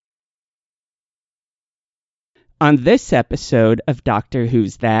On this episode of Doctor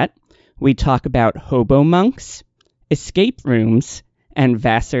Who's That, we talk about hobo monks, escape rooms, and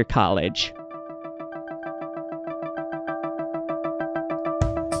Vassar College.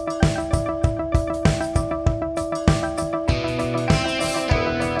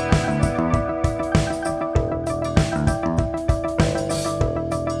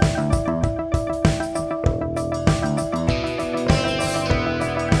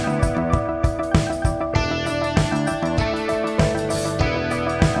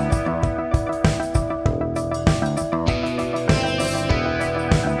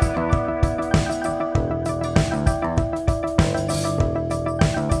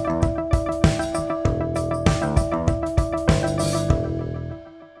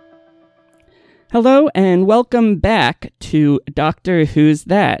 Hello and welcome back to Doctor Who's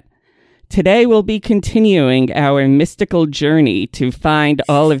That. Today we'll be continuing our mystical journey to find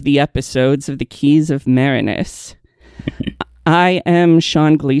all of the episodes of the Keys of Marinus. I am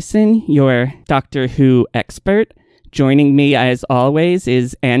Sean Gleason, your Doctor Who expert. Joining me as always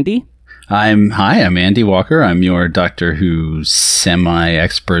is Andy. I'm Andy Walker. I'm your Doctor Who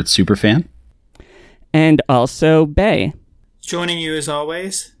semi-expert superfan. And also Bay. Joining you as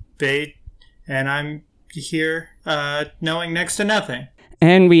always, Bay. And I'm here knowing next to nothing.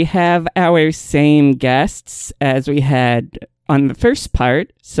 And we have our same guests as we had on the first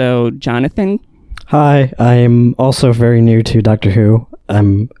part. So, Jonathan. Hi, I'm also very new to Doctor Who.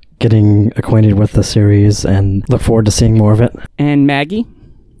 I'm getting acquainted with the series and look forward to seeing more of it. And Maggie.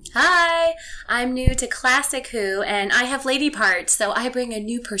 Hi, I'm new to Classic Who, and I have lady parts, so I bring a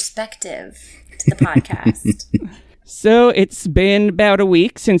new perspective to the podcast. So it's been about a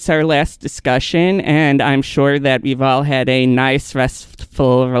week since our last discussion, and I'm sure that we've all had a nice,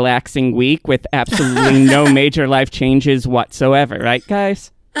 restful, relaxing week with absolutely no major life changes whatsoever, right,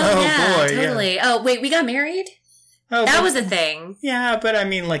 guys? Oh yeah, boy, totally. Yeah. Oh, wait, we got married? Oh, that was a thing. Yeah, but I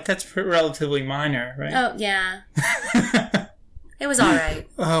mean, that's relatively minor, right? Oh, yeah. It was all right.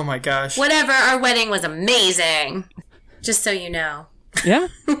 Oh, my gosh. Whatever, our wedding was amazing. Just so you know. Yeah.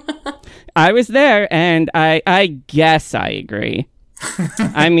 I was there, and I guess I agree.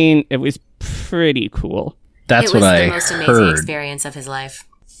 I mean, it was pretty cool. That's what I heard. It was the most amazing experience of his life.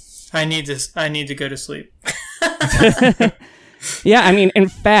 I need to go to sleep. Yeah, I mean, in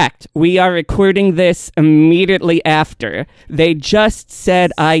fact, we are recording this immediately after. They just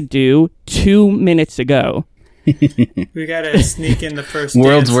said I do 2 minutes ago. We gotta sneak in the first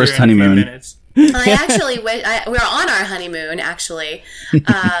world's worst honeymoon. We're on our honeymoon, actually,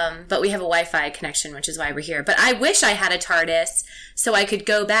 but we have a Wi-Fi connection, which is why we're here. But I wish I had a TARDIS so I could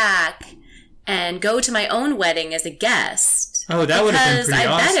go back and go to my own wedding as a guest. Oh, that would have been pretty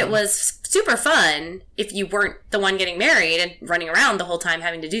awesome. Because I bet it was super fun if you weren't the one getting married and running around the whole time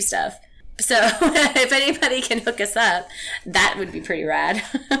having to do stuff. So if anybody can hook us up, that would be pretty rad.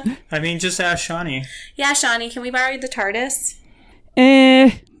 I mean, just ask Shawnee. Yeah, Shawnee, can we borrow the TARDIS?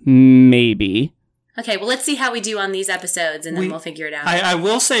 Maybe. Okay, well, let's see how we do on these episodes, and then we'll figure it out. I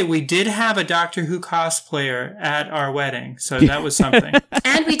will say we did have a Doctor Who cosplayer at our wedding, so that was something.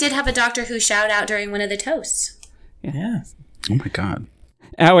 And we did have a Doctor Who shout-out during one of the toasts. Yeah. Oh, my God.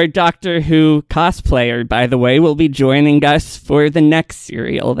 Our Doctor Who cosplayer, by the way, will be joining us for the next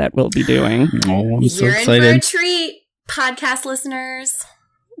serial that we'll be doing. Oh, I'm so excited. You're in for a treat, podcast listeners.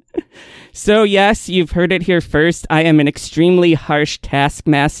 So yes, you've heard it here first. I am an extremely harsh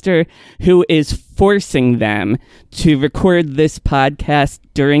taskmaster who is forcing them to record this podcast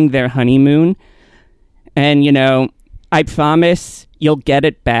during their honeymoon. And, you know, I promise you'll get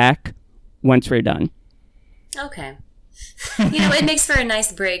it back once we're done. Okay. You know, it makes for a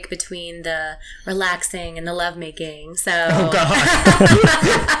nice break between the relaxing and the lovemaking, so... Oh, God.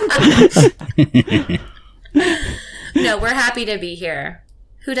 No, we're happy to be here.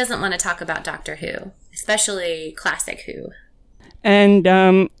 Who doesn't want to talk about Doctor Who? Especially Classic Who. And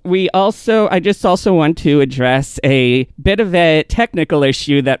I just also want to address a bit of a technical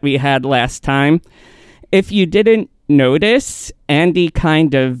issue that we had last time. If you didn't notice, Andy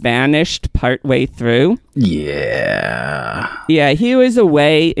kind of vanished partway through. Yeah. Yeah, he was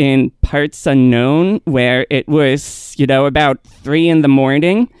away in parts unknown where it was, about 3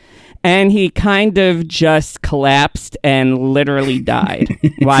 a.m. And he kind of just collapsed and literally died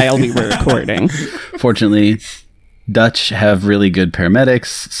while we were recording. Fortunately, Dutch have really good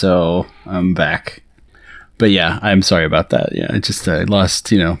paramedics, so I'm back. But yeah, I'm sorry about that. Yeah, I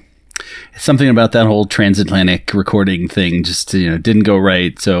lost, something about that whole transatlantic recording thing just, didn't go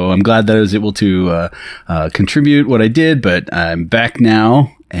right. So I'm glad that I was able to contribute what I did, but I'm back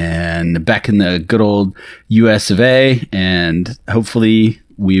now and back in the good old US of A, and hopefully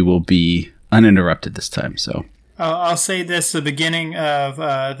we will be uninterrupted this time. So I'll say this, the beginning of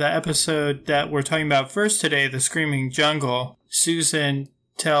the episode that we're talking about first today, The Screaming Jungle, Susan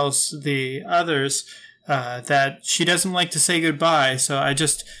tells the others that she doesn't like to say goodbye, so I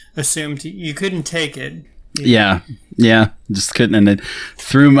just assumed you couldn't take it. Yeah, just couldn't. And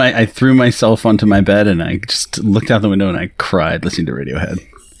I threw myself onto my bed and I just looked out the window and I cried listening to Radiohead.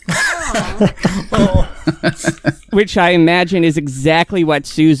 Which I imagine is exactly what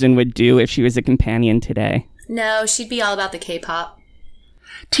Susan would do if she was a companion today. No, she'd be all about the K-pop.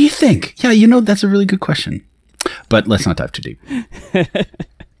 Do you think? Yeah, that's a really good question. But let's not dive too deep.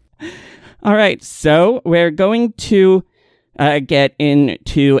 All right, so we're going to get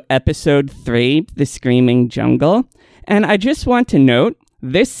into episode 3, The Screaming Jungle. And I just want to note,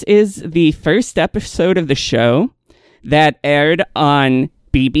 this is the first episode of the show that aired on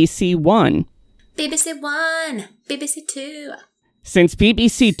BBC One. BBC One, BBC Two. Since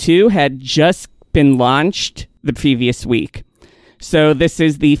BBC Two had just been launched the previous week. So this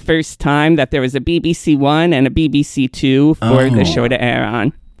is the first time that there was a BBC One and a BBC Two for the show to air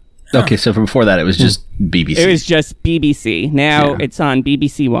on. Okay, so from before that, it was just BBC. It was just BBC. Now it's on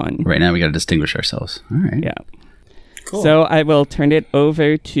BBC One. Right now, we got to distinguish ourselves. All right. Yeah. Cool. So I will turn it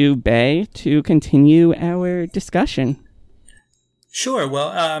over to Bay to continue our discussion. Sure.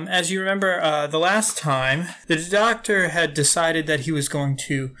 Well, as you remember, the last time, the Doctor had decided that he was going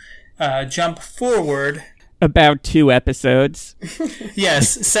to jump forward. About 2 episodes.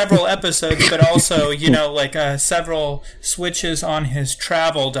 Yes, several episodes, but also, several switches on his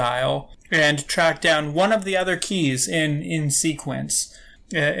travel dial and track down one of the other keys in sequence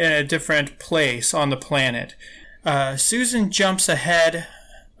in a different place on the planet. Susan jumps ahead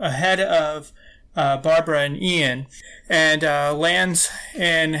of Barbara and Ian and lands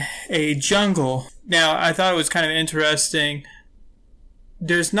in a jungle. Now, I thought it was kind of interesting.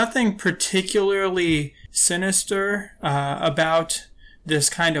 There's nothing particularly sinister about this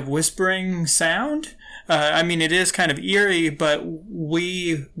kind of whispering sound. It is kind of eerie, but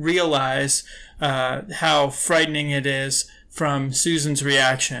we realize how frightening it is from Susan's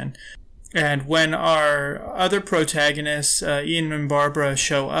reaction. And when our other protagonists, Ian and Barbara,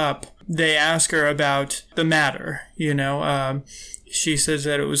 show up, they ask her about the matter. She says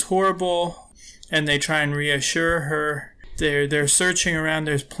that it was horrible, and they try and reassure her. They're searching around.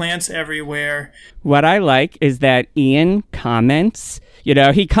 There's plants everywhere. What I like is that Ian comments,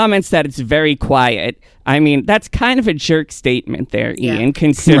 he comments that it's very quiet. I mean, that's kind of a jerk statement there, Ian,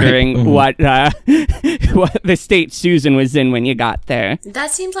 considering what the state Susan was in when you got there.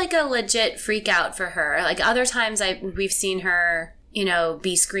 That seemed like a legit freak out for her. Like other times we've seen her,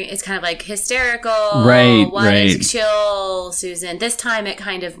 be it's kind of like hysterical. Right. Chill, Susan. This time it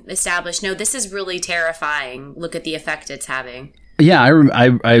kind of established, no, this is really terrifying. Look at the effect it's having. Yeah,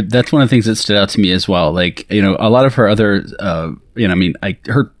 I that's one of the things that stood out to me as well. Like, a lot of her other,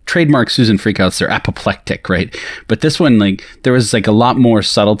 her trademark Susan freakouts, they're apoplectic, right? But this one, there was a lot more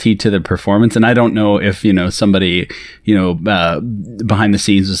subtlety to the performance. And I don't know if, somebody, behind the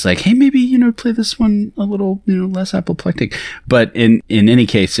scenes was like, hey, maybe, play this one a little, less apoplectic. But in any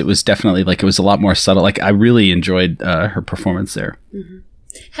case, it was definitely it was a lot more subtle. I really enjoyed her performance there. Mm-hmm.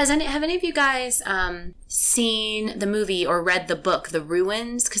 Have any of you guys seen the movie or read the book, The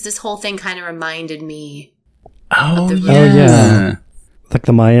Ruins? Because this whole thing kind of reminded me of the Ruins. Oh, yeah. Like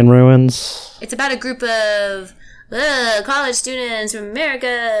the Mayan ruins. It's about a group of college students from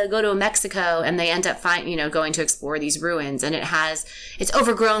America go to Mexico, and they end up going to explore these ruins. And it's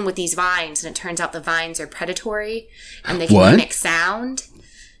overgrown with these vines, and it turns out the vines are predatory, and they can mimic sound.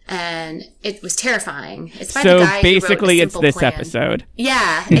 And it was terrifying. It's by the guy who basically wrote A it's Simple this Plan. episode.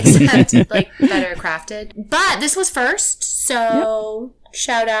 Yeah, except better crafted. But this was first, so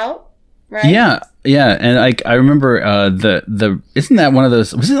shout out, right? Yeah, and I remember the isn't that one of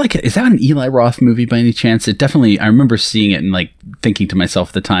those? Was it is that an Eli Roth movie by any chance? It definitely. I remember seeing it and thinking to myself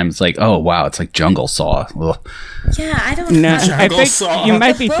at the time, it's oh wow, it's like Jungle Saw. Ugh. Yeah, I don't No, know. I think you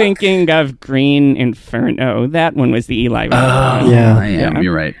might be thinking of Green Inferno. That one was the Eli Roth. Yeah. I am.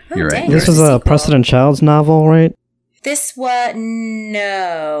 You're right. You're right. dang. This was a Preston Childs novel, right? This was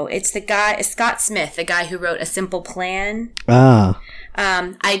no. It's the guy Scott Smith, the guy who wrote A Simple Plan. Ah.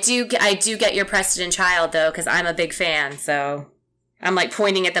 I do get your Preston Child though, because I'm a big fan. So I'm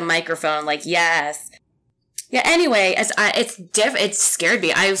pointing at the microphone, yes. Yeah. Anyway, it scared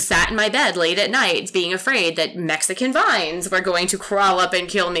me. I sat in my bed late at night, being afraid that Mexican vines were going to crawl up and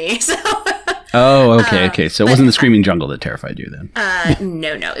kill me. So. Oh, okay. So it wasn't the Screaming Jungle that terrified you then?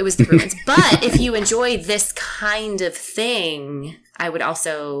 No, it was the ruins. But if you enjoy this kind of thing, I would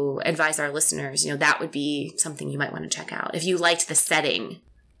also advise our listeners, that would be something you might want to check out if you liked the setting.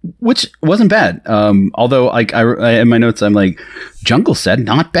 which wasn't bad. Although, like, I in my notes, I'm like, Jungle said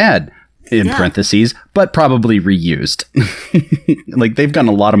not bad in parentheses, but probably reused. Like, they've gotten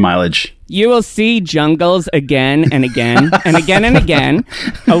a lot of mileage. You will see jungles again and again and again and again.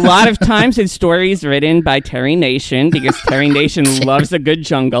 A lot of times in stories written by Terry Nation, because Terry Nation loves a good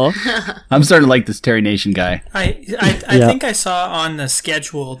jungle. I'm starting to like this Terry Nation guy. I think I saw on the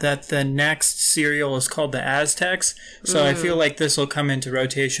schedule that the next serial is called the Aztecs, so I feel like this will come into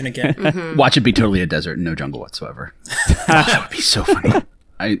rotation again. Watch it be totally a desert and no jungle whatsoever. That would be so funny.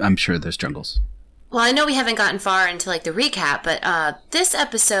 I'm sure there's jungles. Well, I know we haven't gotten far into like the recap, but this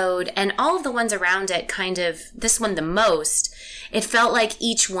episode and all of the ones around it, kind of this one the most, it felt like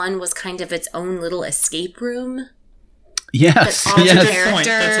each one was kind of its own little escape room. Yes, All the That's a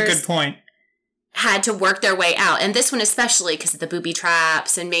characters good point. had to work their way out, and this one especially because of the booby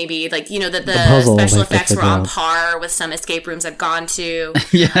traps and maybe like the puzzle special they effects were figured on out. par with some escape rooms I've gone to.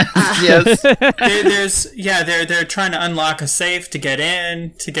 Yes. They're trying to unlock a safe to get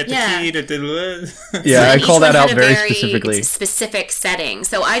in, to get the key to. Yeah, I Each call one that out had a very specifically. Specific setting.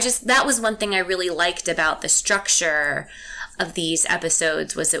 So that was one thing I really liked about the structure of these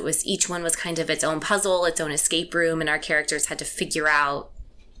episodes was each one was kind of its own puzzle, its own escape room, and our characters had to figure out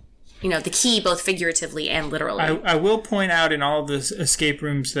the key both figuratively and literally. I will point out in all of the escape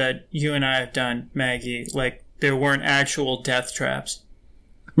rooms that you and I have done, Maggie, like there weren't actual death traps.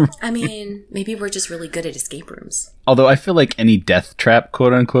 I mean, maybe we're just really good at escape rooms. Although I feel like any death trap,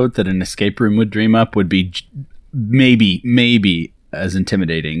 quote unquote, that an escape room would dream up would be maybe as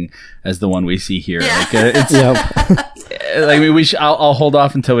intimidating as the one we see here. Yeah. Like, it's like I'll hold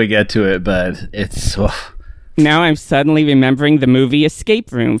off until we get to it, but it's. Now I'm suddenly remembering the movie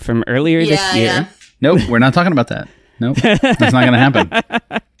Escape Room from earlier this year. Yeah. Nope, we're not talking about that. Nope, that's not going to happen.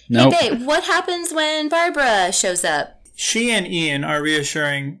 Nope. Hey, babe, what happens when Barbara shows up? She and Ian are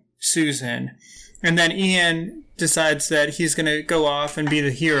reassuring Susan, and then Ian decides that he's going to go off and be the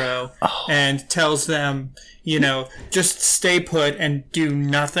hero and tells them, just stay put and do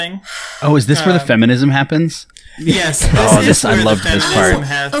nothing. Oh, is this where the feminism happens? Yes. I loved this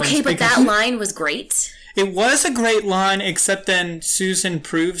part. Okay, but that line was great. It was a great line, except then Susan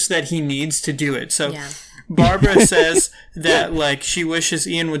proves that he needs to do it. So Barbara says that, like, she wishes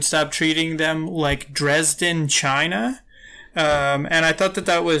Ian would stop treating them like Dresden China. And I thought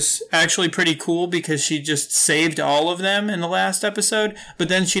that was actually pretty cool because she just saved all of them in the last episode. But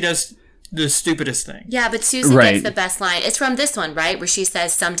then she does the stupidest thing. Yeah, but Susan gets the best line. It's from this one, right? Where she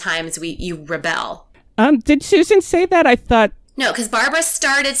says, sometimes you rebel. Did Susan say that? I thought... No, because Barbara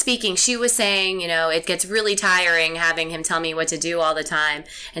started speaking. She was saying, it gets really tiring having him tell me what to do all the time.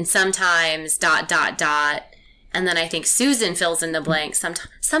 And sometimes ... And then I think Susan fills in the blanks.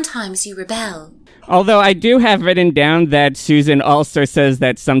 Sometimes you rebel. Although I do have written down that Susan also says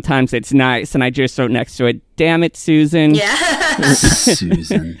that sometimes it's nice. And I just wrote next to it, damn it, Susan. Yeah.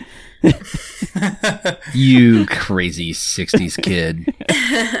 Susan. You crazy 60s kid.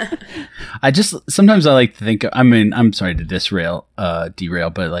 Sometimes I like to think, I'm sorry to derail,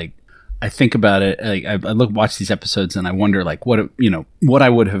 but like, I think about it, like I watch these episodes and I wonder like what a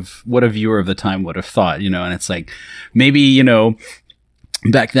viewer of the time would have thought, and it's like, maybe,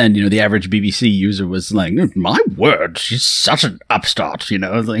 back then, the average BBC user was like, my word, she's such an upstart,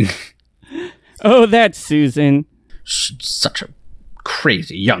 like, oh, that's Susan. She's such a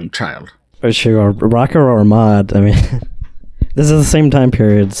crazy young child. Or sure, Rocker or Ahmad. I mean, this is the same time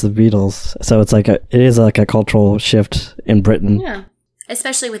period as the Beatles, so it's like it is like a cultural shift in Britain. Yeah,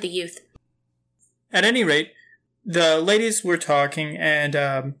 especially with the youth. At any rate, the ladies were talking,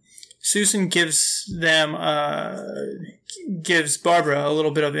 and Susan gives Barbara a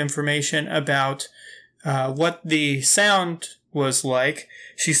little bit of information about what the sound was like.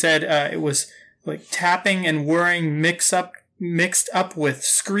 She said it was like tapping and whirring mixed up with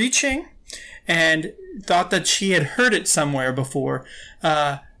screeching, and thought that she had heard it somewhere before.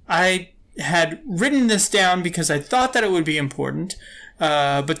 I had written this down because I thought that it would be important,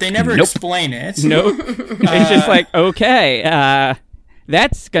 but they never explain it. Nope. It's just like, okay,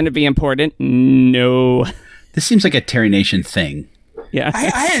 that's going to be important. No. This seems like a Terry Nation thing. Yeah.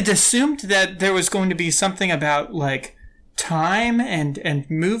 I had assumed that there was going to be something about, like, time and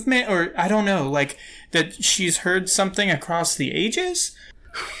movement, or I don't know, like, that she's heard something across the ages.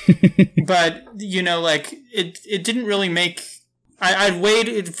 But, like, it didn't really make... I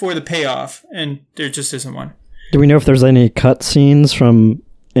waited for the payoff, and there just isn't one. Do we know if there's any cut scenes from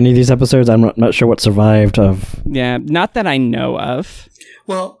any of these episodes? I'm not sure what survived of. Yeah, not that I know of.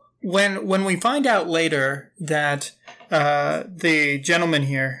 Well, when we find out later that the gentleman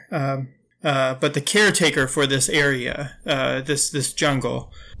here, but the caretaker for this area, this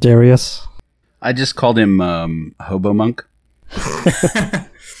jungle, Darius. I just called him Hobo Monk.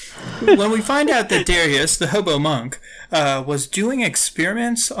 When we find out that Darius, the hobo monk, was doing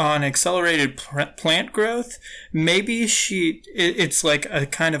experiments on accelerated plant growth, maybe it's like a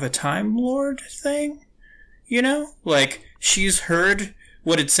kind of a Time Lord thing, you know? Like, she's heard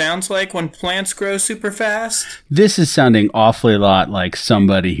what it sounds like when plants grow super fast. This is sounding awfully a lot like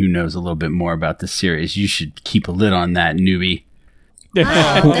somebody who knows a little bit more about the series. You should keep a lid on that, newbie.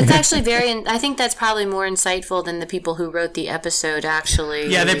 Oh, that's actually I think that's probably more insightful than the people who wrote the episode, actually.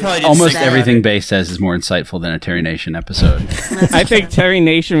 Yeah, they probably did. Almost everything Bay says is more insightful than a Terry Nation episode. I think Terry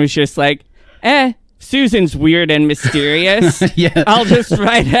Nation was just like, Susan's weird and mysterious. Yeah. I'll just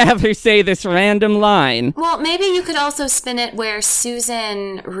have her say this random line. Well, maybe you could also spin it where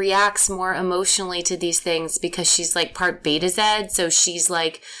Susan reacts more emotionally to these things because she's like part Beta Z, so she's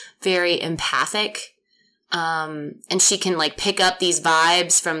like very empathic. And she can like pick up these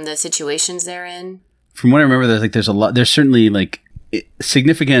vibes from the situations they're in. From what I remember, there's certainly like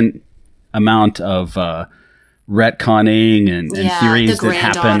significant amount of retconning and theories that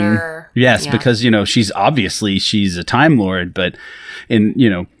happen. Yes, because she's a Time Lord, but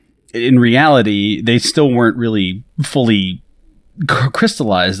in reality, they still weren't really fully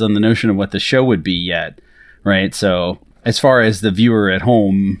crystallized on the notion of what the show would be yet, right? So, as far as the viewer at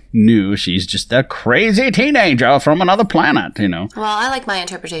home knew, she's just a crazy teenager from another planet, Well, I like my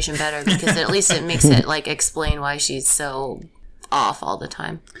interpretation better because at least it makes it like explain why she's so off all the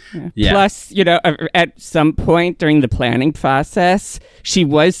time. Yeah. Plus, at some point during the planning process, she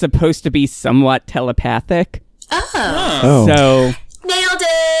was supposed to be somewhat telepathic. Oh. So nailed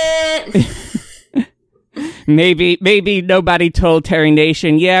it. maybe nobody told Terry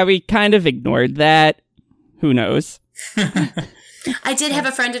Nation, we kind of ignored that. Who knows? I did have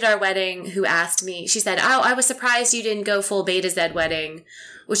a friend at our wedding who asked me, she said, I was surprised you didn't go full Beta Z wedding,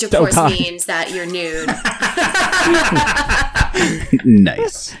 which of course means that you're nude.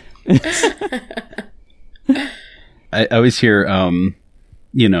 Nice. I always hear,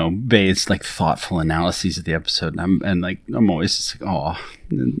 Bay's like thoughtful analyses of the episode, and I'm always just like, oh,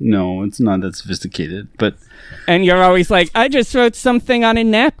 no, it's not that sophisticated, but. And you're always like, I just wrote something on a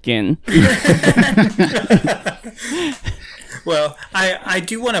napkin. Well, I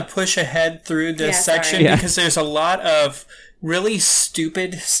do want to push ahead through this section because there's a lot of really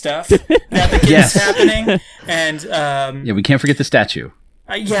stupid stuff that begins happening, and we can't forget the statue.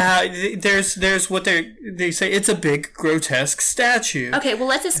 There's what they say. It's a big grotesque statue. Okay, well,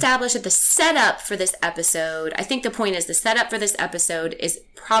 let's establish that the setup for this episode. I think the point is the setup for this episode is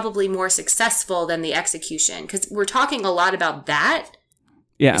probably more successful than the execution because we're talking a lot about that.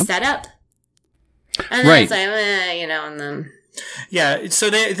 Yeah, the setup. And then it's like, and then. Yeah, so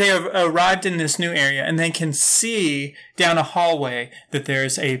they have arrived in this new area, and they can see down a hallway that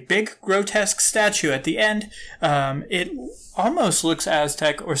there's a big grotesque statue at the end. It almost looks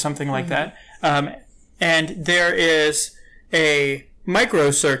Aztec or something like that. And there is a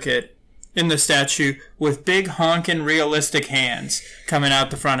microcircuit in the statue with big honkin' realistic hands coming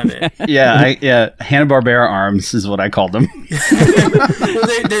out the front of it. Hanna-Barbera arms is what I called them.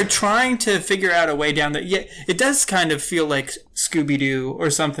 Well, they're trying to figure out a way down there. Yeah, it does kind of feel like Scooby-Doo or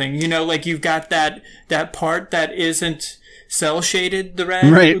something. Like you've got that part that isn't cell shaded the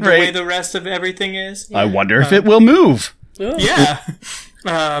way the rest of everything is. I wonder if it will move. Yeah.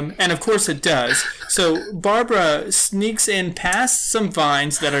 And of course it does. So Barbara sneaks in past some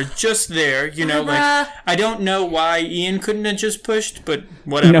vines that are just there, I don't know why Ian couldn't have just pushed, but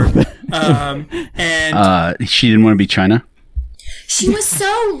whatever. No. And she didn't want to be China. She was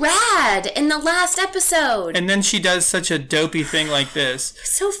so rad in the last episode. And then she does such a dopey thing like this.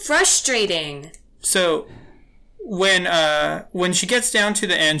 So frustrating. So when she gets down to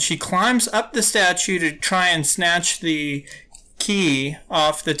the end, she climbs up the statue to try and snatch the key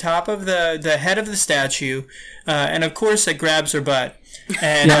off the top of the head of the statue, and of course it grabs her butt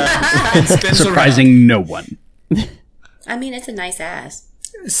and spins surprising around. No one. I mean, it's a nice ass.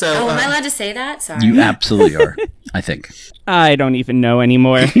 So am I allowed to say that? Sorry. You absolutely are, I think. I don't even know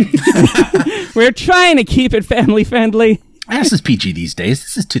anymore. We're trying to keep it family friendly. This is PG these days.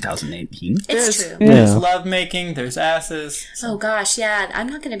 This is 2018. It's true. There's lovemaking. There's asses. Oh gosh, yeah. I'm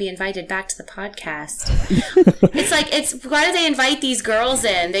not going to be invited back to the podcast. It's like why do they invite these girls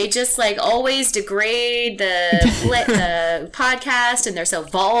in? They just like always degrade the podcast, and they're so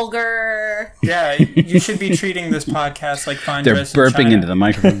vulgar. Yeah, you should be treating this podcast like fine They're dress burping China. into the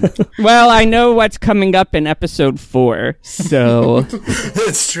microphone. Well, I know what's coming up in episode 4, so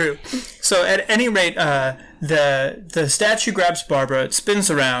That's true. So at any rate, the statue grabs Barbara, it spins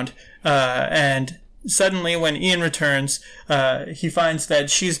around, and suddenly, when Ian returns, he finds that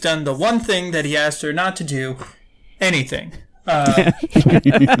she's done the one thing that he asked her not to do, anything.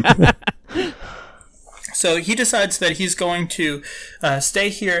 So he decides that he's going to stay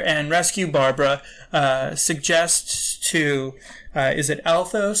here and rescue Barbara, suggests to, is it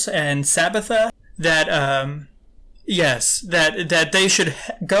Althos and Sabitha, that, yes, that they should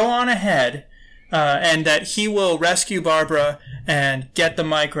go on ahead, and that he will rescue Barbara and get the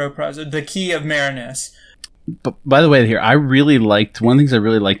the key of Marinus. But by the way, here, one of the things I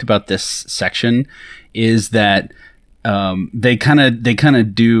really liked about this section is that they kind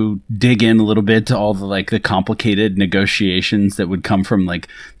of do dig in a little bit to all the complicated negotiations that would come from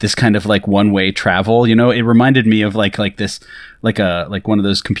this kind of one-way travel. You know, it reminded me of one of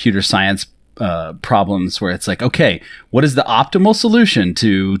those computer science problems where it's okay, what is the optimal solution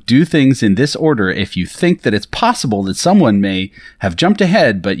to do things in this order if you think that it's possible that someone may have jumped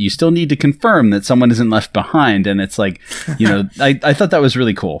ahead, but you still need to confirm that someone isn't left behind? And it's I thought that was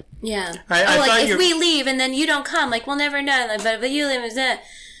really cool. Yeah. I if we leave and then you don't come, we'll never know. But you leave,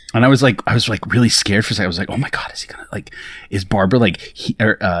 and I was really scared for a second. I was oh my God, is he gonna is Barbara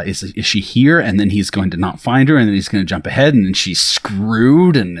is she here? And then he's going to not find her, and then he's going to jump ahead, and then she's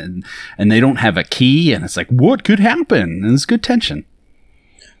screwed, and they don't have a key, and it's what could happen? And it's good tension.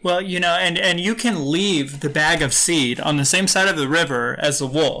 Well, and you can leave the bag of seed on the same side of the river as the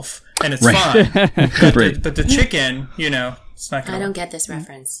wolf, and it's fine. But the chicken, it's not going to. I don't get this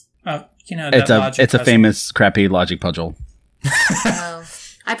reference. That it's a famous crappy logic puzzle. Oh.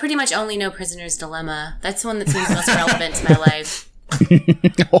 I pretty much only know Prisoner's Dilemma. That's the one that seems most relevant to my life.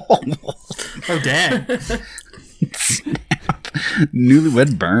 Oh, damn. Snap.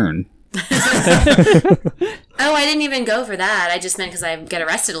 Newlywed burn. Oh, I didn't even go for that. I just meant because I get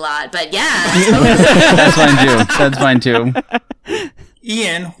arrested a lot. But yeah. That's fine too.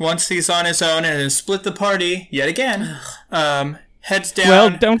 Ian, once he's on his own and has split the party yet again, heads down. Well,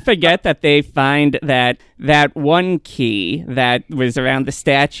 don't forget that they find that one key that was around the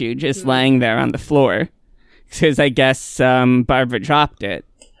statue just laying there on the floor. Because I guess Barbara dropped it.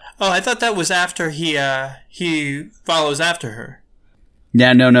 Oh, I thought that was after he follows after her.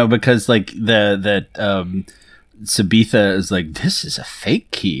 Yeah, no, because Sabitha is this is a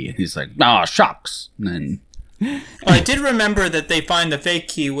fake key. And he's shucks. And then I did remember that they find the fake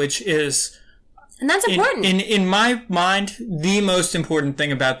key, which is... And that's important. In my mind, the most important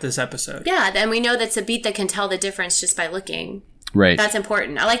thing about this episode. Yeah, and we know that Sabitha can tell the difference just by looking. Right. That's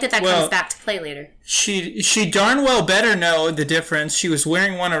important. I like that comes back to play later. She darn well better know the difference. She was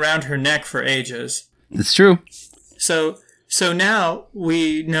wearing one around her neck for ages. It's true. So now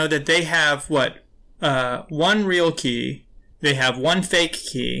we know that they have one real key. They have one fake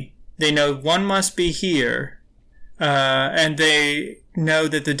key. They know one must be here. And they know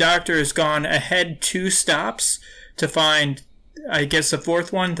that the doctor has gone ahead 2 stops to find, I guess, the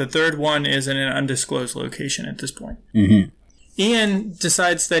 4th one. The 3rd one is in an undisclosed location at this point. Mm-hmm. Ian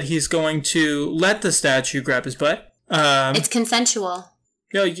decides that he's going to let the statue grab his butt. It's consensual.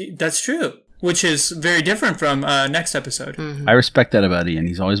 Yeah, that's true. Which is very different from next episode. Mm-hmm. I respect that about Ian.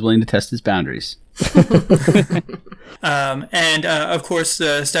 He's always willing to test his boundaries. And of course,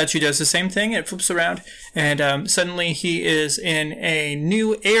 the statue does the same thing. It flips around, and suddenly he is in a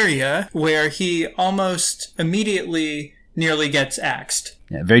new area where he almost immediately nearly gets axed.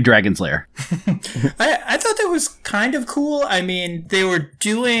 Yeah, very Dragon's Lair. I thought that was kind of cool. I mean, they were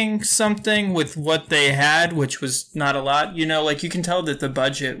doing something with what they had, which was not a lot. You can tell that the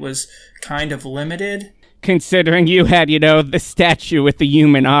budget was kind of limited. Considering you had, the statue with the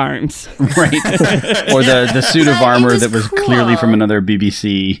human arms. Right. Or the suit of armor that was cool. clearly from another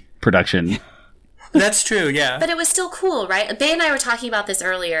BBC production. That's true, yeah. But it was still cool, right? Bay and I were talking about this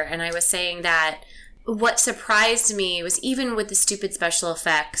earlier, and I was saying that what surprised me was even with the stupid special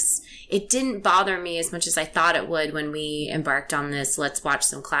effects, it didn't bother me as much as I thought it would when we embarked on this let's watch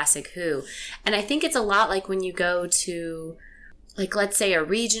some classic Who. And I think it's a lot like when you go to, let's say a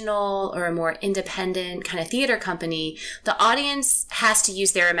regional or a more independent kind of theater company, the audience has to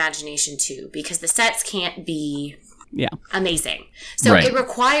use their imagination too, because the sets can't be amazing. So right. It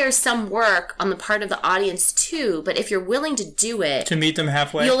requires some work on the part of the audience too, but if you're willing to do it... To meet them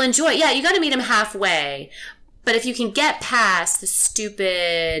halfway? You'll enjoy it. Yeah, you got to meet them halfway. But if you can get past the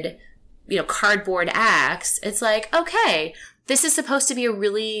stupid, cardboard acts, it's okay, this is supposed to be a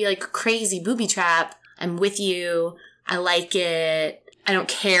really, crazy booby trap. I'm with you. I like it. I don't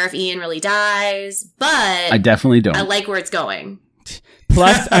care if Ian really dies, but... I definitely don't. I like where it's going.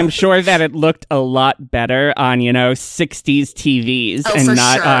 Plus, I'm sure that it looked a lot better on, 60s TVs and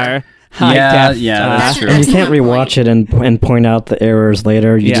not high def. that's true. And you can't Excellent rewatch it and point out the errors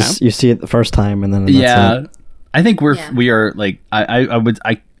later. You just you see it the first time and then that's it. I think we are like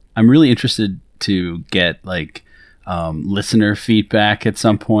I'm really interested to get like listener feedback at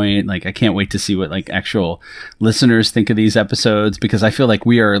some point. Like I can't wait to see what like actual listeners think of these episodes, because I feel like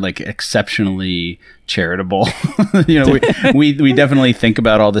we are like exceptionally charitable. we definitely think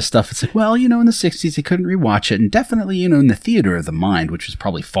about all this stuff. It's like, well, in the 60s they couldn't rewatch it, and definitely in the theater of the mind, which was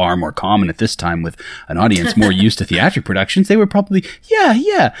probably far more common at this time with an audience more used to theatric productions, they were probably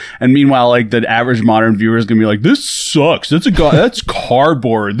and meanwhile like the average modern viewer is gonna be like, this sucks, that's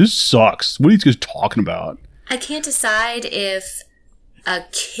cardboard, this sucks, what are these guys talking about? I can't decide if a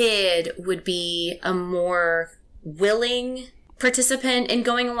kid would be a more willing participant in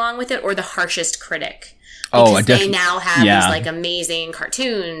going along with it, or the harshest critic. Because they now have these like amazing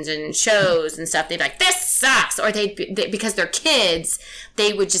cartoons and shows and stuff. They'd be like, this sucks. Or because they're kids,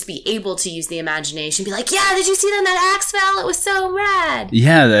 they would just be able to use the imagination. Be like, yeah, did you see that axe fell? It was so rad.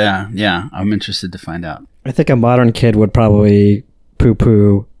 Yeah. I'm interested to find out. I think a modern kid would probably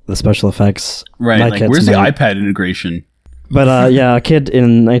poo-poo the special effects. Right, like where's the iPad integration? But a kid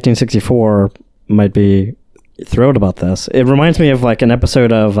in 1964 might be thrilled about this. It reminds me of like an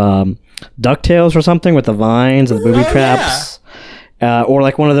episode of DuckTales or something with the vines and the booby traps. Yeah. Or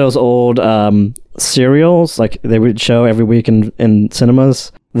like one of those old serials like they would show every week in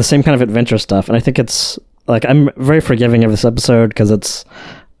cinemas. The same kind of adventure stuff. And I think it's like, I'm very forgiving of this episode because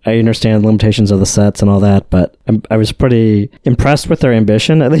I understand the limitations of the sets and all that, but I was pretty impressed with their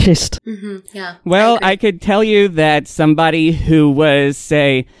ambition, at least. Mm-hmm, yeah. Well, I could tell you that somebody who was,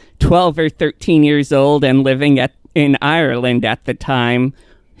 say, 12 or 13 years old and living in Ireland at the time,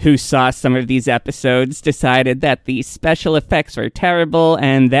 who saw some of these episodes, decided that the special effects were terrible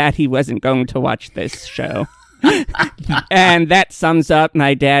and that he wasn't going to watch this show. And that sums up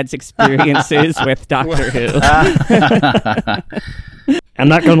my dad's experiences with Doctor Who. I'm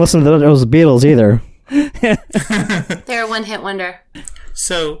not going to listen to those Beatles either. They're a one-hit wonder.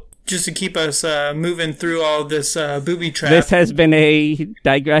 So, just to keep us moving through all this booby trap. This has been a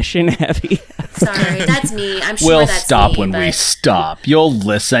digression heavy. Sorry, that's me. I'm sure we'll that's stop me, when we stop. You'll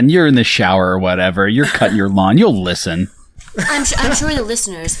listen. You're in the shower or whatever. You're cutting your lawn. You'll listen. I'm sure the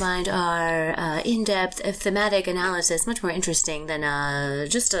listeners find our in-depth thematic analysis much more interesting than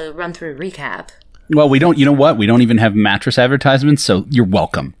just a run-through recap. Well, we don't. You know what? We don't even have mattress advertisements, so you're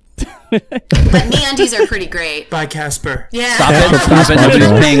welcome. But MeUndies are pretty great. Bye, Casper. Yeah. Stop it. Nobody's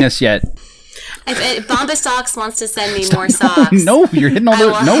paying us yet. If Bombas Socks wants to send me more socks, no, you're hitting all I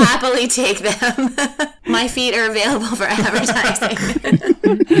will no. happily take them. My feet are available for advertising.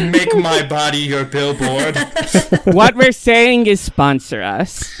 Make my body your billboard. What we're saying is sponsor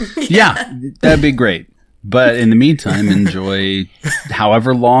us. Yeah, that'd be great. But in the meantime, enjoy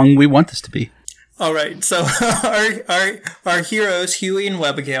however long we want this to be. All right, so our heroes, Huey and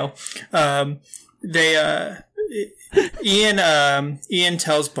Webigail, Ian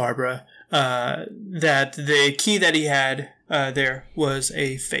tells Barbara that the key that he had there was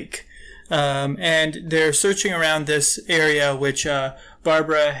a fake, and they're searching around this area, which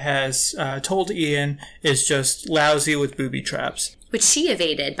Barbara has told Ian is just lousy with booby traps, which she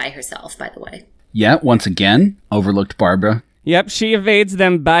evaded by herself, by the way. Yeah, once again, overlooked Barbara. Yep, she evades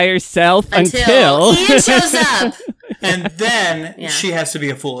them by herself until Ian shows up. And then she has to be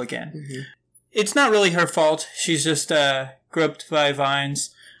a fool again. Mm-hmm. It's not really her fault. She's just groped by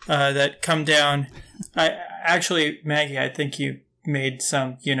vines that come down. Maggie, I think you made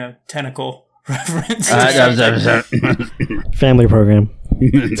some, tentacle reference. Family program.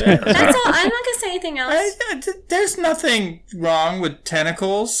 That's all. I'm not going to say anything else. There's nothing wrong with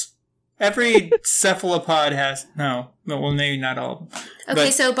tentacles. Every cephalopod has... No, well, maybe not all. Okay,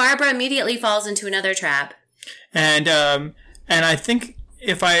 so Barbara immediately falls into another trap. And I think,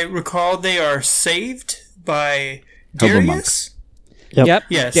 if I recall, they are saved by Darius? Yep.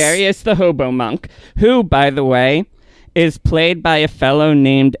 Yes. Darius the Hobo Monk, who, by the way, is played by a fellow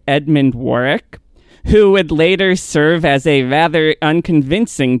named Edmund Warwick, who would later serve as a rather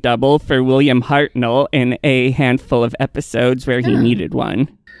unconvincing double for William Hartnell in a handful of episodes where he needed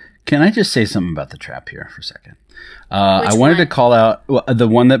one. Can I just say something about the trap here for a second? I wanted to call out the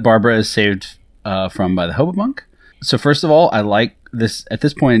one that Barbara is saved from by the Hobo Monk. So first of all, I like this. At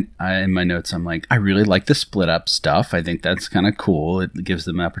this point in my notes, I'm like, I really like the split up stuff. I think that's kind of cool. It gives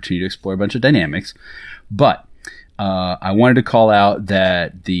them an opportunity to explore a bunch of dynamics. But I wanted to call out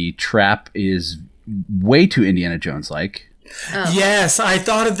that the trap is way too Indiana Jones-like. Oh. Yes, I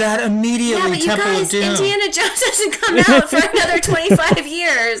thought of that immediately. Yeah, but Temple you guys, of Doom. Indiana Jones doesn't come out for another 25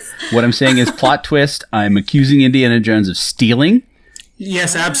 years. What I'm saying is plot twist. I'm accusing Indiana Jones of stealing.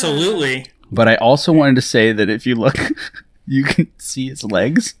 Yes, absolutely. But I also wanted to say that if you look, you can see his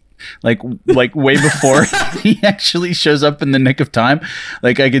legs. Like way before he actually shows up in the nick of time.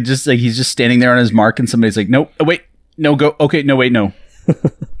 Like I could just he's just standing there on his mark and somebody's like, nope, wait, no, go. Okay, no, wait, no.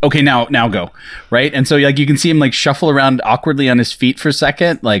 Okay, now go. Right? And so like you can see him like shuffle around awkwardly on his feet for a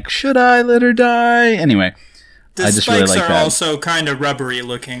second. Like, should I let her die? Anyway, The I just spikes really like are that. also kind of rubbery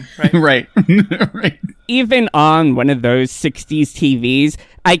looking, right? Right. Right. Even on one of those 60s TVs,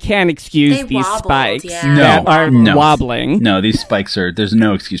 I can't excuse They these wobbled, spikes yeah. that No, are no. wobbling. No, these spikes there's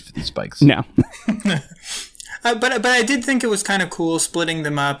no excuse for these spikes. No. But I did think it was kind of cool splitting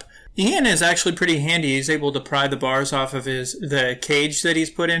them up. Ian is actually pretty handy. He's able to pry the bars off of the cage that he's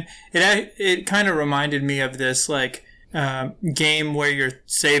put in. It kind of reminded me of this like game where you're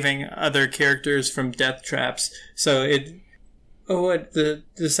saving other characters from death traps. So the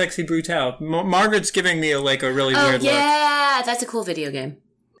sexy brutale. Margaret's giving me a really Oh, weird look. yeah. That's a cool video game.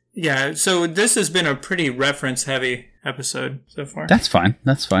 Yeah. So this has been a pretty reference heavy episode so far. That's fine.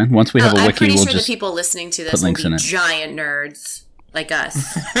 That's fine. Once we have a I'm wiki, pretty we'll sure just the people listening to put this will links in be it. giant nerds like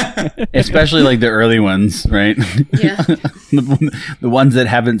us. especially like the early ones, right? Yeah. the ones that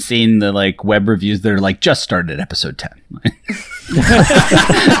haven't seen the like web reviews that are like just started at episode 10.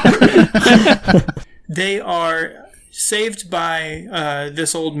 They are saved by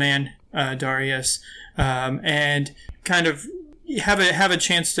this old man, Darius, and kind of have a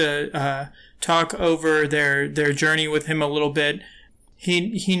chance to talk over their journey with him a little bit.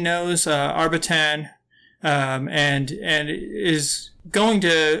 He knows Arbitan, and is going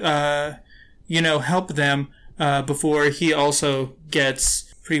to help them before he also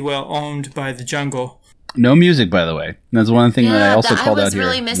gets pretty well owned by the jungle. No music, by the way. That's one thing that I Yeah, also I called was out here.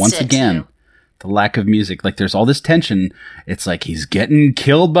 really missed Once it, again, too. the lack of music. Like there's all this tension. It's like he's getting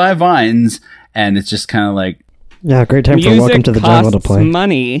killed by vines, and it's just kind of like, Yeah, great time for Music Welcome to the Jungle to costs play.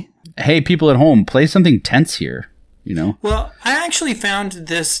 money. hey, people at home, play something tense here. You know? Well, I actually found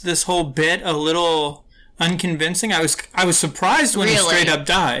this whole bit a little unconvincing. I was surprised when he Really? straight up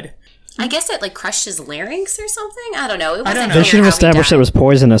died. I guess it crushed his larynx or something. I don't know. It I wasn't don't know. They clear should have how he established died. it was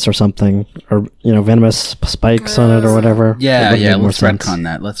poisonous or something, or venomous spikes on it or whatever. That Yeah, would yeah. make more Let's sense. retcon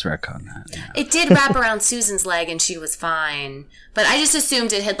that. Let's retcon that. Yeah. It did wrap around Susan's leg and she was fine. But I just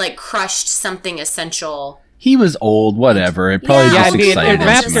assumed it had crushed something essential. He was old, whatever. It probably Yeah, Yeah, just I mean, excited it him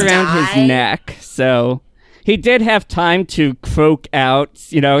wrapped too much. around Die. his neck, so he did have time to croak out,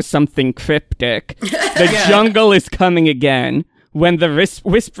 something cryptic. The jungle is coming again. When the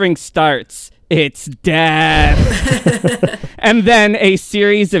whispering starts, it's death. And then a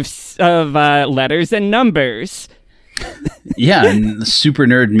series of letters and numbers. Yeah, and the super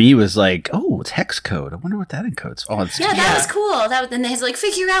nerd me was like, "Oh, it's hex code. I wonder what that encodes." Oh, it's Yeah, that was cool. Then he's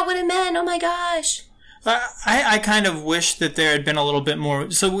figure out what it meant. Oh my gosh. I kind of wish that there had been a little bit more.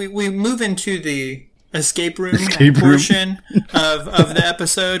 So we move into the escape room portion of the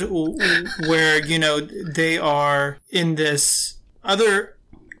episode where, they are in this other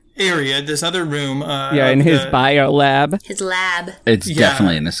area, this other room. In his bio lab. His lab. It's Yeah.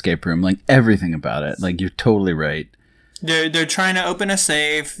 definitely an escape room. Like everything about it. Like you're totally right. They're trying to open a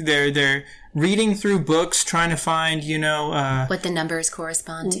safe. They're reading through books, trying to find, What the numbers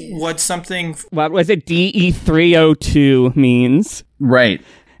correspond to. what something. What was it? DE302 means. Right.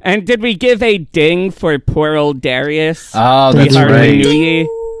 And did we give a ding for poor old Darius? Oh, We that's hardly right. knew ye.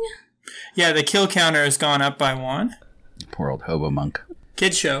 Yeah, the kill counter has gone up by 1. Poor old hobo monk.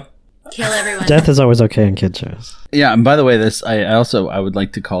 Kid show. Kill everyone. Death is always okay in kid shows. Yeah, and by the way, I would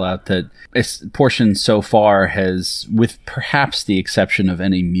like to call out that this portion so far has, with perhaps the exception of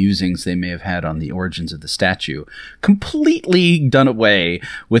any musings they may have had on the origins of the statue, completely done away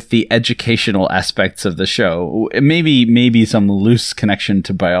with the educational aspects of the show. Maybe some loose connection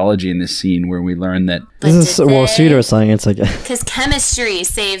to biology in this scene where we learn that But This is did they? pseudoscience, I guess. Because chemistry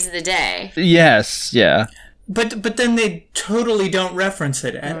saves the day. yes, yeah. But then they totally don't reference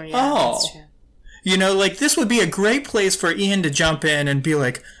it at all. That's true. This would be a great place for Ian to jump in and be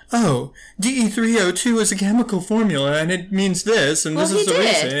like, oh, DE302 is a chemical formula and it means this and Well, this is he the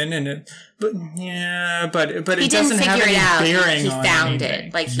did. reason. But He it didn't doesn't have figure any it out. bearing He on found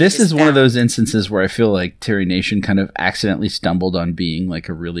anything. it. He This just is one of found those instances where I feel like Terry Nation kind of accidentally stumbled on being like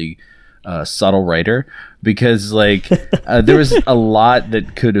a really subtle writer, because there was a lot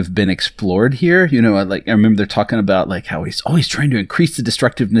that could have been explored here. I remember they're talking about like how he's always trying to increase the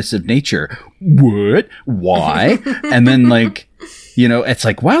destructiveness of nature. What? Why? And then it's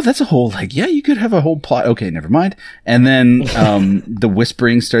like, wow, that's a whole you could have a whole plot. Okay, never mind. And then the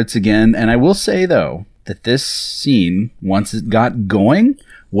whispering starts again. And I will say though that this scene, once it got going,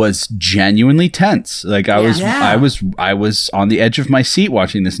 was genuinely tense. Like I Yeah. was on the edge of my seat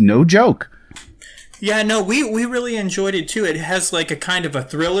watching this. No joke. Yeah, no, we really enjoyed it too. It has like a kind of a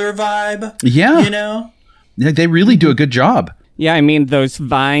thriller vibe. Yeah. You know? Yeah, they really do a good job. Yeah, I mean, those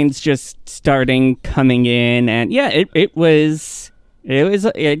vines just starting coming in, and yeah, it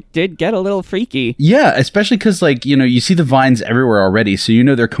did get a little freaky. Yeah, especially because, like, you know, you see the vines everywhere already, so you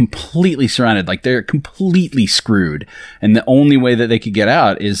know they're completely surrounded. Like, they're completely screwed. And the only way that they could get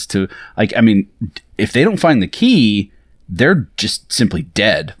out is to, like, I mean, if they don't find the key, they're just simply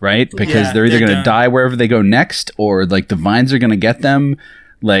dead, right? Because Yeah, they're either they're going to done. die wherever they go next, or, like, the vines are going to get them.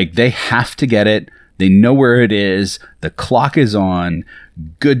 Like, they have to get it. They know where it is. The clock is on.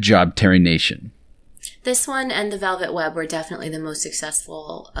 Good job, Terry Nation. This one and the Velvet Web were definitely the most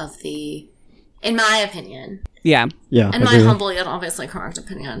successful of the, in my opinion. Yeah. Yeah. And my agree. humble yet obviously correct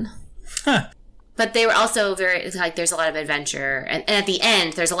opinion. But they were also very, like, there's a lot of adventure. And at the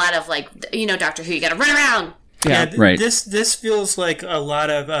end, there's a lot of, like, you know, Doctor Who, you gotta run around. Yeah, right. This feels like a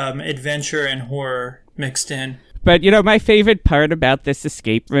lot of adventure and horror mixed in. But, you know, my favorite part about this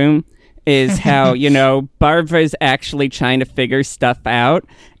escape room is how, you know, Barbara's actually trying to figure stuff out,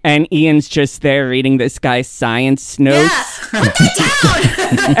 and Ian's just there reading this guy's science notes. Yeah, put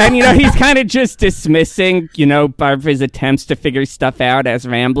that down! And, you know, he's kind of just dismissing, you know, Barbara's attempts to figure stuff out as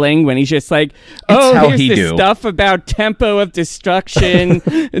rambling, when he's just like, oh, how here's he this do. stuff about tempo of destruction,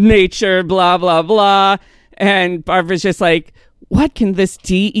 nature, blah, blah, blah. And Barbara's just like, what can this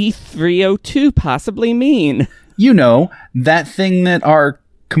DE-302 possibly mean? You know, that thing that our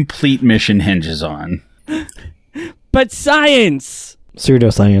complete mission hinges on. But science!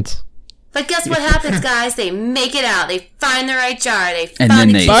 Pseudoscience. But guess what happens, guys? They make it out. They find the right jar. They And find then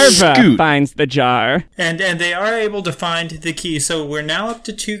the they key. Barbara Scoot. finds the jar. And they are able to find the key. So we're now up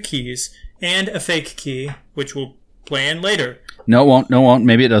to 2 keys and a fake key, which we'll play in later. No, it won't. No, it won't.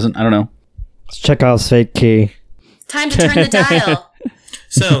 Maybe it doesn't. I don't know. Let's check out his fake key. Time to turn the dial.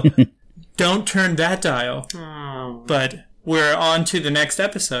 So don't turn that dial. But we're on to the next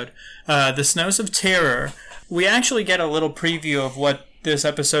episode, The Snows of Terror. We actually get a little preview of what this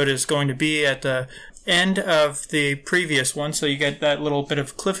episode is going to be at the end of the previous one, so you get that little bit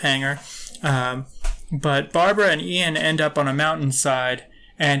of cliffhanger. But Barbara and Ian end up on a mountainside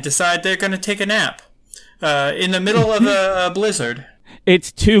and decide they're going to take a nap in the middle of a blizzard.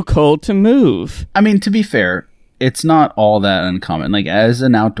 It's too cold to move. I mean, to be fair, it's not all that uncommon. Like, as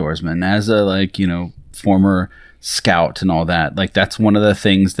an outdoorsman, as a, like, you know, former scout and all that, like, that's one of the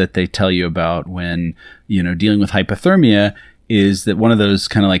things that they tell you about when, you know, dealing with hypothermia, is that one of those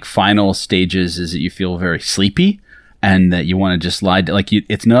kind of like final stages is that you feel very sleepy and that you want to just lie like you,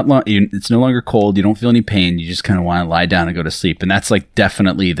 it's no longer cold, you don't feel any pain, you just kind of want to lie down and go to sleep. And that's like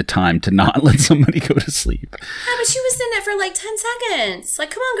definitely the time to not let somebody go to sleep. Yeah, but she was in it for like 10 seconds. Like,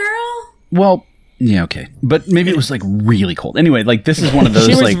 come on, girl. Well, yeah, okay, but maybe it was like really cold. Anyway, like, this is one of those,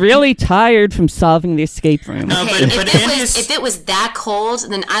 She was like, really tired from solving the escape room. No, Okay, but Andy's... if it was that cold,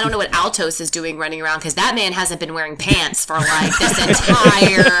 then I don't know what Altos is doing running around, because that man hasn't been wearing pants for like this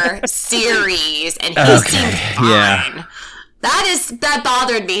entire series, and he seems fine. yeah. That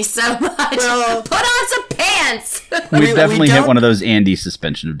bothered me so much. Well- Put on some pants. We've definitely hit don't- one of those Andy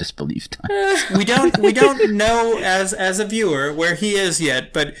suspension of disbelief times. we don't know as a viewer where he is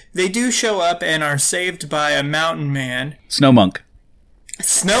yet, but they do show up and are saved by a mountain man, Snow Monk.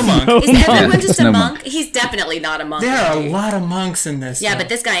 Snow Monk. Is everyone just a no monk? monk. He's definitely not a monk. There are a is he? lot of monks in this. Yeah, though. but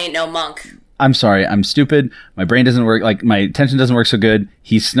this guy ain't no monk. I'm sorry, I'm stupid. My brain doesn't work, like, my attention doesn't work so good.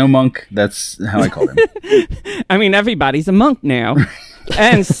 He's Snow Monk. That's how I call him. I mean, everybody's a monk now.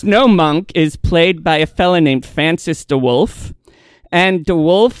 And Snow Monk is played by a fella named Francis DeWolf. And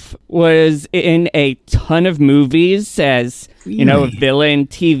DeWolf was in a ton of movies as, you know, a villain,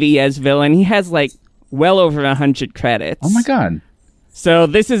 TV as villain. He has like well over 100 credits. Oh my god. So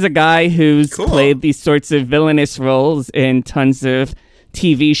this is a guy who's Cool. played these sorts of villainous roles in tons of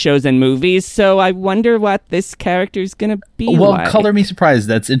TV shows and movies. So I wonder what this character's gonna be. Well, like. color me surprised.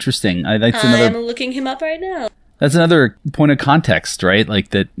 That's interesting. That's another looking him up right now. That's another point of context, right? Like,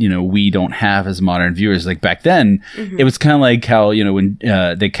 that, you know, we don't have as modern viewers. Like, back then, it was kind of like how, you know, when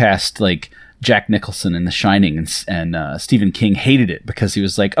they cast, like, Jack Nicholson in The Shining, and Stephen King hated it because he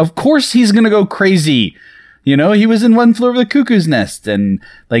was like, of course he's going to go crazy. You know, he was in One Flew Over the Cuckoo's Nest. And,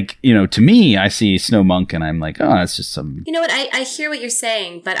 like, you know, to me, I see Snow Monk and I'm like, oh, that's just some... You know what? I hear what you're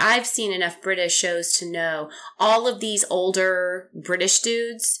saying, but I've seen enough British shows to know all of these older British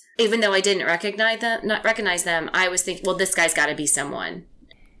dudes. Even though I didn't recognize them, I was thinking, well, this guy's got to be someone,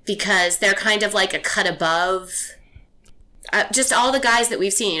 because they're kind of like a cut above. just all the guys that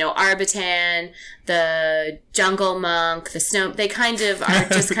we've seen, Arbitan, the Jungle Monk, the Snow, they kind of are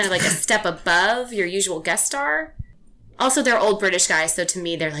just kind of like a step above your usual guest star. Also, they're old British guys, so to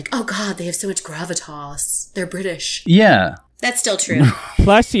me, they're like, oh god, they have so much gravitas. They're British. Yeah. That's still true.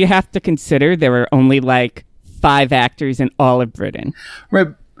 Plus, you have to consider there were only like 5 actors in all of Britain. Right.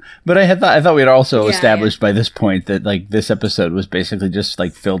 But I thought we had also established by this point that like this episode was basically just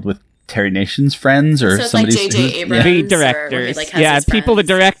like filled with Terry Nation's friends or So it's somebody. like J.J. Abrams. The or directors. where he, like, has Yeah, his people the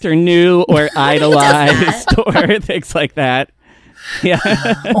friends. director knew or idolized or things like that. Yeah.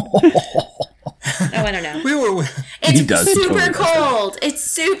 Oh, I don't know. We were. He does, he Super totally does that. cold. It's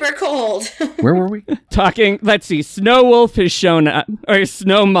super cold. Where were we? Talking, let's see, Snow Wolf has shown up, or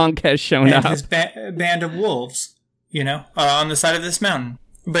Snow Monk has shown And up. his band of wolves, on the side of this mountain.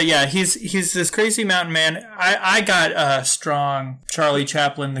 But yeah, he's this crazy mountain man. I got strong Charlie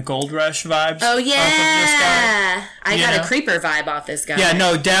Chaplin, the Gold Rush vibes. Oh, off of this yeah. I got know? a creeper vibe off this guy. guy. Yeah,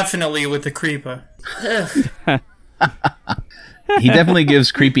 no, definitely with the creeper. Ugh. He definitely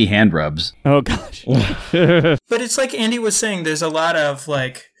gives creepy hand rubs. Oh, gosh. But it's like Andy was saying, there's a lot of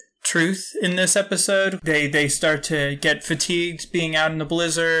like truth in this episode. They start to get fatigued being out in the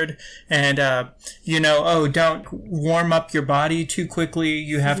blizzard, and don't warm up your body too quickly.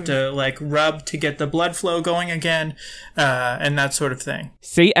 You have to like rub to get the blood flow going again, and that sort of thing.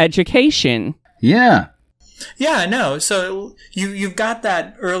 See, education. Yeah. Yeah, no. So you've got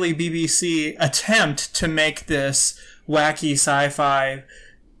that early BBC attempt to make this wacky sci-fi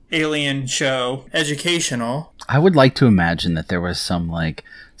alien show educational. I would like to imagine that there was some like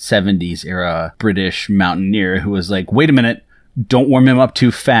 70s era British mountaineer who was like, wait a minute, don't warm him up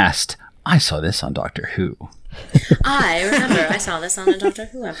too fast. I saw this on Doctor Who. I remember I saw this on a Doctor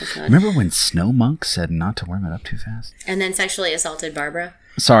Who episode. Remember when Snow Monk said not to warm it up too fast? And then sexually assaulted Barbara.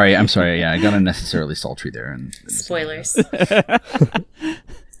 I'm sorry. Yeah, I got unnecessarily sultry there. Spoilers.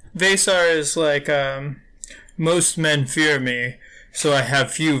 Vesar is like, most men fear me, so I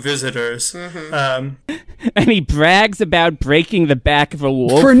have few visitors. And he brags about breaking the back of a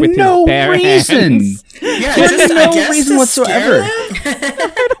wolf For with no his bare reason. hands. Yeah, For just, no I guess, reason to whatsoever. scare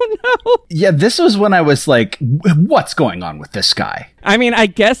them? Yeah, this was when I was like, what's going on with this guy? I mean, I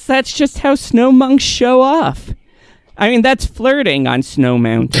guess that's just how snow monks show off. I mean, that's flirting on Snow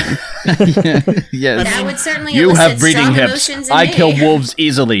Mountain. Yes. That would certainly You elicit have breeding strong hips. emotions in I me. kill wolves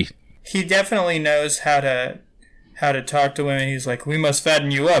easily. He definitely knows how to talk to women. He's like, we must fatten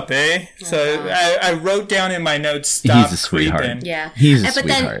you up, eh? So I wrote down in my notes, stop He's a sweetheart. creeping. Yeah. He's a but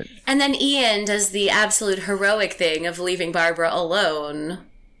sweetheart. And then Ian does the absolute heroic thing of leaving Barbara alone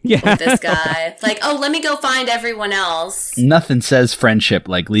Yeah. with this guy. Like, oh, let me go find everyone else. Nothing says friendship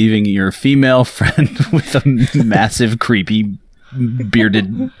like leaving your female friend with a massive, creepy,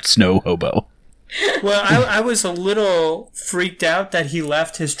 bearded snow hobo. Well, I was a little freaked out that he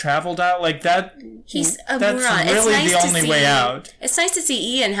left his travel dial like that. He's a That's moron. It's really nice the to only see, way out. It's nice to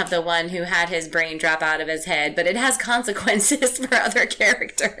see Ian have the one who had his brain drop out of his head, but it has consequences for other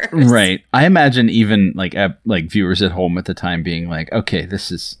characters. Right. I imagine even like viewers at home at the time being like, okay,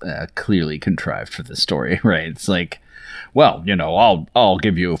 this is clearly contrived for the story, right? It's like, well, I'll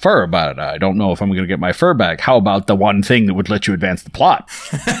give you fur about it. I don't know if I'm going to get my fur back. How about the one thing that would let you advance the plot?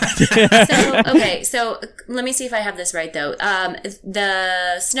 So let me see if I have this right, though.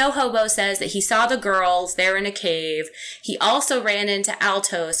 The snow hobo says that he saw the girls there in a cave. He also ran into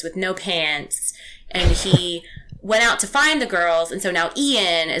Altos with no pants, and he went out to find the girls, and so now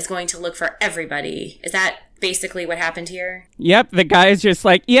Ian is going to look for everybody. Is that basically what happened here? Yep, the guy's just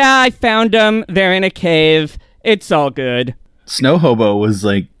like, yeah, I found them. They're in a cave. It's all good. Snow hobo was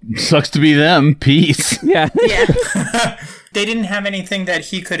like, sucks to be them. Peace. Yeah. Yeah. They didn't have anything that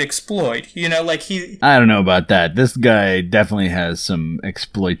he could exploit. I don't know about that. This guy definitely has some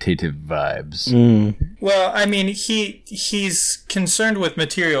exploitative vibes. Well, I mean, he's concerned with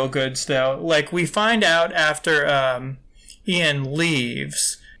material goods, though. Like, we find out after Ian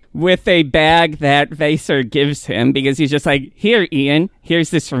leaves. With a bag that Vaser gives him because he's just like, here, Ian, here's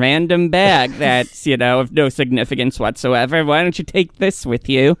this random bag that's, of no significance whatsoever. Why don't you take this with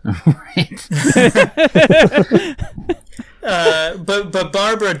you? Right. But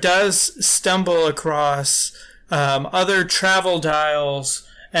Barbara does stumble across other travel dials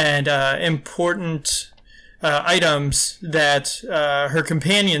and important items that her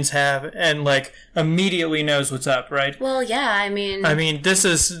companions have, and like immediately knows what's up, right? Well, yeah, I mean, this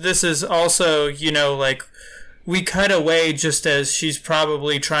is also like we cut away just as she's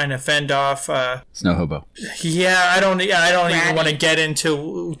probably trying to fend off. Snow Hobo. Yeah, I don't even want to get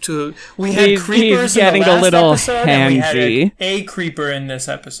into. We had creepers he's getting in the last a little episode, and we had handsy. a creeper in this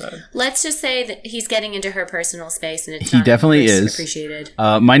episode. Let's just say that he's getting into her personal space, and it's He not definitely is. appreciated.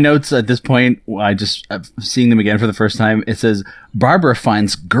 My notes at this point, I just seeing them again for the first time. It says Barbara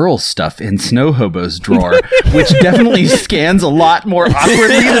finds girl stuff in Snow Hobo's drawer, which definitely scans a lot more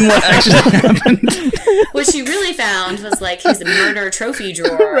awkwardly than what actually happened. What she really found was like his murder trophy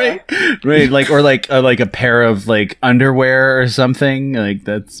drawer. Right, like a pair of like underwear or something like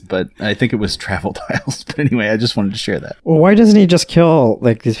that's. But I think it was travel tiles. But anyway, I just wanted to share that. Well, why doesn't he just kill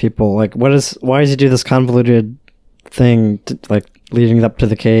like these people? Like, why does he do this convoluted thing to, like leading up to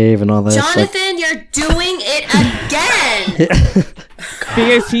the cave and all this? Jonathan, you're doing it again.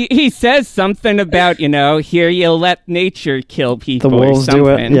 Because he says something about, here you let nature kill The people wolves or do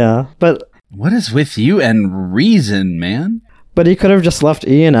something. it, yeah. What is with you and reason, man? But he could have just left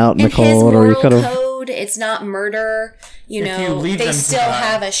Ian out in In the his cold, or he moral could have. code, it's not murder. If you leave They them to still die.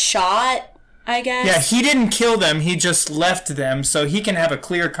 have a shot, I guess. Yeah, he didn't kill them. He just left them so he can have a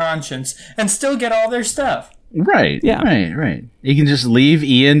clear conscience and still get all their stuff. Right. Yeah. Right. You can just leave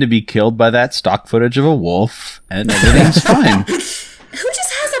Ian to be killed by that stock footage of a wolf, and everything's fine. Who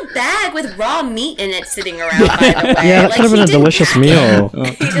just has a bag with raw meat in it sitting around, by the way? Yeah, that Like, could have been he a didn't delicious pack it. meal.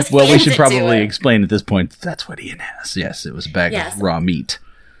 He just Well, we hands should it to probably him. explain at this point that's what Ian has. Yes, it was a bag Yes. of raw meat.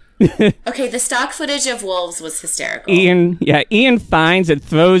 Okay, the stock footage of wolves was hysterical. Ian finds and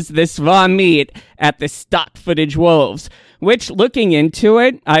throws this raw meat at the stock footage wolves, which, looking into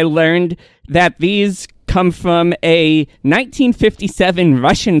it, I learned that these come from a 1957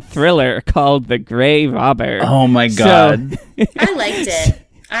 Russian thriller called The Grey Robber. Oh my god. I liked it.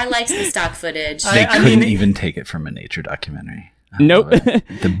 I liked the stock footage. They I couldn't mean- even take it from a nature documentary. Nope. The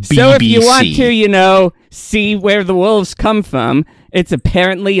BBC. So if you want to, see where the wolves come from, it's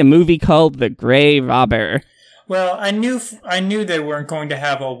apparently a movie called The Grey Robber. Well, I knew they weren't going to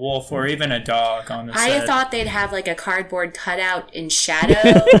have a wolf or even a dog on the I set. thought they'd have like a cardboard cutout in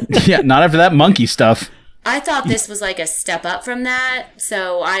shadow. Yeah, not after that monkey stuff. I thought this was like a step up from that,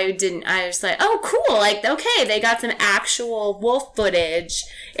 so I was like, oh, cool, like, okay, they got some actual wolf footage.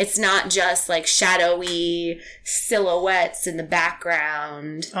 It's not just like shadowy silhouettes in the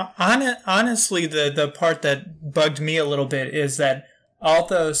background. Honestly, the part that bugged me a little bit is that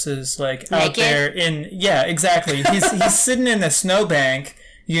Althos is like out Naked? there yeah, exactly. He's sitting in the snowbank,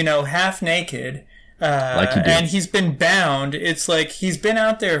 half naked. Like you do. And he's been bound. It's like he's been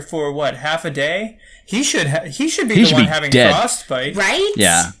out there for what, half a day? He should be the one having dead. frostbite. Right?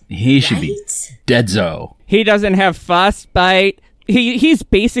 Yeah, he should be Right? deadzo. He doesn't have frostbite. He's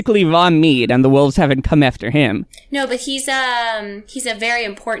basically raw meat, and the wolves haven't come after him. No, but he's a very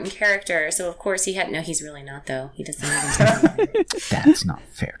important character, so of course he had. No, he's really not though. He doesn't even. That's not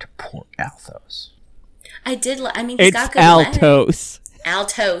fair to poor Althos. I did. I mean, It's he's got good legs. Altos.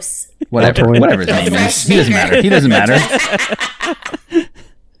 Altos. Whatever his name is. He doesn't matter. He doesn't matter.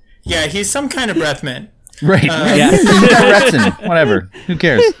 Yeah, he's some kind of breath mint. Right. Yeah. Retson. Whatever. Who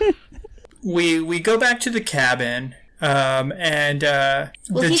cares? We go back to the cabin, and Well,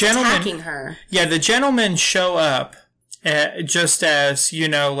 the he's gentleman. attacking her. Yeah, the gentlemen show up just as,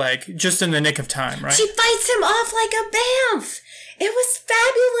 just in the nick of time, right? She fights him off like a bamf. It was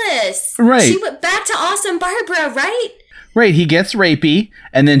fabulous. Right. She went back to Awesome Barbara, right? Right. He gets rapey,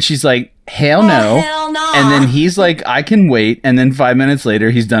 and then she's like, hell no. Oh, hell no. And then he's like, I can wait. And then 5 minutes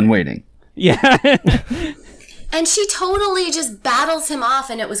later, he's done waiting. Yeah. And she totally just battles him off,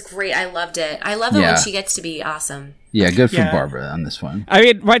 and it was great. I loved it. I love it Yeah. when she gets to be awesome. Yeah, good for Yeah. Barbara on this one. I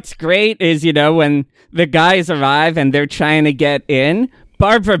mean, what's great is, when the guys arrive and they're trying to get in,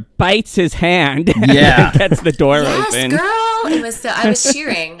 Barbara bites his hand Yeah. and gets the door Yes, open. girl. It was. I was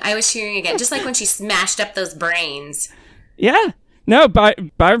cheering. I was cheering again, just like when she smashed up those brains. Yeah. No,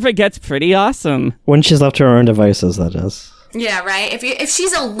 Barbara gets pretty awesome. When she's left to her own devices, that is. Yeah, right. If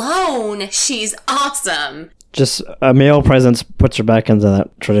she's alone, she's awesome. Just a male presence puts her back into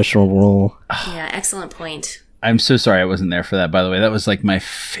that traditional role. Yeah, excellent point. I'm so sorry I wasn't there for that, by the way. That was like my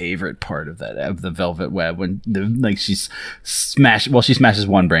favorite part of the Velvet Web when she smashes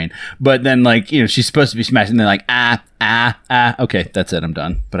one brain, but then she's supposed to be smashing, and they're like, okay, that's it, I'm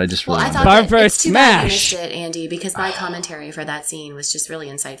done. But I just really Well, I wanted- thought Barbara that it's too bad you smash. missed it, Andy, because my commentary for that scene was just really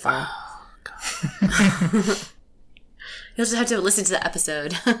insightful. You'll just have to listen to the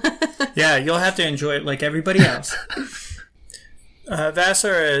episode. Yeah, you'll have to enjoy it like everybody else.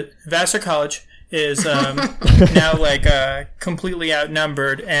 Vassar College is now completely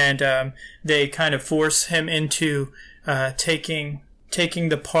outnumbered, and they kind of force him into taking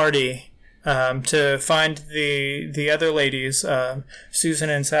the party to find the other ladies, Susan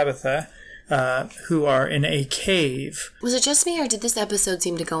and Sabitha, who are in a cave. Was it just me, or did this episode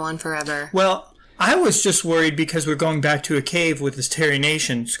seem to go on forever? Well, I was just worried because we're going back to a cave with this Terry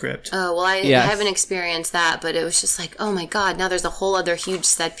Nation script. Oh, well, I Yes. haven't experienced that, but it was just like, oh my god, now there's a whole other huge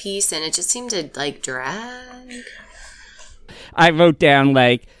set piece, and it just seemed to, like, drag. I wrote down,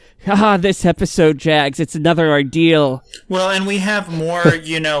 like, this episode drags. It's another ordeal. Well, and we have more,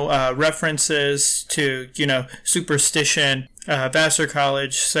 references to, superstition. Vassar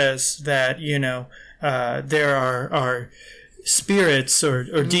College says that, there are spirits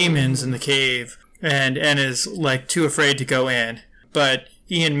or demons in the cave, and is, like, too afraid to go in. But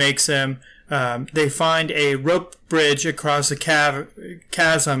Ian makes him. They find a rope bridge across a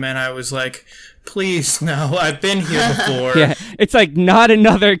chasm, and I was like, please, no, I've been here before. Yeah, it's like not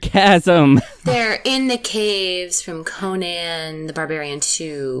another chasm. They're in the caves from Conan the Barbarian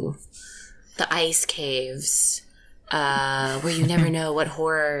 2. The ice caves. Where you never know what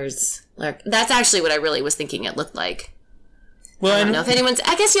horrors lurk. That's actually what I really was thinking it looked like. Well, I don't know if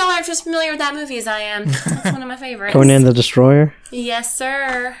I guess y'all aren't as familiar with that movie as I am. That's one of my favorites. Conan the Destroyer. Yes,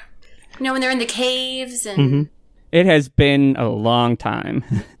 sir. When they're in the caves and... It has been a long time.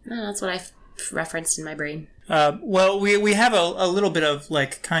 Oh, that's what I referenced in my brain. well, we have a little bit of,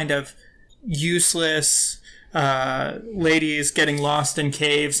 like, kind of useless ladies getting lost in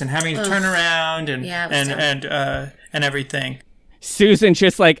caves and having to turn around and everything. Susan's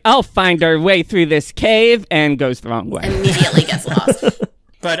just like, I'll find our way through this cave, and goes the wrong way. Immediately gets lost.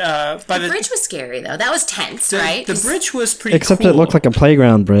 But by The bridge was scary, though. That was tense, right? The bridge was pretty Except cool. it looked like a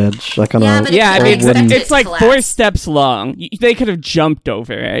playground bridge, like on Yeah, a but Yeah, I I mean, expected it's it like to 4 collapse. steps long. They could have jumped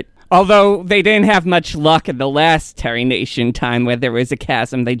over it. Although they didn't have much luck in the last Terry Nation time where there was a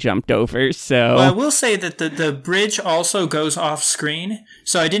chasm they jumped over, so... Well, I will say that the bridge also goes off screen,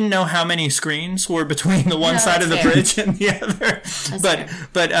 so I didn't know how many screens were between the one No, side of the that's fair. bridge and the other.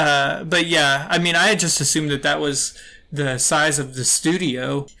 But yeah, I mean, I had just assumed that was the size of the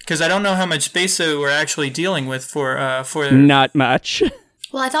studio, because I don't know how much space they were actually dealing with for Not much.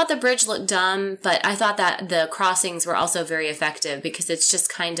 Well, I thought the bridge looked dumb, but I thought that the crossings were also very effective because it's just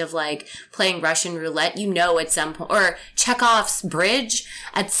kind of like playing Russian roulette. At some point, or Chekhov's bridge,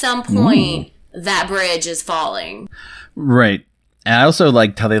 at some point, that bridge is falling. Right. And I also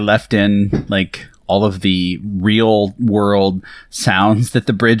liked how they left in, like, all of the real world sounds that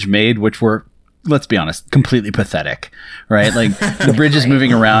the bridge made, which were, let's be honest, completely pathetic, right? Like, the bridge is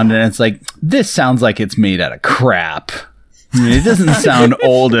moving around and it's like, this sounds like it's made out of crap. I mean, it doesn't sound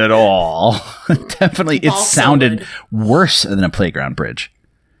old at all. Definitely, it Balsa sounded wood. worse than a playground bridge.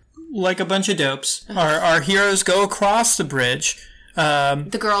 like a bunch of dopes. Our heroes go across the bridge.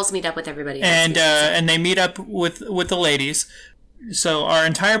 The girls meet up with everybody else. And they meet up with the ladies. So our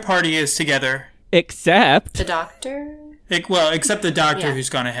entire party is together. Except... the doctor? Except the doctor Yeah. who's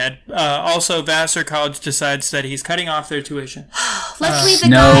gone ahead. Also, Vassar College decides that he's cutting off their tuition. Let's leave the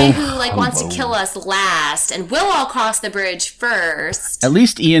Snow guy who wants to hobo. kill us last, and we'll all cross the bridge first. At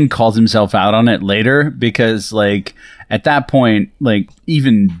least Ian calls himself out on it later because, like, at that point, like,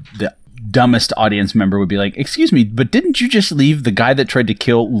 even the dumbest audience member would be like, excuse me, but didn't you just leave the guy that tried to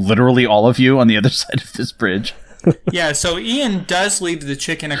kill literally all of you on the other side of this bridge? Yeah, so Ian does leave the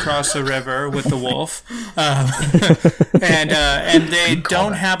chicken across the river with the wolf, and they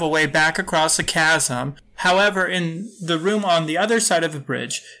don't have a way back across the chasm. However, in the room on the other side of the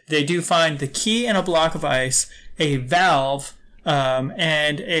bridge, they do find the key in a block of ice, a valve,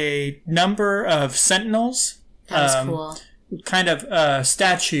 and a number of sentinels. That was cool. Kind of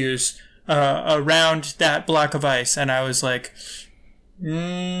statues around that block of ice, and I was like,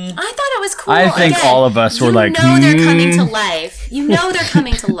 I thought it was cool. I think Again, all of us were like, you know they're coming to life. You know they're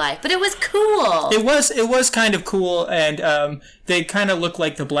coming to life, but it was cool. it was kind of cool, and they kind of look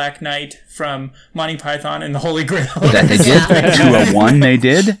like the Black Knight from Monty Python and the Holy Grail. That they did. Yeah. 201 they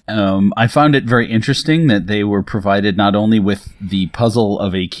did. I found it very interesting that they were provided not only with the puzzle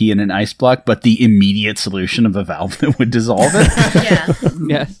of a key in an ice block, but the immediate solution of a valve that would dissolve it. Yeah.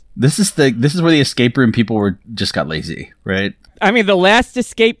 Yes. This is where the escape room people just got lazy, right? I mean, the last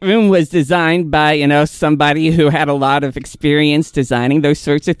escape room was designed by, somebody who had a lot of experience designing those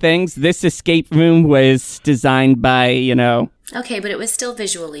sorts of things. This escape room was designed by, Okay, but it was still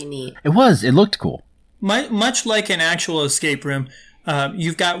visually neat. It looked cool. Much like an actual escape room,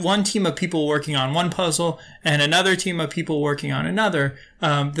 you've got one team of people working on one puzzle and another team of people working on another.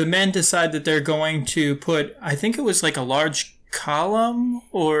 The men decide that they're going to put, I think it was like a large column,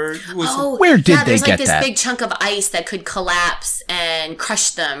 or was Oh, Where did yeah, they there's get like this that? big chunk of ice that could collapse and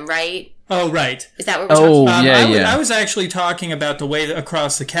crush them, right? Oh, right. Is that what we're talking about? I was actually talking about the way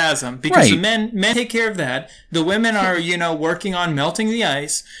across the chasm, because the men take care of that. The women are, working on melting the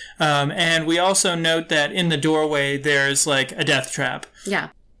ice. And we also note that in the doorway, there's like a death trap. Yeah.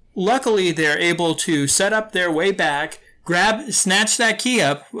 Luckily, they're able to set up their way back, snatch that key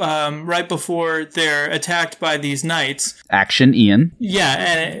up right before they're attacked by these knights. Action, Ian. Yeah,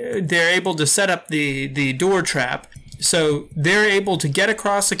 and they're able to set up the door trap. So they're able to get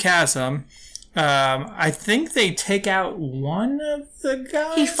across the chasm. I think they take out one of the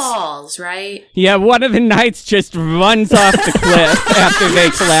guys. He falls, right? Yeah, one of the knights just runs off the cliff after they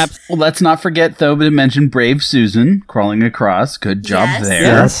collapse. Well, let's not forget, though, to mention brave Susan crawling across. Good job Yes. there.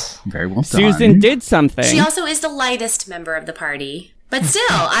 Yes. Very well done. Susan did something. She also is the lightest member of the party. But still,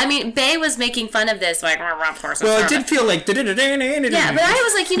 I mean, Bay was making fun of this, like, Well, it did feel like... Yeah, but I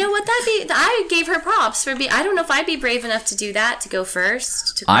was like, you know what? I gave her props for being... I don't know if I'd be brave enough to do that, to go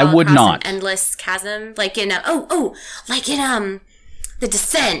first. To I crawl would across not. An endless chasm. Like in... like in, The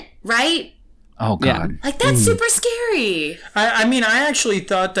Descent, right? Oh, God. Like, that's super scary. I mean, I actually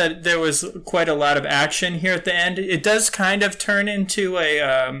thought that there was quite a lot of action here at the end. It does kind of turn into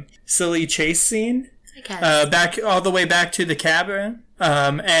a silly chase scene. I guess. Back all the way back to the cabin,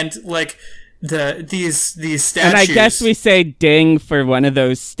 and like these statues. And I guess we say ding for one of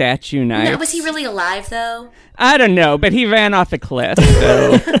those statue knights. No, was he really alive, though? I don't know, but he ran off a cliff.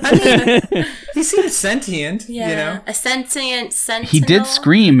 So. I mean, he seems sentient. Yeah. A sentient sentinel. He did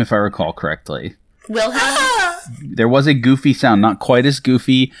scream, if I recall correctly. Wilhelm? There was a goofy sound, not quite as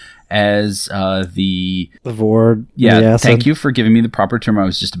goofy as the... The Vord. Yeah, the acid. thank you for giving me the proper term. I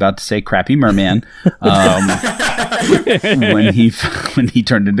was just about to say crappy merman when he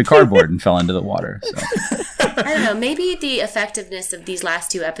turned into cardboard and fell into the water. So. I don't know. Maybe the effectiveness of these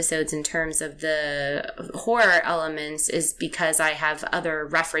last two episodes in terms of the horror elements is because I have other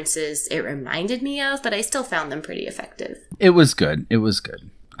references it reminded me of, but I still found them pretty effective. It was good. It was good.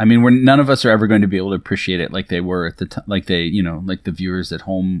 I mean, none of us are ever going to be able to appreciate it like they were at the time, like they, like the viewers at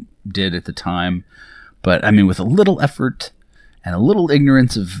home did at the time. But I mean, with a little effort and a little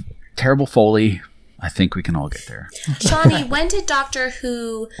ignorance of terrible Foley, I think we can all get there. Shawnee, when did Doctor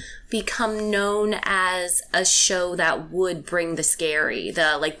Who become known as a show that would bring the scary,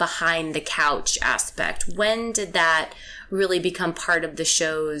 the like behind the couch aspect? When did that really become part of the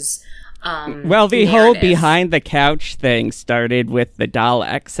show's Well, the whole narrative? behind the couch thing started with the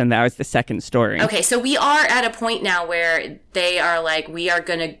Daleks, and that was the second story. Okay, so we are at a point now where they are like, we are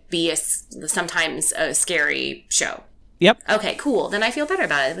going to be sometimes a scary show. Yep. Okay, cool. Then I feel better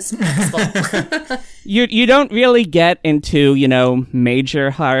about it. It was flexible. You don't really get into, major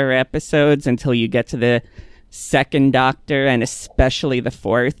horror episodes until you get to the second Doctor, and especially the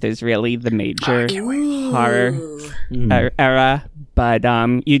fourth is really the major horror era. But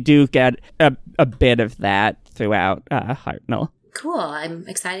you do get a bit of that throughout Hartnell. Cool. I'm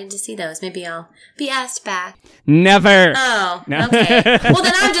excited to see those. Maybe I'll be asked back. Never. Oh, No. okay. Well,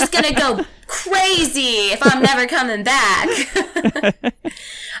 then I'm just going to go crazy if I'm never coming back.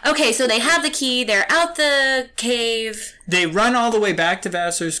 Okay, so they have the key. They're out the cave. They run all the way back to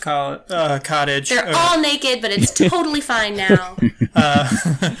Vassar's cottage. They're all naked, but it's totally fine now.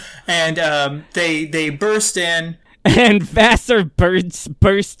 And they burst in. And Vassar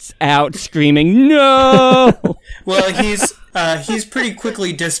bursts out screaming, "No!" Well, he's pretty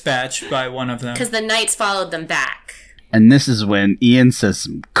quickly dispatched by one of them. Because the knights followed them back. And this is when Ian says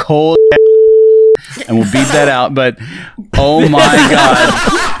some cold and we'll beat that out. But, oh my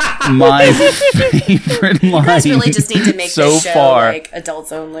God, my favorite line You guys really just need to make so this show far. like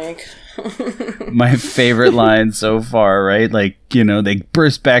adults only. My favorite line so far, right? Like, they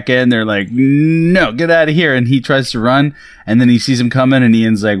burst back in. They're like, no, get out of here. And he tries to run. And then he sees him coming. And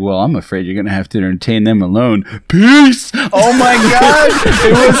Ian's like, well, I'm afraid you're going to have to entertain them alone. Peace. Oh my God.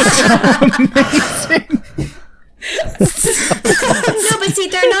 It was so amazing. No, but see,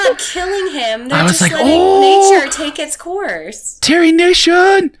 they're not killing him. They're I was just like, letting oh! nature take its course. Terry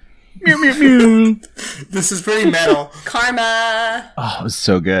Nation. Meow, meow, meow. This is pretty metal. Karma. Oh, it was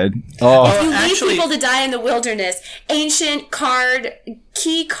so good. Oh, You leave actually- people to die in the wilderness. Ancient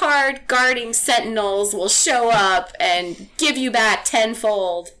key card guarding sentinels will show up and give you back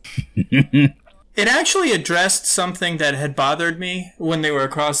tenfold. It actually addressed something that had bothered me when they were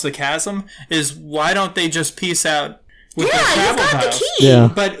across the chasm, is why don't they just peace out with their Yeah, you've travel got the dials? key. Yeah.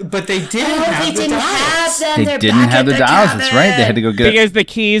 But they didn't Oh, have they the didn't dials. have them. they They're didn't back have at the dials. That's right. They had to go get Because the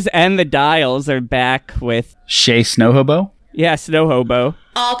keys and the dials are back with, Shay Snow Hobo. Snow Hobo.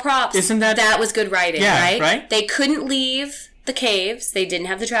 All props. Isn't that- was good writing, Yeah, right? right? They couldn't leave the caves. They didn't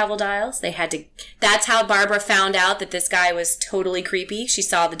have the travel dials. They had to. That's how Barbara found out that this guy was totally creepy. She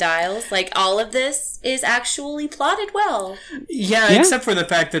saw the dials. Like, all of this is actually plotted well. Yeah, except for the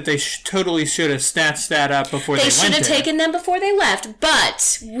fact that they totally should have snatched that up before they went They should have there. taken them before they left,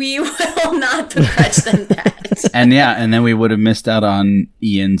 but we will not begrudge them that. And then we would have missed out on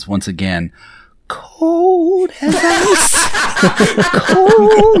Ian's once again. Cold as ice.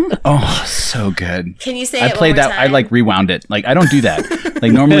 Cold. Oh, so good. Can you say I it played one more that. time? I like rewound it. Like, I don't do that.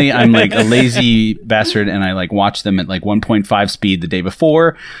 Like, normally I'm like a lazy bastard and I like watch them at like 1.5 speed the day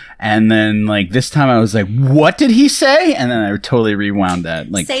before. And then like this time I was like, what did he say? And then I totally rewound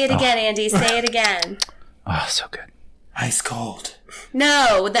that. Like, Say it again, Andy. Say it again. oh, so good. Ice cold.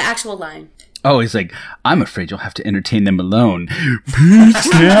 No, the actual line. Oh, he's like, I'm afraid you'll have to entertain them alone.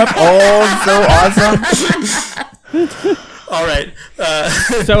 Snap. Oh, so awesome. All right.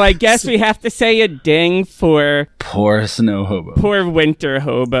 So I guess we have to say a ding for Poor snow hobo. poor winter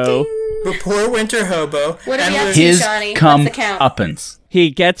hobo. Poor winter hobo. What are we And up with- to, His Johnny? come What's the count? uppance. He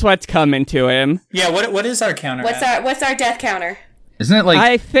gets what's coming to him. Yeah, what is our counter? What's our death counter? Isn't it like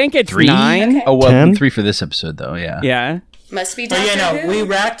I think it's 3? 9. Okay. Oh, well, 10? 3 for this episode, though, yeah. Yeah. Must be Oh Doctor yeah, no, Who. we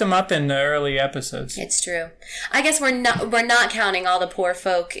racked them up in the early episodes. It's true. I guess we're not counting all the poor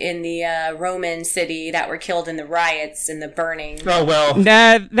folk in the Roman city that were killed in the riots and the burning. Oh well.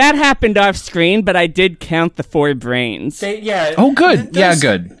 Nah, that happened off screen, but I did count the 4 brains. Oh, good. Yeah,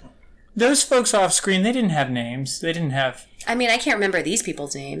 good. Those folks off screen, they didn't have names. They didn't have. I mean, I can't remember these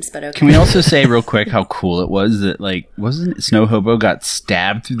people's names, but okay. Can we also say real quick how cool it was that, like, wasn't Snow Hobo got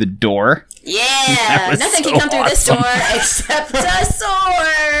stabbed through the door? Yeah, was nothing so can come through this awesome. door except a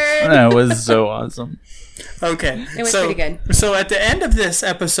sword. That was so awesome. Okay, It was pretty good. So at the end of this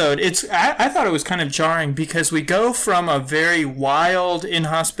episode, I thought it was kind of jarring because we go from a very wild,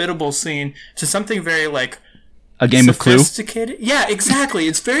 inhospitable scene to something very like A game of Clue. sophisticated. Yeah, exactly.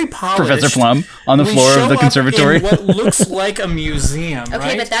 It's very polished. Professor Plum on the We floor show of the up conservatory. in what looks like a museum. Okay,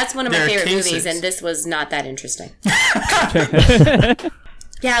 right? but that's one of my There are favorite cases. movies, and this was not that interesting.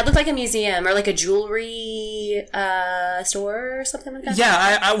 Yeah, it looked like a museum or like a jewelry store or something like that.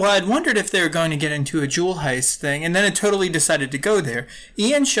 Yeah, I'd wondered if they were going to get into a jewel heist thing, and then it totally decided to go there.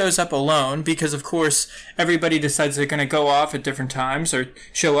 Ian shows up alone because, of course, everybody decides they're going to go off at different times or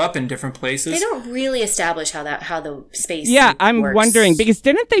show up in different places. They don't really establish how the space. Yeah, I'm works. wondering, because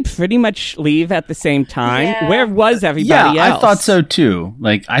didn't they pretty much leave at the same time? Yeah. Where was Yeah, everybody else? I thought so too.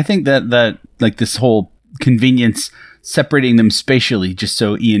 Like, I think that like this whole convenience separating them spatially just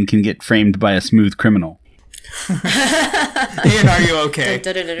so Ian can get framed by a smooth criminal. Ian, are you okay?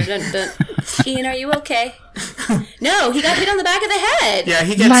 Dun, dun, dun, dun, dun, dun. Ian, are you okay? No, he got hit on the back of the head. Yeah,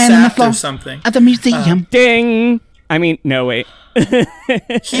 he gets Lying on the sapped or floor. something. At the museum. Ding! I mean, no, wait.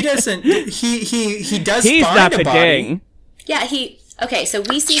 He doesn't. He does. He's find not a the body. ding. Yeah, Okay, so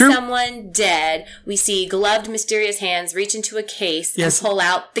we see True. someone dead. We see gloved, mysterious hands reach into a case Yes. and pull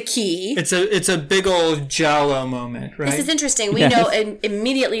out the key. It's a big old Jalo moment, right? This is interesting. We Yes. know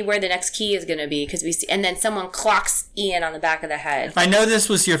immediately where the next key is going to be because we see, and then someone clocks Ian on the back of the head. I know this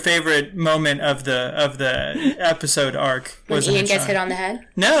was your favorite moment of the episode arc. When wasn't Ian it, gets Sean? hit on the head.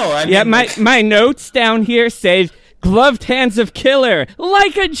 No, I mean, Yeah, my notes down here say gloved hands of killer,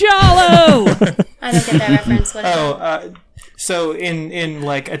 like a Jalo! I don't get that reference. What is Oh, that? so in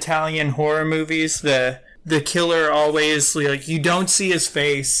like Italian horror movies, the killer always like you don't see his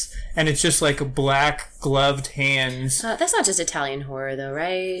face, and it's just like black gloved hands. That's not just Italian horror, though,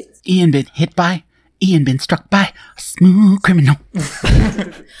 right? Ian been struck by a smooth criminal.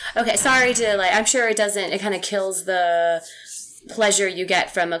 Okay, sorry to I'm sure it doesn't. It kind of kills the pleasure you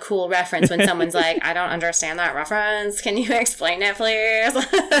get from a cool reference when someone's like, "I don't understand that reference. Can you explain it, please?"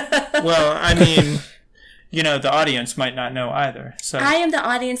 Well, I mean, you know, the audience might not know either. So I am the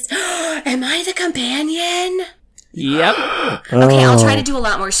audience. Am I the companion? Yep. Okay, I'll try to do a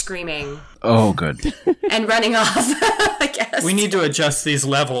lot more screaming Oh, good. and running off. I guess we need to adjust these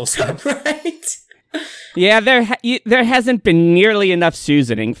levels. right. Yeah, there hasn't been nearly enough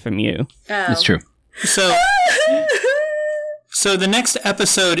Susaning from you. It's true. So the next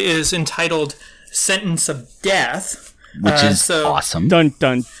episode is entitled "Sentence of Death," Which is so awesome. Dun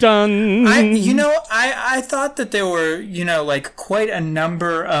dun dun. I thought that there were, like quite a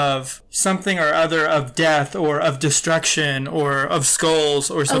number of something or other of death or of destruction or of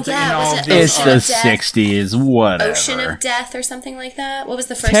skulls or something yeah, in all was of it these. It's Ocean the of Death? 60s, whatever. Ocean of Death or something like that. What was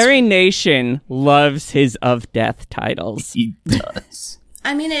the first Terry one? Nation loves his of death titles. He does.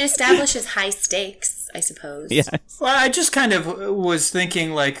 I mean, it establishes high stakes, I suppose. Yes. Well, I just kind of was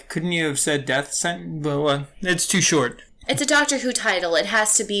thinking, like, couldn't you have said death sentence? Well, it's too short. It's a Doctor Who title. It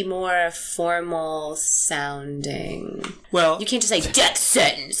has to be more formal sounding. Well, You can't just say death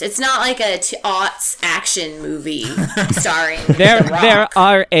sentence. It's not like a aughts action movie starring There The Rock. there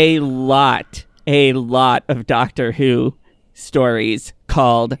are a lot of Doctor Who stories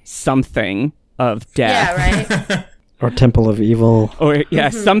called something of death. Yeah, right? Or Temple of Evil. Or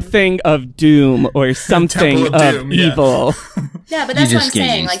something of doom or something Temple of of Doom, yeah. evil. Yeah, but that's what I'm just get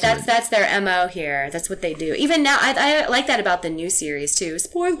saying. used Like to that's their MO here. That's what they do. Even now, I like that about the new series too.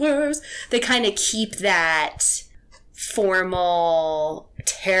 Spoilers. They kind of keep that formal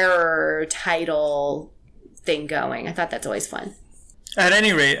terror title thing going. I thought that's always fun. At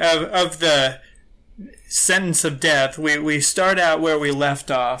any rate, of the sentence of death, we start out where we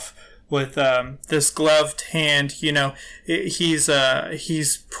left off with this gloved hand. You know, he's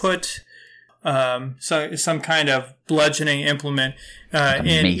put some kind of bludgeoning implement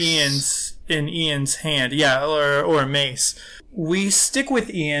in mace. Ian's hand, yeah, or a mace. We stick with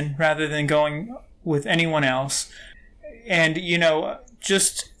Ian rather than going with anyone else, and you know,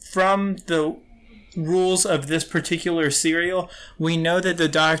 just from the rules of this particular serial, we know that the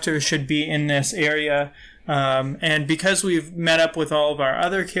Doctor should be in this area. And because we've met up with all of our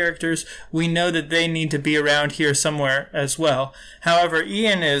other characters, we know that they need to be around here somewhere as well. However,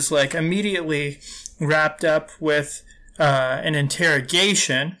 Ian is like immediately wrapped up with an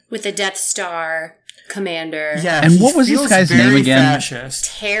interrogation. With the Death Star commander. Yeah, And he what was this feels guy's name very again? Fascist.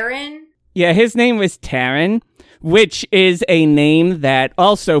 Taryn? Yeah, his name was Taryn, which is a name that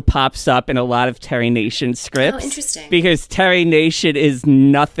also pops up in a lot of Terry Nation scripts. Oh, interesting. Because Terry Nation is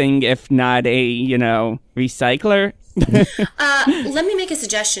nothing if not a, recycler. Let me make a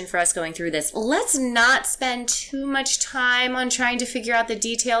suggestion for us going through this. Let's not spend too much time on trying to figure out the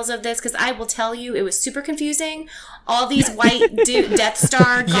details of this, because I will tell you, it was super confusing. All these white Death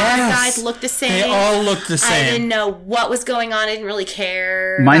Star guys look the same. They all look the same. I didn't know what was going on. I didn't really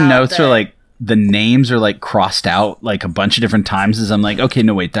care. My about notes are like, the names are like crossed out like a bunch of different times as I'm like, okay,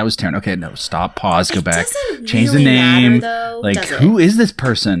 no, wait, that was Taryn. Okay, no, stop, pause, go It back, doesn't change really the name. matter, though, like, does it? who is this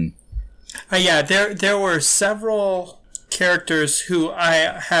person? Yeah, there were several characters who I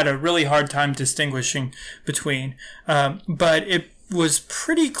had a really hard time distinguishing between, but it was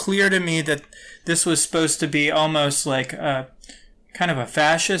pretty clear to me that this was supposed to be almost like a kind of a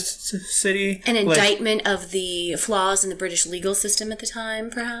fascist city. An like, indictment of the flaws in the British legal system at the time,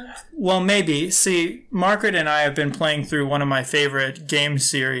 perhaps? well, maybe. See, Margaret and I have been playing through one of my favorite game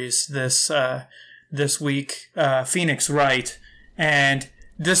series this week, Phoenix Wright, and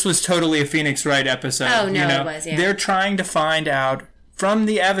this was totally a Phoenix Wright episode. Oh, no, it was, yeah. They're trying to find out from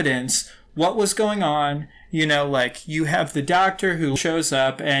the evidence what was going on. You know, like, you have the Doctor who shows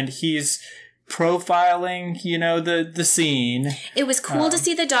up and he's profiling, the scene. It was cool to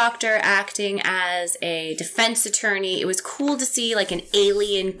see the Doctor acting as a defense attorney. It was cool to see like an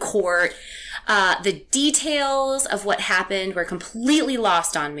alien court. The details of what happened were completely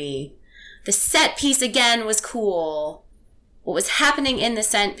lost on me. The set piece again was cool. What was happening in the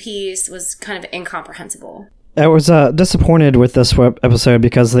set piece was kind of incomprehensible. I was disappointed with this episode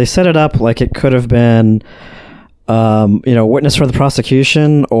because they set it up like it could have been, witness for the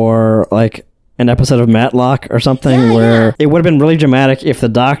prosecution or like an episode of Matlock or something where it would have been really dramatic if the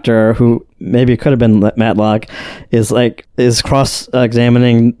Doctor, who maybe could have been Matlock, is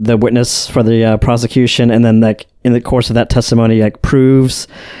cross-examining the witness for the prosecution, and then like in the course of that testimony like proves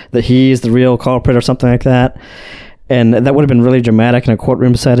that he's the real culprit or something like that. And that would have been really dramatic in a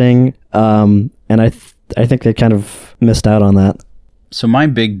courtroom setting. And I think they kind of missed out on that. So my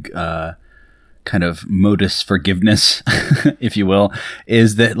big kind of modus forgiveness, if you will,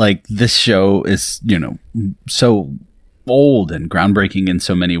 is that like this show is, so old and groundbreaking in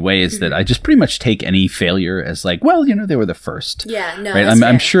so many ways that I just pretty much take any failure as like, well, they were the first. Yeah, no, right?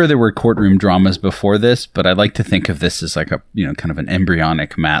 I'm sure there were courtroom dramas before this, but I like to think of this as like a, kind of an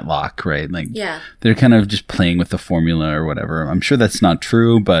embryonic Matlock, right? Like, they're kind of just playing with the formula or whatever. I'm sure that's not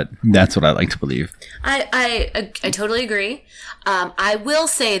true, but that's what I like to believe. I totally agree. I will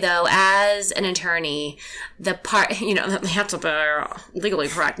say though, as an attorney, the part, they have to be legally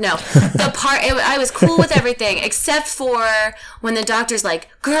correct. No, the part, I was cool with everything except for when the Doctor's like,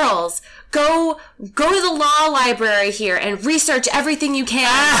 girls, go to the law library here and research everything you can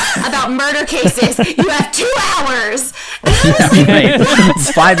about murder cases. You have 2 hours. And I was like,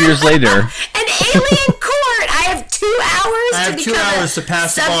 Right. 5 years later. An alien court. I have 2 hours I have to 2 become hours to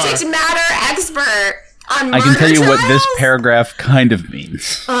pass the subject bar. matter expert on murder I can tell you what this trials? paragraph kind of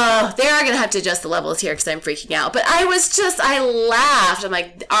means. Oh, they are going to have to adjust the levels here because I'm freaking out. But I laughed. I'm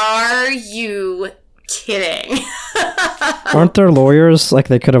like, are you kidding. Aren't there lawyers like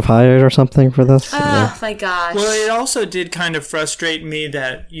they could have hired or something for this? Oh my gosh. Well, it also did kind of frustrate me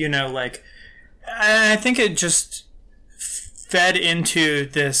that, like, I think it just fed into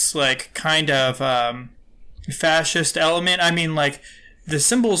this, like, kind of fascist element. I mean, like, the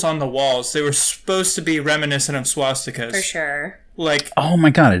symbols on the walls, they were supposed to be reminiscent of swastikas. For sure. Like, Oh my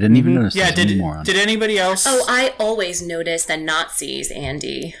god, I didn't even notice yeah, this anymore. did anybody else? Oh, I always notice the Nazis,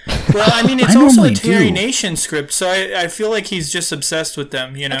 Andy. Well, I mean, it's I also a normally Terry do. Nation script, so I feel like he's just obsessed with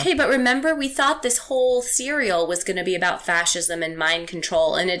them, Okay, but remember, we thought this whole serial was going to be about fascism and mind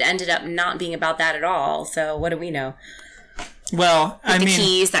control, and it ended up not being about that at all. So what do we know? Well, I The mean,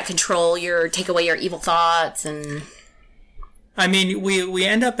 keys that take away your evil thoughts, and we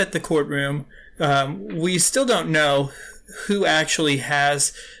end up at the courtroom. We still don't know who actually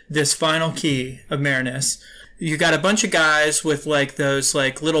has this final key of Marinus. You got a bunch of guys with like those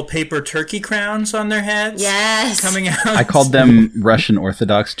like little paper turkey crowns on their heads. yes, Coming out. I called them Russian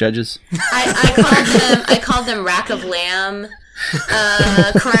Orthodox judges. I called them rack of lamb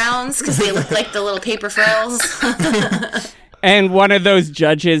crowns because they look like the little paper frills. And one of those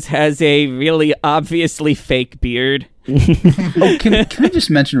judges has a really obviously fake beard. Oh, can I just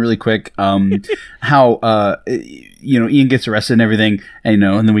mention really quick how Ian gets arrested and everything, and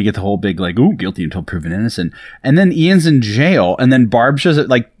then we get the whole big like, ooh, guilty until proven innocent, and then Ian's in jail, and then Barb shows up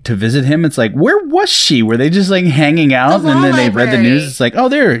like to visit him. It's like, where was she? Were they just like hanging out? The And then law they read the library. news. It's like, oh,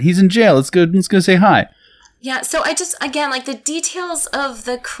 there, he's in jail. Let's go say hi. Yeah, so I just, again, like the details of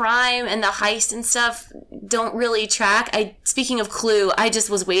the crime and the heist and stuff don't really track. Speaking of Clue, I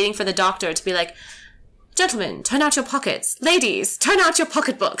just was waiting for the doctor to be like, gentlemen, turn out your pockets. Ladies, turn out your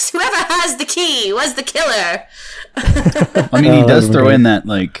pocketbooks. Whoever has the key was the killer. I mean, he does that's throw great. in that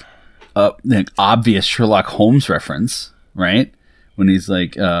like obvious Sherlock Holmes reference, right? When he's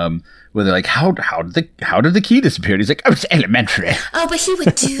like, where they're like, how did the key disappear? And he's like, oh, it's elementary. Oh, but he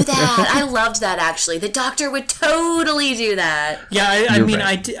would do that. I loved that, actually. The doctor would totally do that. Yeah, I You're mean,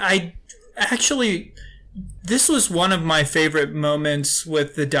 right. I actually, this was one of my favorite moments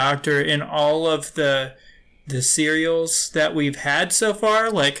with the Doctor in all of the serials that we've had so far.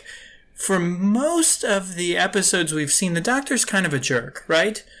 Like, for most of the episodes we've seen, the Doctor's kind of a jerk,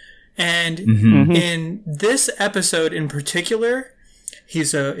 right? And in this episode in particular,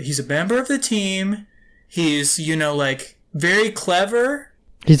 he's a member of the team. He's, like, very clever.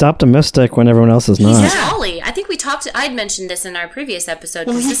 He's optimistic when everyone else is not. He's jolly. I think I'd mentioned this in our previous episode.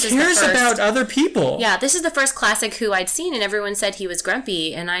 Well, 'cause he this is the cares first- about other people. Yeah, this is the first classic Who I'd seen, and everyone said he was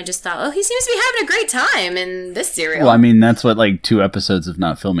grumpy, and I just thought, oh, he seems to be having a great time in this serial. Well, I mean, that's what like 2 episodes of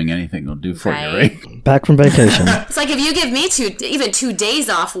not filming anything will do for you, Right. right? Back from vacation. It's like if you give me even 2 days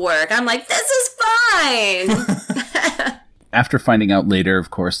off work, I'm like, this is fine. After finding out later, of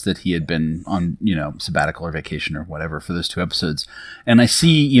course, that he had been on, sabbatical or vacation or whatever for those 2 episodes. And I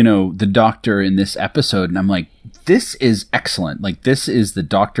see, the Doctor in this episode, and I'm like, this is excellent. Like, this is the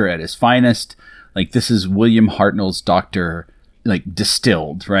Doctor at his finest. Like, this is William Hartnell's Doctor, like,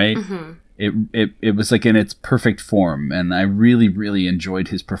 distilled, right? Mm-hmm. It was, like, in its perfect form. And I really, really enjoyed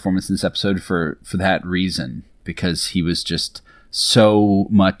his performance in this episode for that reason. Because he was just so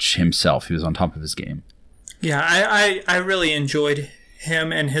much himself. He was on top of his game. Yeah, I really enjoyed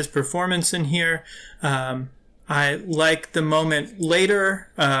him and his performance in here. I like the moment later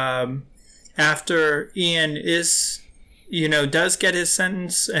after Ian does get his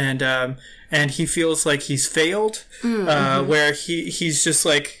sentence and he feels like he's failed, where he's just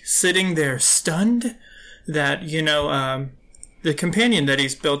like sitting there stunned that the companion that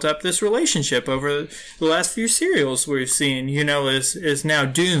he's built up this relationship over the last few serials we've seen is now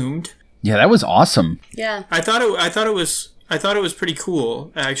doomed. Yeah, that was awesome. Yeah. I thought it was pretty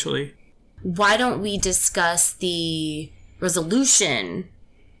cool, actually. Why don't we discuss the resolution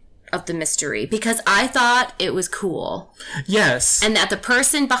of the mystery? Because I thought it was cool. Yes. And that the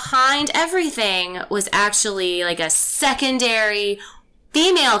person behind everything was actually like a secondary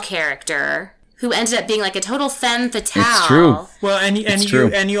female character who ended up being like a total femme fatale. It's true. Well, It's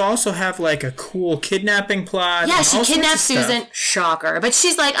true. and you also have like a cool kidnapping plot. Yeah, and she all sorts of kidnaps stuff. Susan. Shocker. But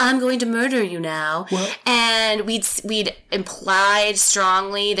she's like, I'm going to murder you now. Well- and we'd implied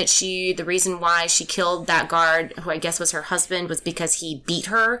strongly that the reason why she killed that guard, who I guess was her husband, was because he beat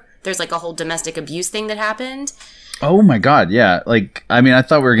her. There's like a whole domestic abuse thing that happened. Oh my god, yeah. Like, I mean, I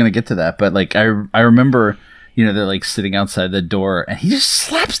thought we were gonna get to that, but like, I remember, they're like sitting outside the door, and he just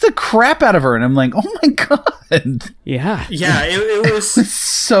slaps the crap out of her, and I'm like, oh my god. Yeah. Yeah, it was It's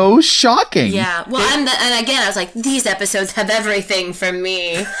so shocking. Yeah. Well, and again, I was like, these episodes have everything from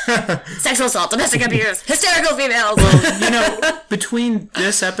me: sexual assault, domestic abuse, hysterical females. between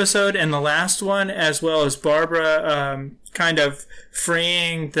this episode and the last one, as well as Barbara kind of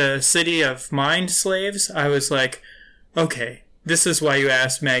freeing the city of mind slaves, I was like, okay, this is why you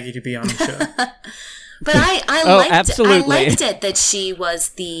asked Maggie to be on the show. But I absolutely. liked it that she was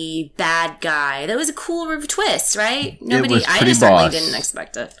the bad guy. That was a cool twist, right? was I pretty certainly boss. didn't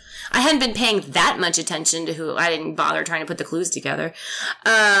expect it. I hadn't been paying that much attention to who. I didn't bother trying to put the clues together.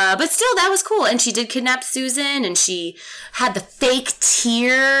 But still, that was cool. And she did kidnap Susan, and she had the fake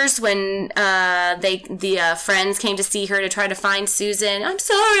tears when the friends came to see her to try to find Susan. I'm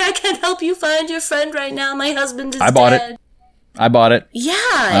sorry, I can't help you find your friend right now. My husband is dead. I bought it. Yeah,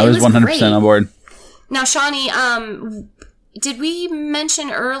 I was 100% great. on board. Now, Shawnee, did we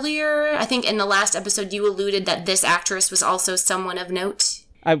mention earlier, I think in the last episode, you alluded that this actress was also someone of note?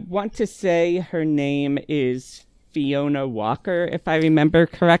 I want to say her name is Fiona Walker, if I remember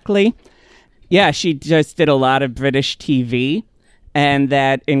correctly. Yeah, she just did a lot of British TV, and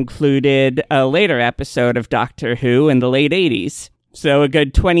that included a later episode of Doctor Who in the late 80s. So a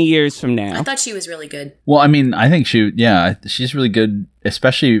good 20 years from now. I thought she was really good. Well, I mean, I think she's really good,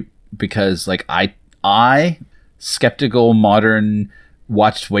 especially because, like, I skeptical, modern,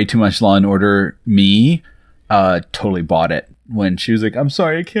 watched way too much Law and Order me, totally bought it when she was like, I'm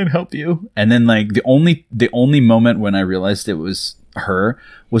sorry, I can't help you. And then, like, the only moment when I realized it was her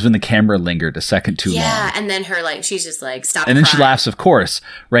was when the camera lingered a second too long. Yeah, and then her, like, she's just like, stop and then crying. she laughs, of course,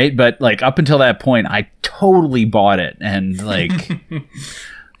 right? But, like, up until that point, I totally bought it. And, like,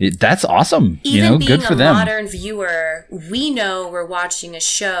 that's awesome. Even being good for a them. modern viewer, we know we're watching a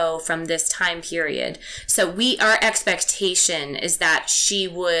show from this time period. So our expectation is that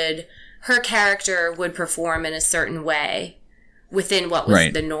her character would perform in a certain way within what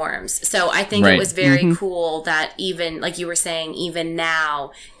was the norms. So I think it was very cool that even, like you were saying, even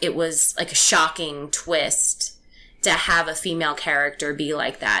now, it was like a shocking twist to have a female character be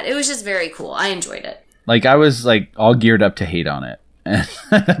like that. It was just very cool. I enjoyed it. Like, I was, like, all geared up to hate on it.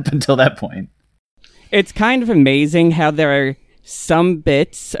 Up until that point. It's kind of amazing how there are some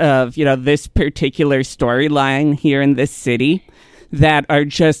bits of, this particular storyline here in this city that are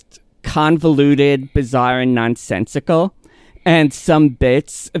just convoluted, bizarre, and nonsensical. And some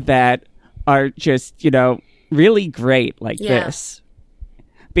bits that are just, really great like this.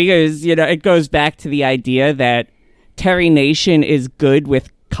 Because, it goes back to the idea that Terry Nation is good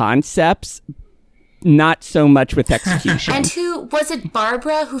with concepts, not so much with execution. And who was it?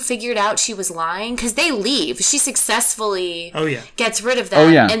 Barbara who figured out she was lying? Because they leave. She successfully gets rid of them.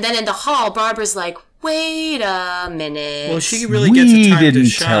 Oh, yeah. And then in the hall, Barbara's like, wait a minute. Well, she really gets a time to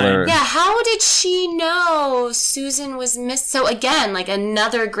shine. Tell her. Yeah, how did she know Susan was missed? So again, like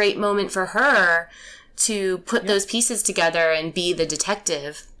another great moment for her to put those pieces together and be the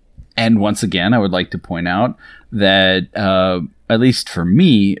detective. And once again, I would like to point out that, at least for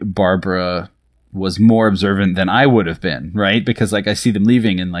me, Barbara was more observant than I would have been, right? Because, like, I see them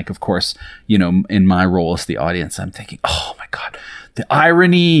leaving, and, like, of course, in my role as the audience, I'm thinking, oh my god, the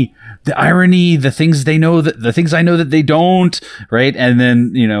irony, the things they know, the things I know that they don't, right? And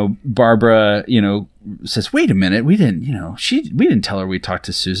then, Barbara, says, wait a minute, we didn't tell her we talked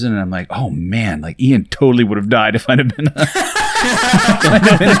to Susan. And I'm like, oh man, like, Ian totally would have died if I'd have been a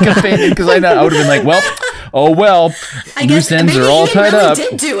companion, because I would have been like, well, I guess loose ends are all tied really up.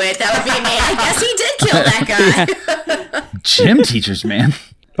 Did do it. That would be me. I guess he did kill that guy. Gym teachers, man.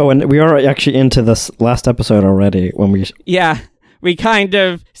 Oh, and we are actually into this last episode already when we... Yeah, we kind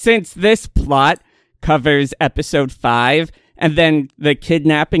of, since this plot covers episode 5, and then the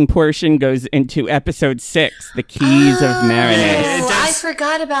kidnapping portion goes into episode 6, the Keys of Marinus. Oh, I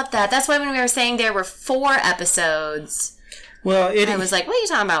forgot about that. That's why when we were saying there were 4 episodes... Well, I was like, what are you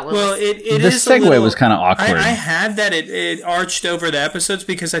talking about, Willis? Well, the segue was kind of awkward. I had that it arched over the episodes,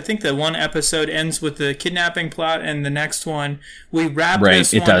 because I think the one episode ends with the kidnapping plot, and the next one we wrap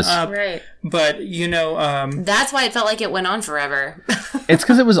this one up. Right. But that's why it felt like it went on forever. It's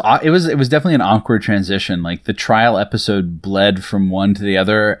because it was definitely an awkward transition. Like, the trial episode bled from one to the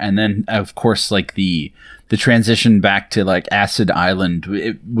other, and then of course, like, the transition back to, like, Acid Island,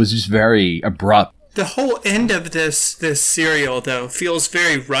 it was just very abrupt. The whole end of this serial, though, feels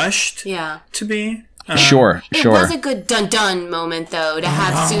very rushed to me. Sure. It was a good dun-dun moment, though, to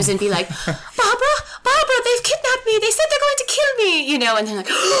have Susan be like, Barbara, they've kidnapped me. They said they're going to kill me, and then like,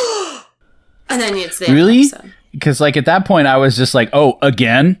 and then it's there. Really? Because, like, at that point, I was just like, oh,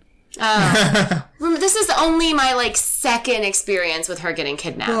 again? This is only my like second experience with her getting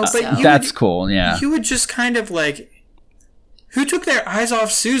kidnapped. Well, but so. That's cool. Yeah. You would just kind of like, who took their eyes off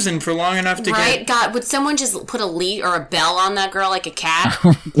Susan for long enough to Right? get... God, would someone just put a leash or a bell on that girl like a cat?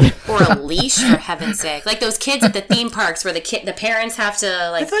 Or a leash, for heaven's sake? Like those kids at the theme parks where the parents have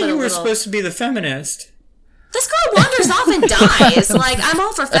to like I thought put you a were little... supposed to be the feminist. This girl wanders off and dies. Like, I'm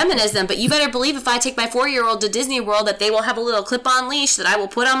all for feminism, but you better believe if I take my 4-year-old to Disney World that they will have a little clip-on leash that I will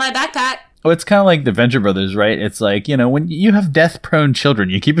put on my backpack. Oh, it's kind of like the Venture Brothers, right? It's like, you know, when you have death-prone children,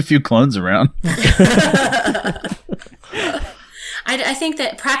 you keep a few clones around. I think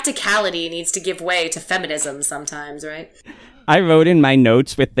that practicality needs to give way to feminism sometimes, right? I wrote in my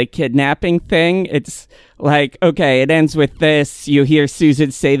notes with the kidnapping thing. It's like, okay, it ends with this. You hear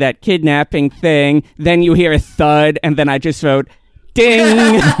Susan say that kidnapping thing. Then you hear a thud. And then I just wrote,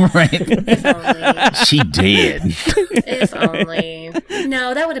 ding. Right? If only. She did. If only.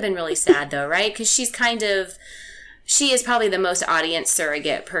 No, that would have been really sad, though, right? Because she is probably the most audience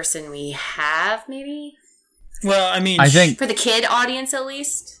surrogate person we have, maybe? Well, I mean... I think... For the kid audience, at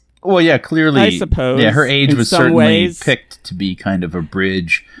least? Well, yeah, clearly. I suppose, Yeah, her age in was some certainly ways. picked to be kind of a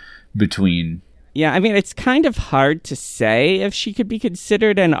bridge between... Yeah, I mean, it's kind of hard to say if she could be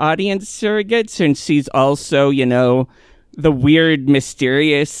considered an audience surrogate since she's also, you know, the weird,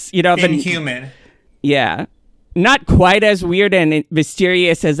 mysterious, you know, Inhuman. Yeah. Not quite as weird and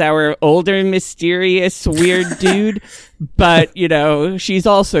mysterious as our older, mysterious, weird dude, but, you know, she's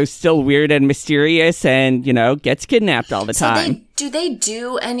also still weird and mysterious and, you know, gets kidnapped all the time. Do they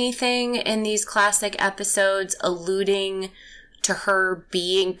do anything in these classic episodes alluding to her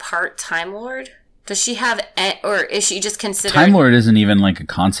being part Time Lord? Does she have, or is she just considered... Time Lord isn't even like a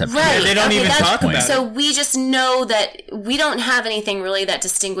concept. Right. Yeah, they don't even talk about it. So we just know that we don't have anything really that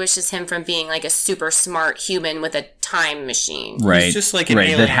distinguishes him from being like a super smart human with a time machine. Right. He's just like an right.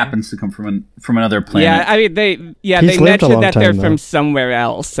 alien. That happens to come from another planet. Yeah, I mean, they He's lived a mentioned long that they're time, from though. somewhere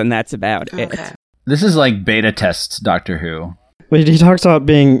else, and that's about Okay. it. This is like beta tests Doctor Who. Wait, he talks about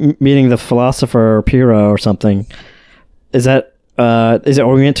meeting the philosopher Pyrrho or something. Is it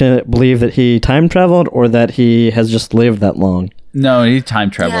orient to believe that he time traveled or that he has just lived that long? No, he time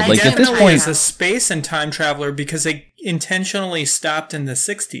traveled. Yeah, like at this Definitely point, is a space and time traveler because they intentionally stopped in the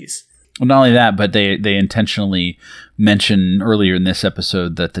 60s. well, not only that, but they intentionally mention earlier in this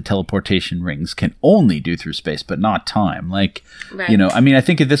episode that the teleportation rings can only do through space, but not time. Like, Right. you know, I mean, I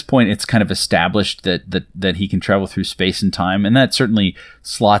think at this point it's kind of established that he can travel through space and time, and that certainly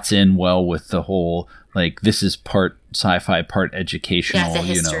slots in well with the whole like this is part sci-fi, part educational, Yeah, the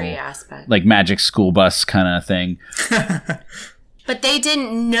history you know, aspect. like Magic School Bus kind of thing. But they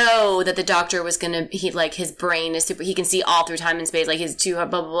didn't know that the Doctor was gonna. His brain is super. He can see all through time and space. Like his two blah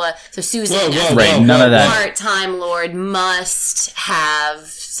blah blah. So Susan, as Right, the none of that. part Time Lord, must have.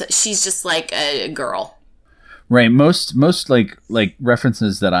 So she's just like a girl. Right. Most like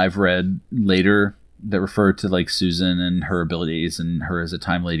references that I've read later that refer to like Susan and her abilities and her as a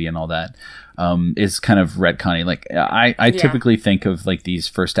time lady and all that is kind of retconning. Like I typically think of like these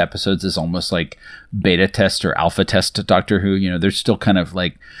first episodes as almost like beta test or alpha test Doctor Who. You know, they're still kind of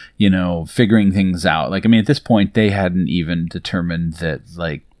like, you know, figuring things out. Like, I mean, at this point they hadn't even determined that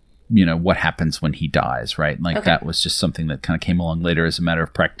like, you know, what happens when he dies, right? Like that was just something that kind of came along later as a matter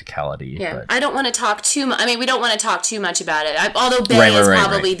of practicality. Yeah, But. I don't want to talk too much. I mean, we don't want to talk too much about it. Although Ben Right, is right,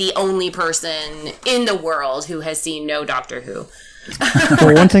 probably the only person in the world who has seen no Doctor Who.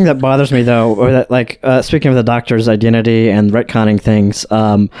 Well, one thing that bothers me, though, or that, like, speaking of the Doctor's identity and retconning things,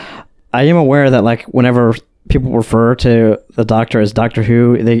 I am aware that, like, whenever people refer to the Doctor as Doctor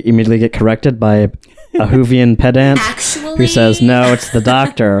Who, they immediately get corrected by a Whovian pedant Actually, who says, no, it's the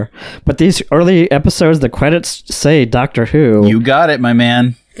Doctor. But these early episodes, the credits say Doctor Who. You got it, my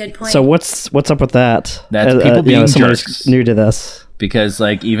man. good point. So what's up with that? That's people being someone jerks. who's new to this. Because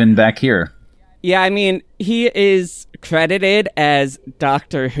like even back here, Yeah, I mean, he is credited as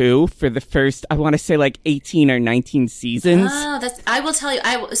Doctor Who for the first, I want to say, like 18 or 19 seasons. Oh, I will tell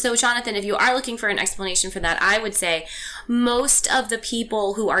you. So, Jonathan, if you are looking for an explanation for that, I would say most of the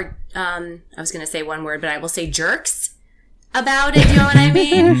people who are, I was going to say one word, but I will say jerks about it. You know what I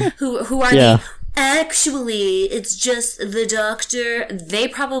mean? who are Yeah. actually, it's just the Doctor. They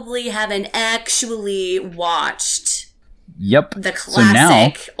probably haven't actually watched yep. the So now,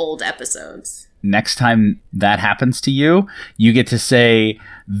 classic old episodes. next time that happens to you, you get to say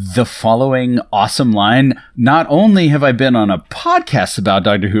the following awesome line. Not only have I been on a podcast about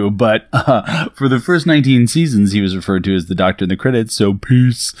Doctor Who, but for the first 19 seasons, he was referred to as the Doctor in the credits. So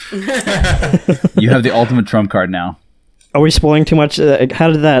peace. You have the ultimate trump card now. Are we spoiling too much? How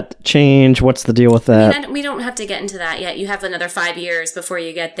did that change? What's the deal with that? We don't have to get into that yet. You have another 5 years before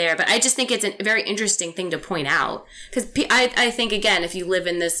you get there. But I just think it's a very interesting thing to point out. Because I think, again, if you live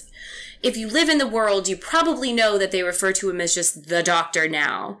in the world, you probably know that they refer to him as just the Doctor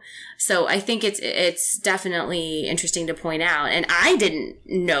now. So I think it's definitely interesting to point out. And I didn't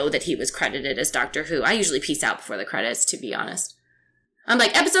know that he was credited as Doctor Who. I usually peace out before the credits, to be honest. I'm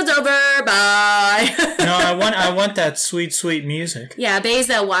like, episode's over, bye. No, I want that sweet, sweet music. Yeah,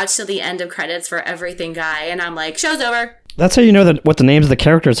 Beza watched till the end of credits for Everything Guy, and I'm like, show's over. That's how you know what the names of the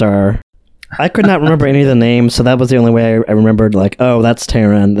characters are. I could not remember any of the names, so that was the only way I remembered, like, oh, that's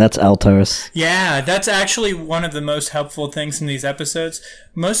Terran, that's Altos. Yeah, that's actually one of the most helpful things in these episodes.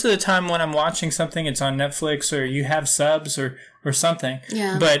 Most of the time when I'm watching something, it's on Netflix or you have subs or something.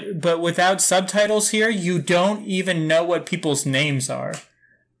 Yeah. But without subtitles here, you don't even know what people's names are.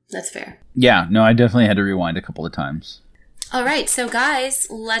 That's fair. Yeah, no, I definitely had to rewind a couple of times. All right, so guys,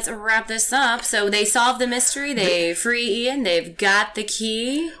 let's wrap this up. So they solved the mystery. They free Ian. They've got the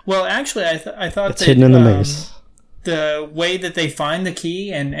key. Well, actually, I thought it's hidden in the maze. The way that they find the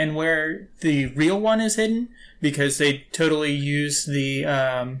key and where the real one is hidden, because they totally use the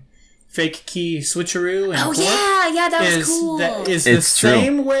fake key switcheroo. And yeah, that was cool. That is it's the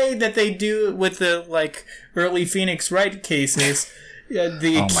same way that they do with the early Phoenix Wright cases.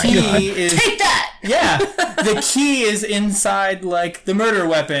 The key is take that. Yeah, the key is inside the murder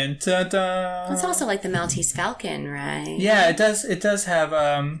weapon. Ta-da. It's also like the Maltese Falcon, right? Yeah, it does. It does have.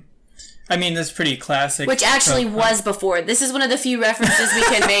 I mean, that's pretty classic. Which actually was before. This is one of the few references we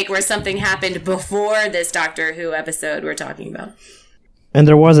can make where something happened before this Doctor Who episode we're talking about. And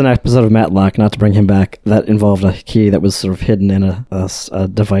there was an episode of Matlock, not to bring him back, that involved a key that was sort of hidden in a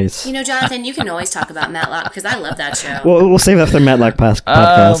device. You know, Jonathan, you can always talk about Matlock because I love that show. Well, we'll save that for the Matlock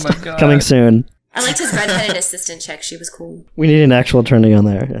podcast. Oh my God. Coming soon. I liked his red-headed assistant chick. She was cool. We need an actual attorney on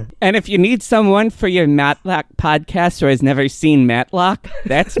there. Yeah. And if you need someone for your Matlock podcast or has never seen Matlock,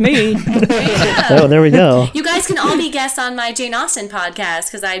 that's me. Oh, there we go. You guys can all be guests on my Jane Austen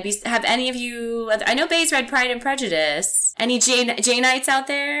podcast because have any of you... I know Bae's read Pride and Prejudice. Any Janeites out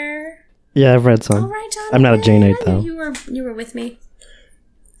there? Yeah, I've read some. All right, Jonathan. I'm not a Janeite, though. You were with me.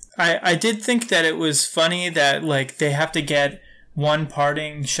 I did think that it was funny that they have to get one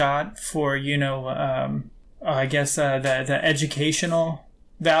parting shot for I guess the educational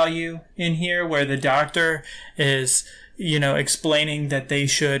value in here, where the Doctor is explaining that they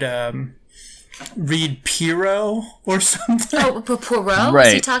should read Pirro or something. Oh, Poirot? Right.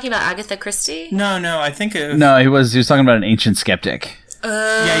 Was he talking about Agatha Christie? No, I think No, he was talking about an ancient skeptic.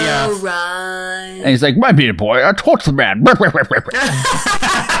 Oh, Yeah. right. And he's like, my dear boy, I taught the man.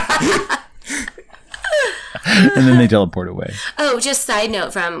 And then they teleport away. Oh, just side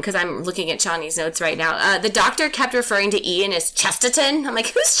note because I'm looking at Chani's notes right now. The Doctor kept referring to Ian as Chesterton. I'm like,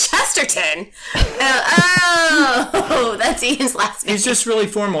 who's Chesterton? That's Ian's last name. he's just really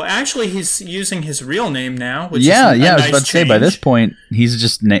formal. Actually, he's using his real name now. Which Yeah, is a I was nice about to say, by change. this point,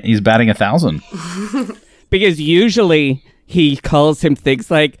 he's batting 1,000. Because usually he calls him things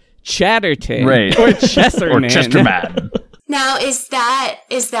like Chatterton Right. or Chesterman. Or Chesterman. Now, is that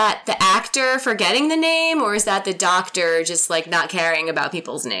the actor forgetting the name, or is that the Doctor just not caring about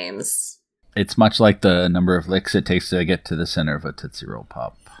people's names? It's much like the number of licks it takes to get to the center of a Tootsie Roll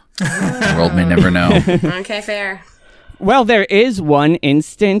Pop. The world may never know. Okay, fair. Well, there is one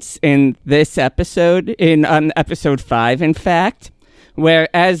instance in this episode, in episode 5, in fact, where,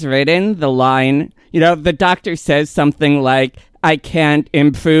 as written, the line, the Doctor says something like, I can't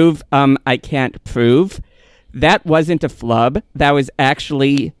improve, I can't prove. That wasn't a flub. That was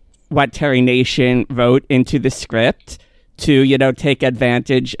actually what Terry Nation wrote into the script to, take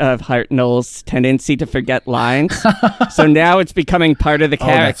advantage of Hartnell's tendency to forget lines. So now it's becoming part of the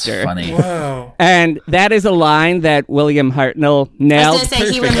character. Oh, that's funny. Whoa. And that is a line that William Hartnell I nailed was going to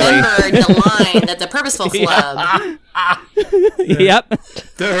say, he perfectly. remembered the line that's a purposeful flub. Yep.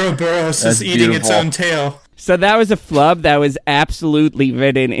 The Ouroboros That's is eating its beautiful. own tail. So that was a flub that was absolutely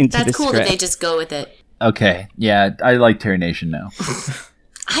written into the That's cool script. that they just go with it. Okay, yeah, I like Terry Nation now.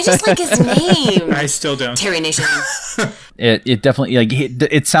 I just like his name. I still don't. Terry Nation. It definitely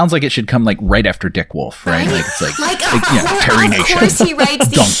it sounds like it should come right after Dick Wolf, right? Like it's Terry of Nation. course he writes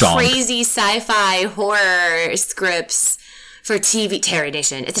these Donk, donk. crazy sci-fi horror scripts for TV. Terry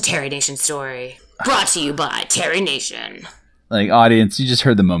Nation. It's a Terry Nation story. Brought to you by Terry Nation. Audience, you just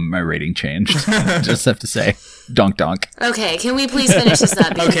heard the moment my rating changed. Just have to say, donk donk. Okay, can we please finish this up?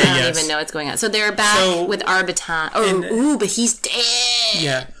 Because Okay, I don't yes. even know what's going on. So they're back with Arbiton. But he's dead.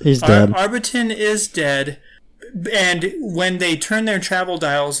 Yeah. He's dead. Arbiton is dead. And when they turn their travel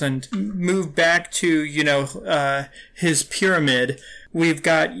dials and move back to, his pyramid, we've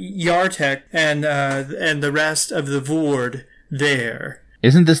got Yartek and the rest of the Vord there.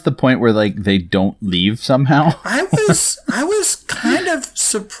 Isn't this the point where like they don't leave somehow? I was kind of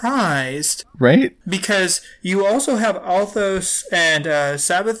surprised, right? Because you also have Althos and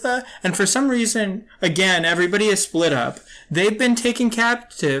Sabbatha, and for some reason, again, everybody is split up. They've been taken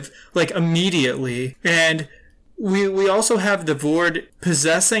captive like immediately, and we also have the Vord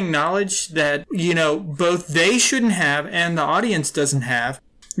possessing knowledge that both they shouldn't have and the audience doesn't have.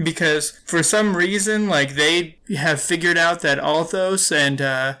 Because for some reason, like, they have figured out that Althos and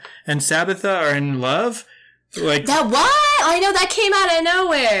Sabbatha are in love. Like that what? I know that came out of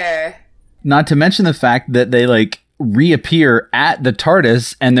nowhere. Not to mention the fact that they like reappear at the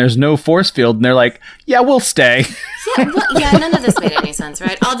TARDIS and there's no force field, and they're like, "Yeah, we'll stay." Yeah, none of this made any sense,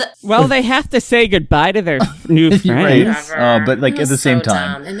 right? Well, they have to say goodbye to their new friends. Right. But like at the same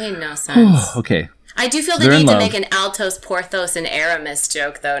time, it made no sense. Okay. I do feel the need to make an Altos, Porthos, and Aramis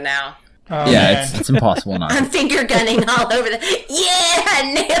joke, though, now. It's impossible not. I'm finger gunning all over the... Yeah,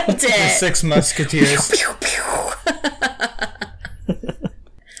 I nailed it! The Six Musketeers. Pew, pew, pew.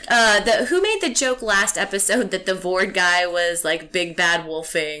 Who made the joke last episode that the Vord guy was, like, big bad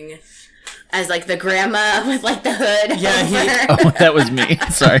wolfing as, like, the grandma with, like, the hood? Yeah, that was me.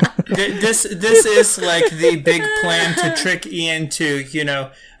 Sorry. This is, like, the big plan to trick Ian to,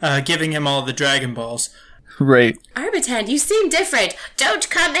 giving him all the Dragon Balls. Right. Arbitan, you seem different. Don't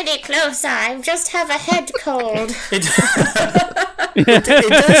come any closer. I just have a head cold. It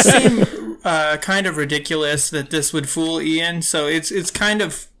does seem kind of ridiculous that this would fool Ian. So it's kind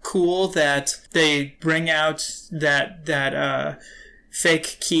of cool that they bring out that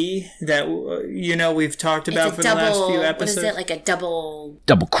fake key that we've talked about for the last few episodes. What is it, like a double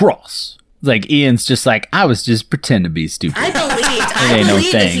cross? Like, Ian's just like, I was just pretending to be stupid. I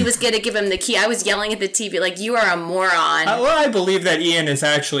believed that he was going to give him the key. I was yelling at the TV, like, you are a moron. I believe that Ian is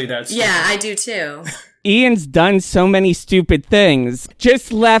actually that stupid. Yeah, I do too. Ian's done so many stupid things.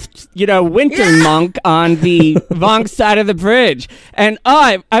 Just left, Winter Monk on the wrong side of the bridge. And,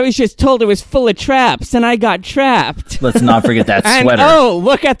 I was just told it was full of traps, and I got trapped. Let's not forget that sweater. And,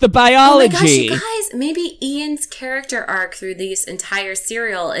 look at the biology. Oh my gosh, you guys, maybe Ian's character arc through this entire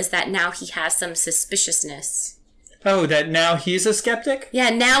serial is that now he has some suspiciousness. Oh, that now he's a skeptic?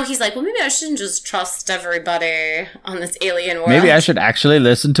 Yeah, now he's like, well, maybe I shouldn't just trust everybody on this alien world. Maybe I should actually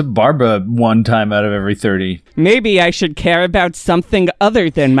listen to Barbara one time out of every 30. Maybe I should care about something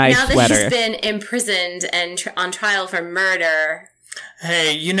other than my sweater. Now that he's been imprisoned and on trial for murder.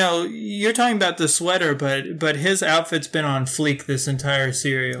 Hey, you're talking about the sweater, but his outfit's been on fleek this entire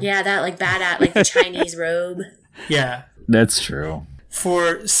serial. Yeah, that like the Chinese robe. Yeah. That's true.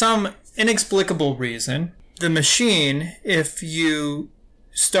 For some inexplicable reason, the machine, if you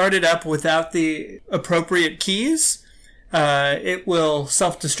start it up without the appropriate keys, it will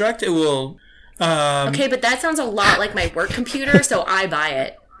self-destruct. It will... okay, but that sounds a lot like my work computer, so I buy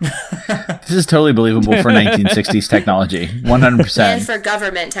it. This is totally believable for 1960s technology. 100%. And for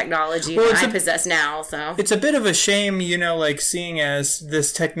government technology that I possess now, so... It's a bit of a shame, seeing as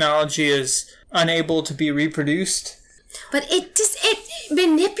this technology is unable to be reproduced. But it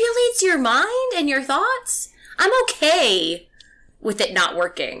manipulates your mind and your thoughts. I'm okay with it not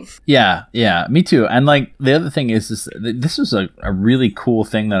working. Yeah, me too. And like the other thing is this was a really cool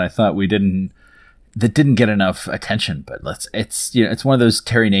thing that I thought that didn't get enough attention. But it's one of those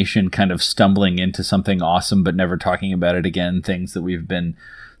Terry Nation kind of stumbling into something awesome but never talking about it again things that we've been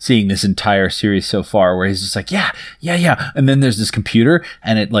seeing this entire series so far, where he's just like, yeah. And then there's this computer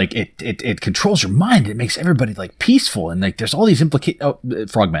and it controls your mind. It makes everybody like peaceful. And like, there's all these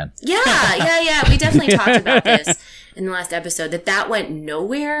Frogman. Yeah. We definitely talked about this in the last episode, that went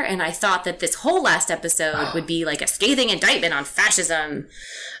nowhere. And I thought that this whole last episode would be like a scathing indictment on fascism.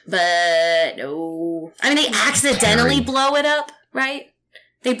 But no. I mean, they accidentally blow it up, right?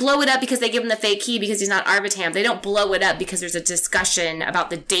 They blow it up because they give him the fake key because he's not Arbitam. They don't blow it up because there's a discussion about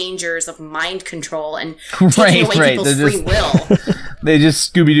the dangers of mind control and taking away people's free will. They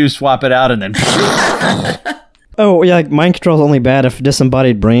just Scooby-Doo swap it out and then... Oh, yeah, mind control is only bad if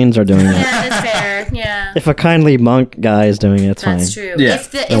disembodied brains are doing it. Yeah, that's fair, yeah. If a kindly monk guy is doing it, it's fine. That's true. Yeah.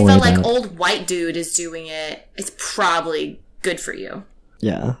 If a old white dude is doing it, it's probably good for you.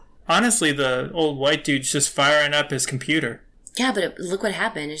 Yeah. Honestly, the old white dude's just firing up his computer. Yeah, but look what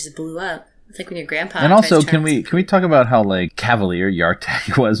happened. It just blew up. It's like when your grandpa... And also, can we talk about how, like, cavalier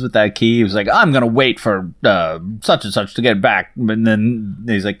Yartek was with that key? He was like, I'm going to wait for such and such to get back. And then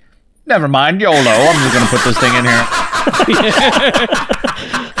he's like, never mind, YOLO. I'm just going to put this thing in here.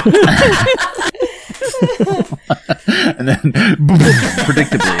 And then,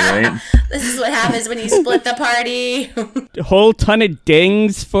 predictably, right? This is what happens when you split the party. A whole ton of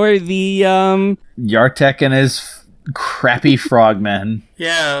dings for the Yartek and his crappy frogmen.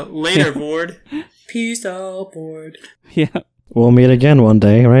 Yeah, later, Vord. Peace out, Vord. Yeah. We'll meet again one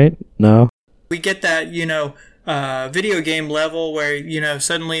day, right? No? We get that, video game level where,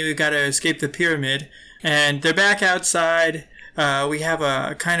 suddenly we've got to escape the pyramid. And they're back outside. We have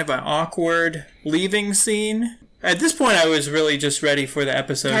a kind of an awkward leaving scene. At this point, I was really just ready for the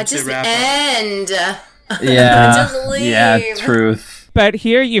episode to wrap up. End. Yeah. Just leave. Yeah, truth. But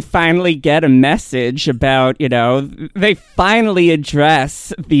here you finally get a message about, they finally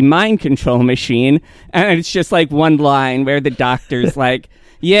address the mind control machine. And it's just like one line where the doctor's like,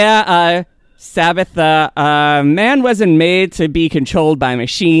 Sabitha, man wasn't made to be controlled by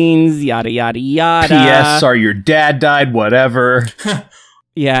machines, yada, yada, yada. P.S. Sorry, your dad died, whatever.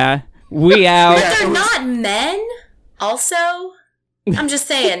 Yeah. We out. But they're not men, also? I'm just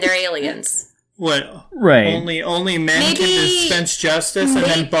saying, they're aliens. What? Right. Only men can dispense justice, and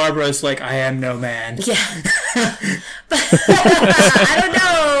then Barbara's like, I am no man. Yeah. I don't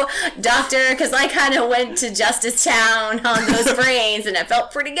know, Doctor, because I kind of went to Justice Town on those brains, and it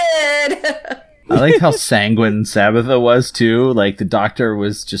felt pretty good. I liked how sanguine Sabitha was, too. Like, the doctor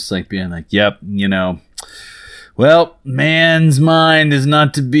was just, like, being like, yep, well, man's mind is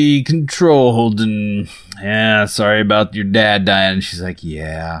not to be controlled, and, yeah, sorry about your dad dying. And she's like,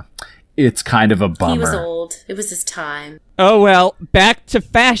 yeah, it's kind of a bummer. He was old. It was his time. Oh, well, back to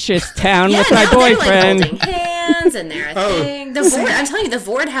fascist town with my now boyfriend. They're, like, holding hands, and they're a thing. The Vord, I'm telling you, the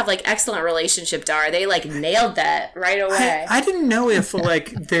Vord have, like, excellent relationship, Dar. They, like, nailed that right away. I didn't know if,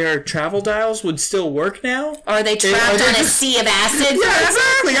 like, their travel dials would still work now. Or are they trapped on a sea of acid? Yeah,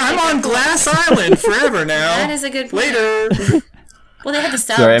 exactly. I'm on Glass Island forever now. That is a good point. Later. Well, they had the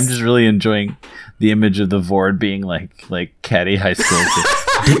subs. Sorry, I'm just really enjoying the image of the Vord being like catty high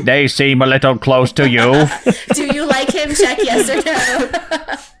school. They seem a little close to you. Do you like him? Check yes or no.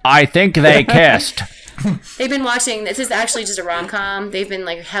 I think they kissed. They've been watching, this is actually just a rom-com. They've been,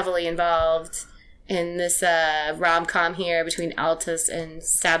 like, heavily involved in this rom-com here between Altus and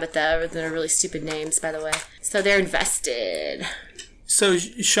Sabitha. They're really stupid names, by the way. So they're invested. So,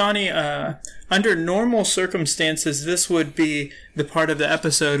 Shawnee, under normal circumstances, this would be the part of the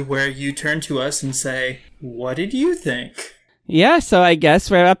episode where you turn to us and say, what did you think? Yeah, so I guess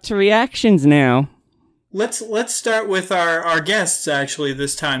we're up to reactions now. Let's start with our guests, actually,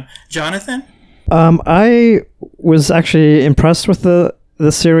 this time. Jonathan? I was actually impressed with the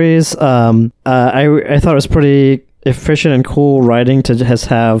series. I thought it was pretty efficient and cool writing to just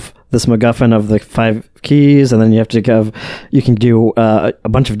have this MacGuffin of the 5 keys, and then you can do a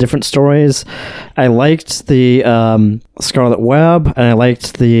bunch of different stories. I liked the Scarlet Web, and I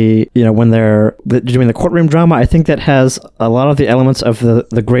liked when they're doing the courtroom drama. I think that has a lot of the elements of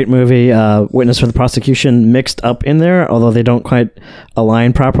the great movie Witness for the Prosecution mixed up in there, although they don't quite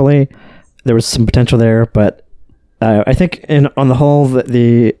align properly. There was some potential there, but I think on the whole,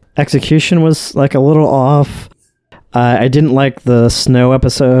 the execution was like a little off. I didn't like the snow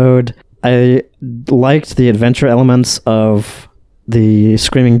episode. I liked the adventure elements of the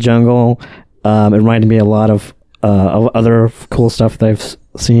Screaming Jungle. It reminded me a lot of other cool stuff that I've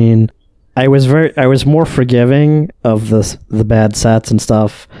seen. I was more forgiving of the bad sets and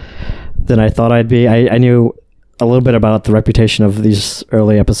stuff than I thought I'd be. I knew a little bit about the reputation of these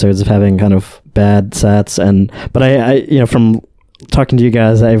early episodes of having kind of bad sets, but I from talking to you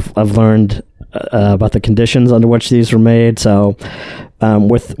guys, I've learned about the conditions under which these were made. So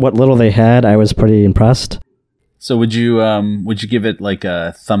with what little they had, I was pretty impressed. So would you give it like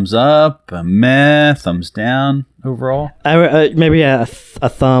a thumbs up, a meh, thumbs down overall? Maybe a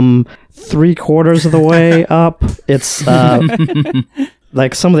thumb 3/4 of the way up. It's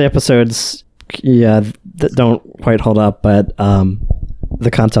like some of the episodes, that don't quite hold up, but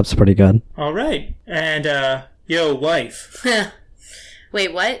the concept's pretty good. All right. And yo, wife.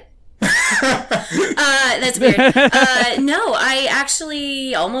 Wait, what? That's weird. No, I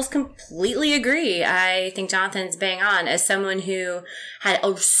actually almost completely agree. I think Jonathan's bang on. As someone who had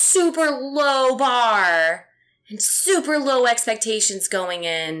a super low bar and super low expectations going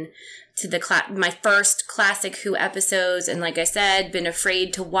in to my first classic Who episodes, and like I said, been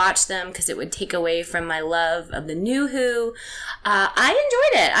afraid to watch them because it would take away from my love of the new Who. I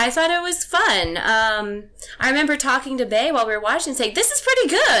enjoyed it. I thought it was fun. I remember talking to Bay while we were watching, saying, "This is pretty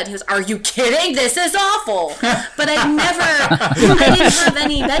good." He goes, "Are you kidding? This is awful." But I didn't have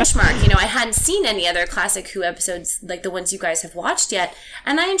any benchmark. I hadn't seen any other classic Who episodes like the ones you guys have watched yet,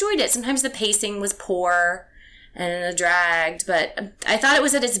 and I enjoyed it. Sometimes the pacing was poor. and dragged, but I thought it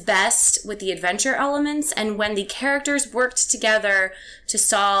was at its best with the adventure elements and when the characters worked together to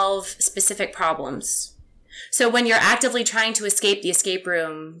solve specific problems. So when you're actively trying to escape the escape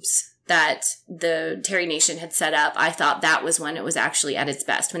rooms that the Terry Nation had set up, I thought that was when it was actually at its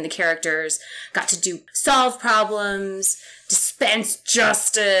best, when the characters got to solve problems, dispense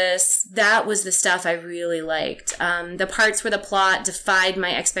justice. That was the stuff I really liked. The parts where the plot defied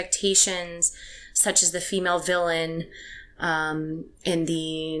my expectations, such as the female villain in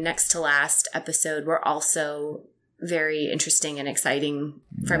the next to last episode, were also very interesting and exciting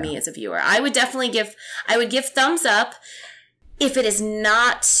for me as a viewer. I would give thumbs up if it is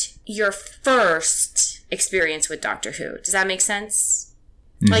not your first experience with Doctor Who. Does that make sense?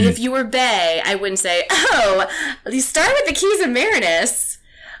 Mm-hmm. Like if you were Bay, I wouldn't say, "Oh, you start with the Keys of Marinus."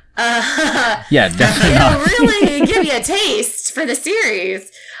 Yeah, definitely not. It'll really give you a taste for the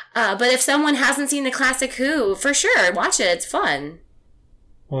series. But if someone hasn't seen the classic Who, for sure, watch it. It's fun.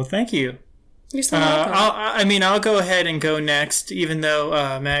 Well, thank you. You're so welcome. I'll go ahead and go next, even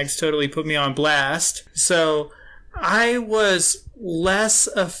though Mags totally put me on blast. So I was less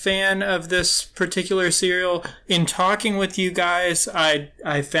a fan of this particular serial. In talking with you guys,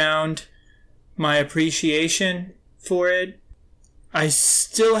 I found my appreciation for it. I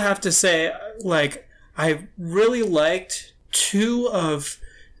still have to say, like, I really liked 2 of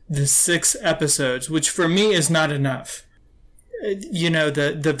the 6 episodes, which for me is not enough. You know,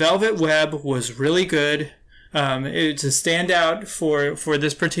 the Velvet Web was really good. It's a standout for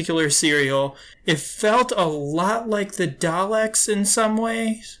this particular serial. It felt a lot like the Daleks in some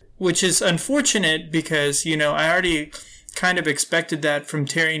ways, which is unfortunate because, you know, I already kind of expected that from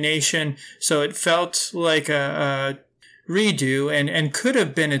Terry Nation, so it felt like a redo and could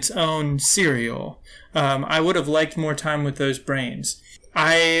have been its own serial. I would have liked more time with those brains.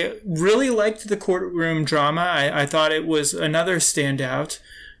 I really liked the courtroom drama. I thought it was another standout.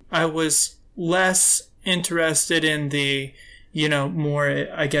 I was less interested in the, you know, more,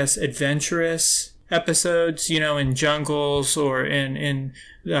 I guess, adventurous episodes, you know, in jungles or in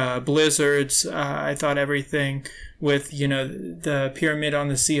blizzards. I thought everything with, you know, the Pyramid on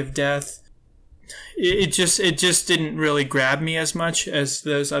the Sea of Death, it just didn't really grab me as much as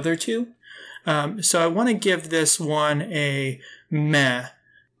those other 2. So I want to give this one a meh.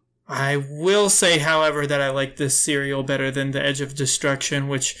 I will say, however, that I like this serial better than The Edge of Destruction,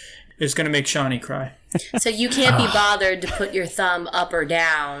 which is going to make Shawnee cry. So you can't be bothered to put your thumb up or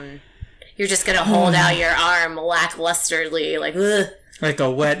down. You're just going to hold out your arm lacklusterly, like, ugh. Like a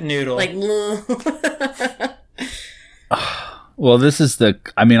wet noodle. Like, well,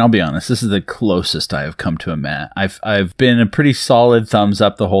 I'll be honest, this is the closest I have come to a meh. I've been a pretty solid thumbs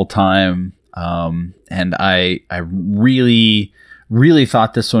up the whole time. And I really, really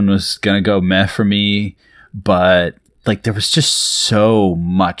thought this one was going to go meh for me, but like there was just so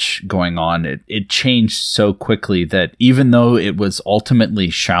much going on. It changed so quickly that even though it was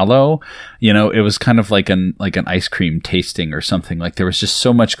ultimately shallow, you know, it was kind of like an ice cream tasting or something. Like there was just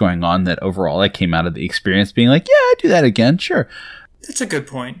so much going on that overall I came out of the experience being like, yeah, I'd do that again. Sure. That's a good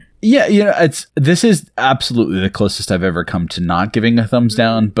point. Yeah, you know, this is absolutely the closest I've ever come to not giving a thumbs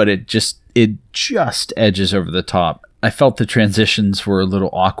down, but it just edges over the top. I felt the transitions were a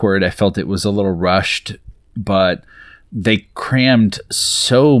little awkward. I felt it was a little rushed, but they crammed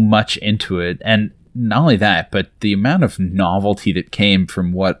so much into it. And not only that, but the amount of novelty that came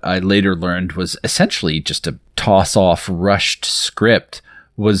from what I later learned was essentially just a toss-off, rushed script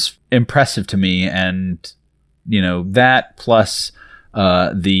was impressive to me. And, you know, that plus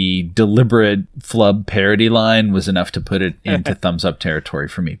the deliberate flub parody line was enough to put it into thumbs up territory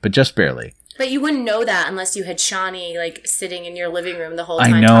for me, but just barely. But you wouldn't know that unless you had Shawnee like sitting in your living room the whole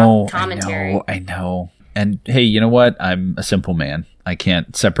time commentary. I know. And hey, you know what? I'm a simple man. I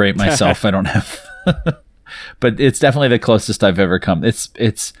can't separate myself. I don't have. But it's definitely the closest I've ever come.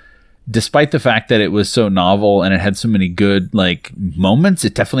 It's despite the fact that it was so novel and it had so many good like moments,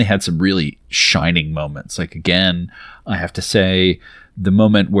 it definitely had some really shining moments. Like again, I have to say the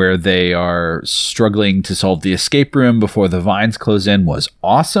moment where they are struggling to solve the escape room before the vines close in was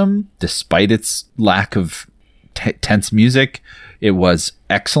awesome, despite its lack of tense music. It was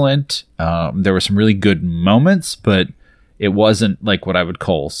excellent. There were some really good moments, but it wasn't like what I would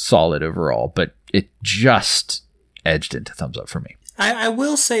call solid overall, but it just edged into thumbs up for me. I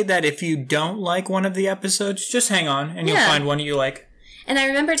will say that if you don't like one of the episodes, just hang on and you'll find one you like. And I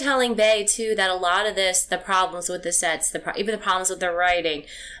remember telling Bay, too, that a lot of this, the problems with the sets, even the problems with the writing,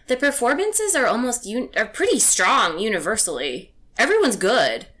 the performances are almost are pretty strong universally. Everyone's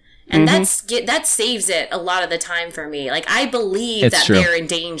good. And that saves it a lot of the time for me. Like, I believe It's that true. they're in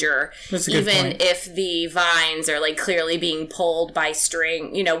danger, That's a good even point. if the vines are, like, clearly being pulled by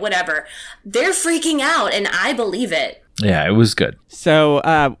string, whatever. They're freaking out, and I believe it. Yeah, it was good.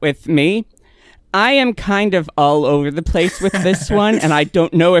 So, with me, I am kind of all over the place with this one, and I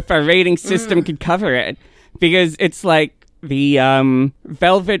don't know if our rating system could cover it. Because it's like the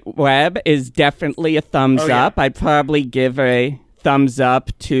Velvet Web is definitely a thumbs up. I'd probably give a thumbs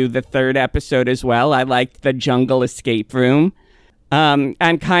up to the third episode as well. I liked the jungle escape room.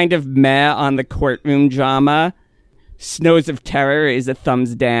 I'm kind of meh on the courtroom drama. Snows of Terror is a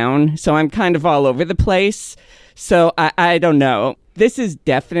thumbs down. So I'm kind of all over the place. So I don't know. This is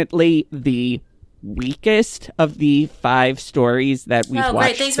definitely the weakest of the 5 stories that we've watched.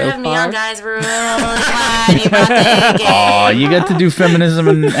 Great. Thanks so for having far. me on, guys. We're really glad you brought the game. Oh, you get to do feminism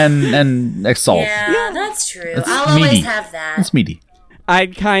and assault. Yeah, that's true. That's I'll always meaty. have that. That's meaty.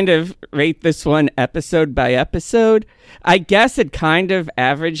 I'd kind of rate this one episode by episode. I guess it kind of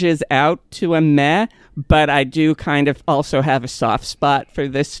averages out to a meh, but I do kind of also have a soft spot for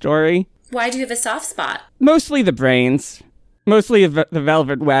this story. Why do you have a soft spot? Mostly the brains. Mostly the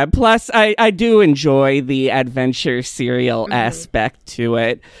Velvet Web. Plus, I do enjoy the adventure serial aspect to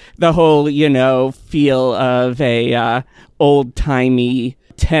it. The whole, feel of a old-timey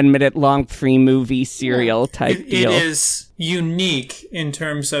 10-minute long free movie serial type It deal. is unique in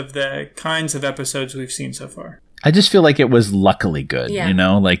terms of the kinds of episodes we've seen so far. I just feel like it was luckily good, Yeah.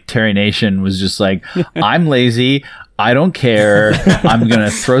 Like Terry Nation was just like, I'm lazy. I don't care. I'm going to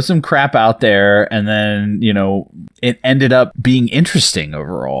throw some crap out there. And then, it ended up being interesting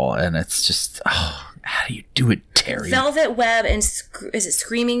overall. And it's just, how do you do it, Terry? Velvet Web and is it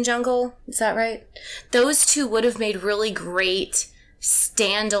Screaming Jungle? Is that right? Those two would have made really great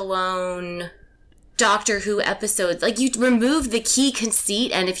standalone Doctor Who episodes. Like, you remove the key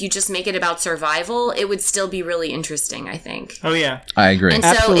conceit, and if you just make it about survival, it would still be really interesting, I think. Oh, yeah. I agree. And so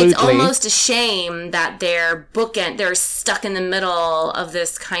Absolutely. it's almost a shame that they're stuck in the middle of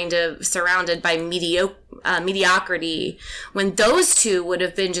this kind of surrounded by mediocrity, when those two would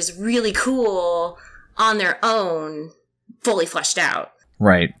have been just really cool on their own, fully fleshed out.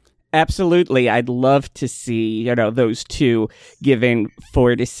 Right. Absolutely. I'd love to see, those two given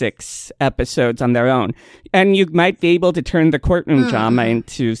 4 to 6 episodes on their own. And you might be able to turn the courtroom drama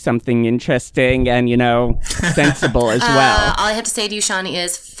into something interesting and, sensible as well. All I have to say to you, Shawnee,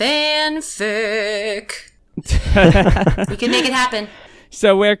 is fanfic. We can make it happen.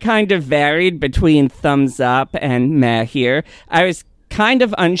 So we're kind of varied between thumbs up and meh here. I was kind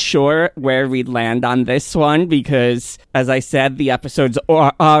of unsure where we'd land on this one because, as I said, the episodes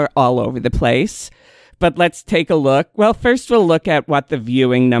are all over the place. But let's take a look. Well, first we'll look at what the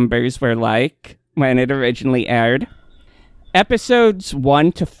viewing numbers were like when it originally aired. Episodes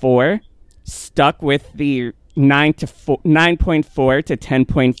 1 to 4 stuck with the 9.4 to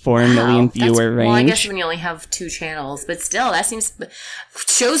 10.4 million viewer range. Well, I guess when you only have 2 channels, but still, that seems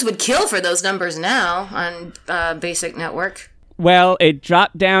shows would kill for those numbers now on basic network. Well, it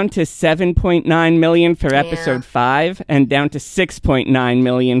dropped down to 7.9 million for episode 5 and down to 6.9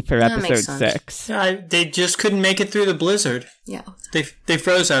 million for That episode makes sense. 6. They just couldn't make it through the blizzard. Yeah. They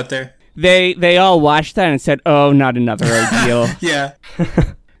froze out there. They all watched that and said, "Oh, not another ordeal." Yeah.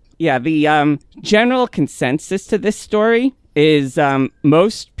 Yeah, the general consensus to this story is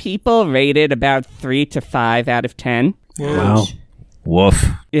most people rated about 3 to 5 out of 10. Wow. Woof.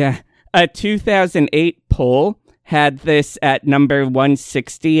 Yeah. A 2008 poll had this at number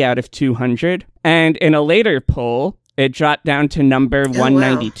 160 out of 200. And in a later poll, it dropped down to number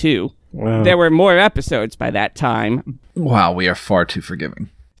 192. Wow. There were more episodes by that time. Wow, we are far too forgiving.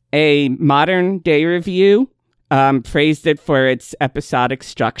 A modern day review praised it for its episodic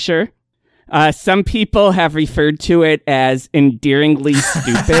structure. Some people have referred to it as endearingly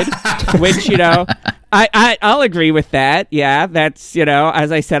stupid, which, I'll agree with that. Yeah, that's,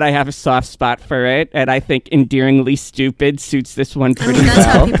 as I said, I have a soft spot for it, and I think endearingly stupid suits this one I pretty mean, that's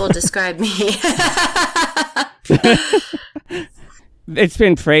how well. people describe me. It's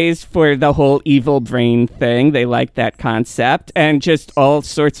been praised for the whole evil brain thing. They like that concept, and just all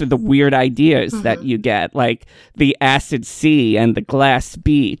sorts of the weird ideas that you get, like the acid sea and the glass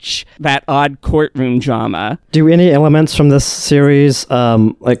beach, that odd courtroom drama. Do any elements from this series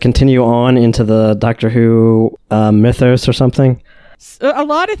continue on into the Doctor Who mythos or something? A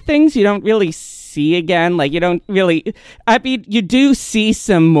lot of things you don't really see again. Like, you don't really... I mean, you do see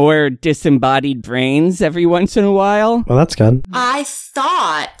some more disembodied brains every once in a while. Well, that's good. I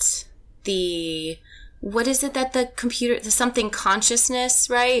thought what is it that the computer, the something consciousness,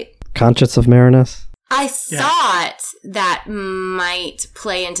 right? Conscious of Marinus? I thought that might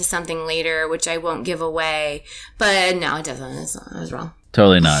play into something later, which I won't give away. But no, it doesn't. I was wrong.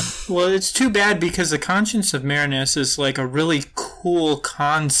 Totally not. Well, it's too bad because the Conscience of Marinus is like a really cool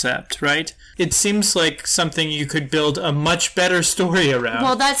concept, right? It seems like something you could build a much better story around.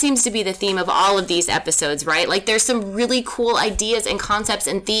 Well, that seems to be the theme of all of these episodes, right? Like, there's some really cool ideas and concepts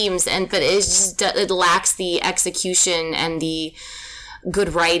and themes, but it lacks the execution and the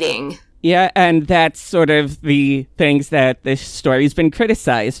good writing. Yeah, and that's sort of the things that this story's been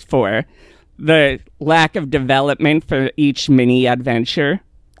criticized for. The lack of development for each mini adventure.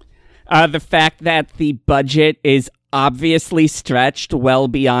 The fact that the budget is obviously stretched well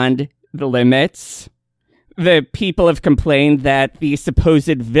beyond the limits. The people have complained that the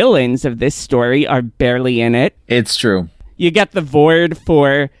supposed villains of this story are barely in it. It's true. You get the Vord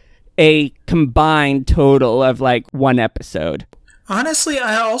for a combined total of like 1 episode. Honestly,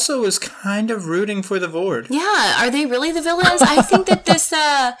 I also was kind of rooting for the Vord. Yeah, are they really the villains? I think that this,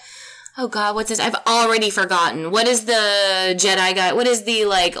 oh god, what's this? I've already forgotten. What is the Jedi guy? What is the,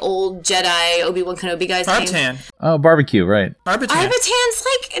 like, old Jedi Obi-Wan Kenobi guy's name? Arbitan. Oh, barbecue, right. Arbitan's,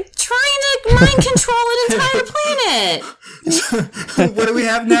 like, trying to mind control an entire planet. What do we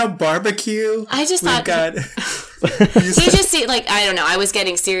have now? Barbecue? I just thought... he just seemed like, I don't know, I was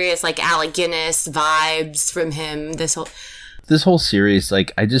getting serious, like, Alec Guinness vibes from him, this whole series,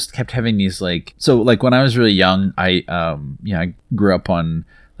 like, I just kept having these, like, so, like, when I was really young, I grew up on,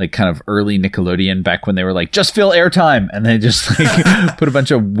 like, kind of early Nickelodeon back when they were like, just fill airtime, and they just, like, put a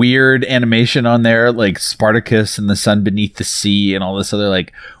bunch of weird animation on there, like Spartacus and the Sun Beneath the Sea and all this other,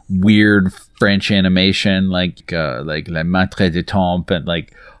 like, weird French animation, like La Maître de Temps and,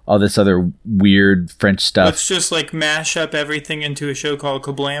 like, all this other weird French stuff. Let's just, like, mash up everything into a show called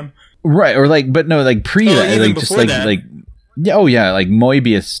Kablam. Right, or, like, but no, like, pre that, like, just, like, that. like, yeah, oh yeah, like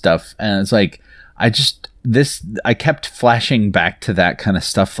Moebius stuff, and it's like I kept flashing back to that kind of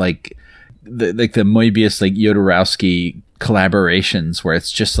stuff, like the Moebius, like Jodorowsky collaborations, where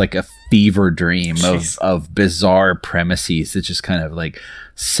it's just like a fever dream of bizarre premises that just kind of like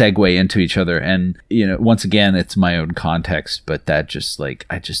segue into each other, and you know, once again, it's my own context, but that just like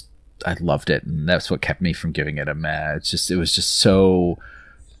I loved it, and that's what kept me from giving it a meh. It was just so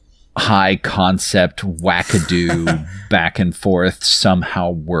high concept wackadoo back and forth somehow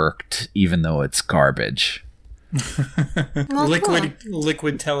worked, even though it's garbage. Well,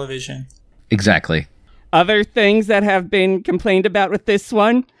 liquid television. Exactly. Other things that have been complained about with this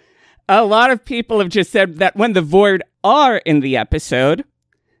one, a lot of people have just said that when the Vord are in the episode,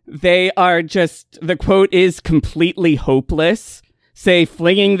 they are just, the quote is, completely hopeless, say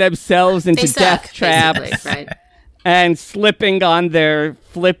flinging themselves into death traps. Right. And slipping on their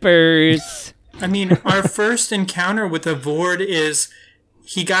flippers. I mean, our first encounter with the Vord is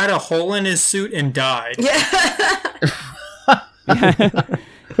he got a hole in his suit and died.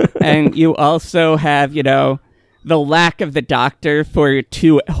 And you also have, you know, the lack of the Doctor for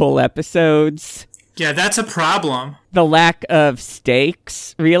 2 whole episodes. Yeah, that's a problem. The lack of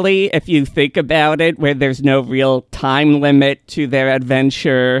stakes, really, if you think about it, where there's no real time limit to their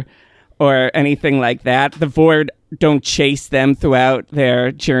adventure or anything like that. The Vord don't chase them throughout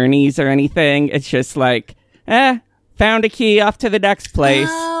their journeys or anything. It's just like, found a key, off to the next place.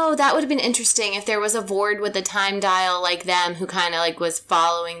 Oh, that would have been interesting if there was a Vord with a time dial like them who kind of like was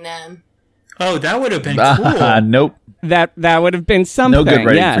following them. Oh, that would have been cool. Nope. That would have been something. No good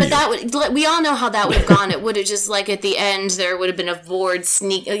writing yeah. for you. But that would, we all know how that would have gone. It would have just like at the end there would have been a Vord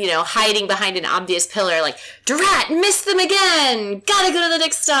hiding behind an obvious pillar, like, Drat, missed them again. Gotta go to the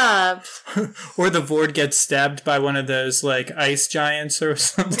next stop. Or the Vord gets stabbed by one of those like ice giants or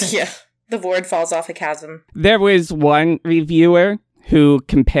something. Yeah, the Vord falls off a chasm. There was one reviewer who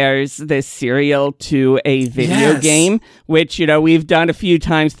compares this serial to a video game, which, you know, we've done a few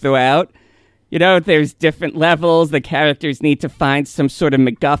times throughout. You know, there's different levels. The characters need to find some sort of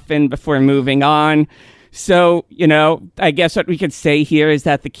MacGuffin before moving on. So, you know, I guess what we could say here is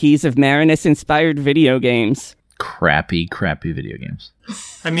that the Keys of Marinus inspired video games. Crappy video games.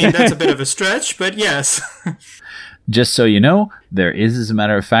 I mean, that's a bit of a stretch, but yes. Just so you know, there is, as a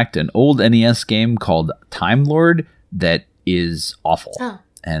matter of fact, an old NES game called Time Lord that is awful. Oh.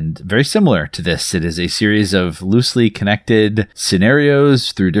 And very similar to this. It is a series of loosely connected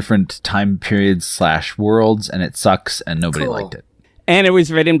scenarios through different time periods / worlds, and it sucks, and nobody liked it. And it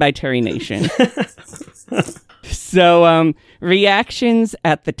was written by Terry Nation. So, reactions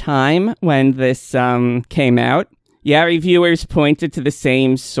at the time when this came out, reviewers pointed to the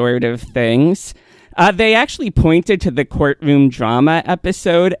same sort of things. They actually pointed to the courtroom drama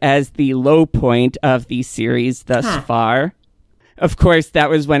episode as the low point of the series thus far. of course, that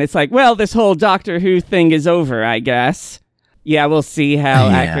was when it's like, well, this whole Doctor Who thing is over, I guess. Yeah, we'll see how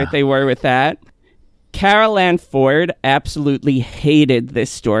accurate they were with that. Carol Ann Ford absolutely hated this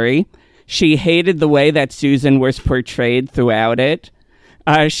story. She hated the way that Susan was portrayed throughout it.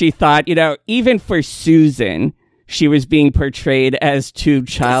 She thought, even for Susan, she was being portrayed as too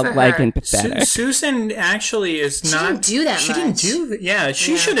childlike and pathetic. Susan actually is not... She didn't do that much.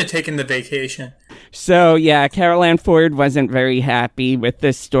 She should have taken the vacation. So, yeah, Carol Ann Ford wasn't very happy with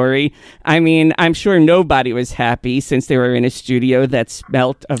this story. I mean, I'm sure nobody was happy since they were in a studio that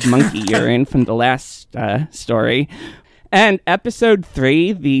smelt of monkey urine from the last story. And episode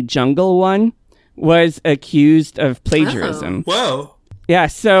 3, the jungle one, was accused of plagiarism. Whoa. Yeah,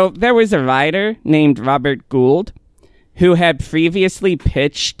 so there was a writer named Robert Gould who had previously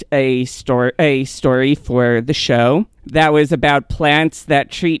pitched a story for the show that was about plants that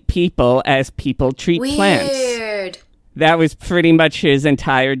treat people as people treat plants. Weird. That was pretty much his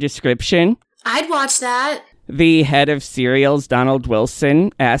entire description. I'd watch that. The head of serials, Donald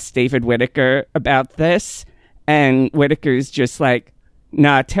Wilson, asked David Whittaker about this, and Whittaker's just like,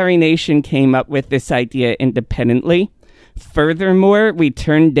 nah, Terry Nation came up with this idea independently. Furthermore, we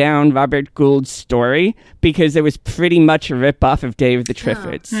turned down Robert Gould's story because it was pretty much a ripoff of Day of the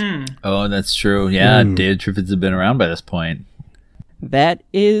Triffids. Oh, that's true. Yeah, Day of the Triffids have been around by this point. That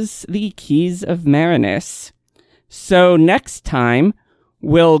is the Keys of Marinus. So next time,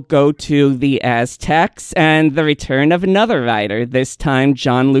 we'll go to the Aztecs and the return of another writer. This time,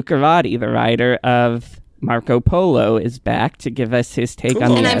 John Lucarotti, the writer of Marco Polo, is back to give us his take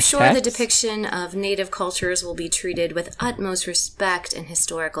on the And I'm Aztecs. sure the depiction of native cultures will be treated with utmost respect and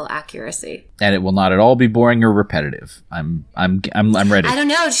historical accuracy. And it will not at all be boring or repetitive. I'm ready. I don't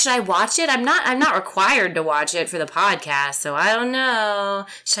know. Should I watch it? I'm not required to watch it for the podcast, so I don't know.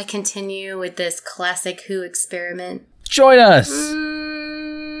 Should I continue with this classic Who experiment? Join us.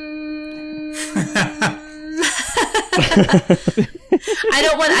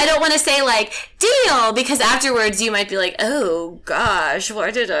 I don't want to say like deal, because afterwards you might be like, oh gosh,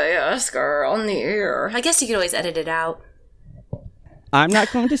 why did I ask her on the air? I guess you could always edit it out. I'm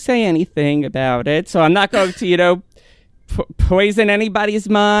not going to say anything about it, so I'm not going to, poison anybody's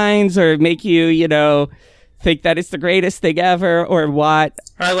minds or make you, think that it's the greatest thing ever or what.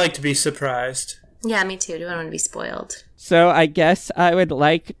 I like to be surprised. Yeah, me too. Don't want to be spoiled. So I guess I would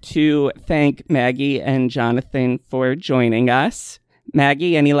like to thank Maggie and Jonathan for joining us.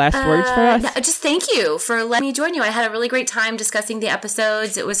 Maggie, any last words for us? Just thank you for letting me join you. I had a really great time discussing the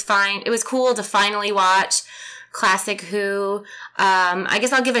episodes. It was fine. It was cool to finally watch Classic Who. I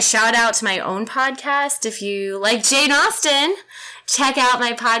guess I'll give a shout out to my own podcast. If you like Jane Austen, check out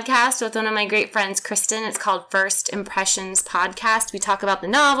my podcast with one of my great friends, Kristen. It's called First Impressions Podcast. We talk about the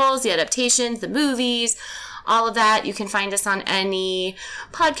novels, the adaptations, the movies, all of that. You can find us on any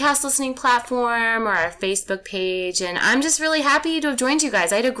podcast listening platform or our Facebook page. And I'm just really happy to have joined you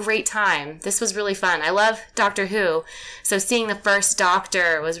guys. I had a great time. This was really fun. I love Doctor Who. So seeing the first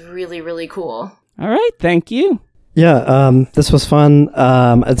Doctor was really, really cool. All right. Thank you. Yeah, this was fun.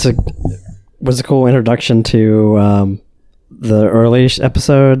 Was a cool introduction to the early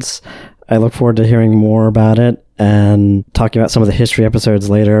episodes. I look forward to hearing more about it and talking about some of the history episodes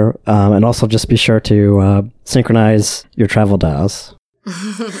later. And also just be sure to synchronize your travel dials.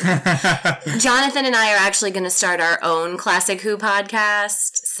 Jonathan and I are actually going to start our own Classic Who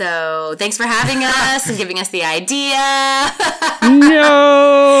podcast. So thanks for having us and giving us the idea.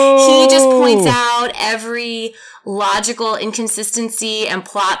 No! He just points out every logical inconsistency and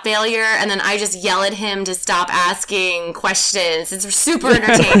plot failure, and then I just yell at him to stop asking questions. It's super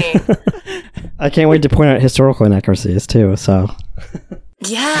entertaining. I can't wait to point out historical inaccuracies too, so...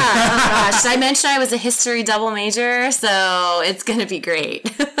 Yeah, oh gosh. Did I mention I was a history double major? So it's going to be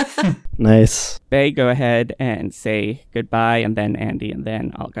great. Nice. Bay, go ahead and say goodbye, and then Andy, and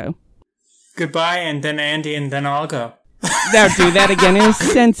then I'll go. Goodbye, and then Andy, and then I'll go. Now do that again in a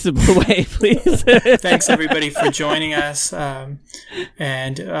sensible way, please. Thanks, everybody, for joining us. And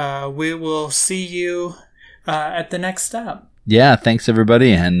we will see you at the next stop. Yeah, thanks,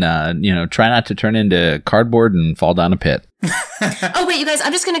 everybody. And, try not to turn into cardboard and fall down a pit. Oh, wait, you guys,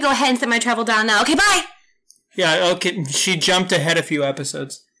 I'm just going to go ahead and set my travel down now. Okay, bye! Yeah, okay. She jumped ahead a few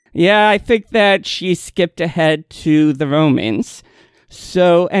episodes. Yeah, I think that she skipped ahead to the Romans.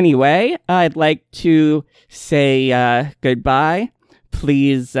 So anyway, I'd like to say goodbye.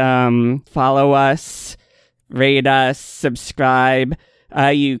 Please follow us, rate us, subscribe.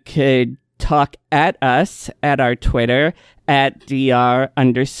 You could talk at us at our Twitter at dr_who's_that.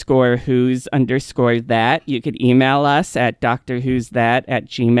 You could email us at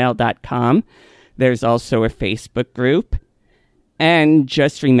drwhosthat@gmail.com. There's also a Facebook group. And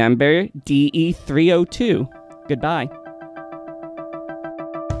just remember DE302. Goodbye.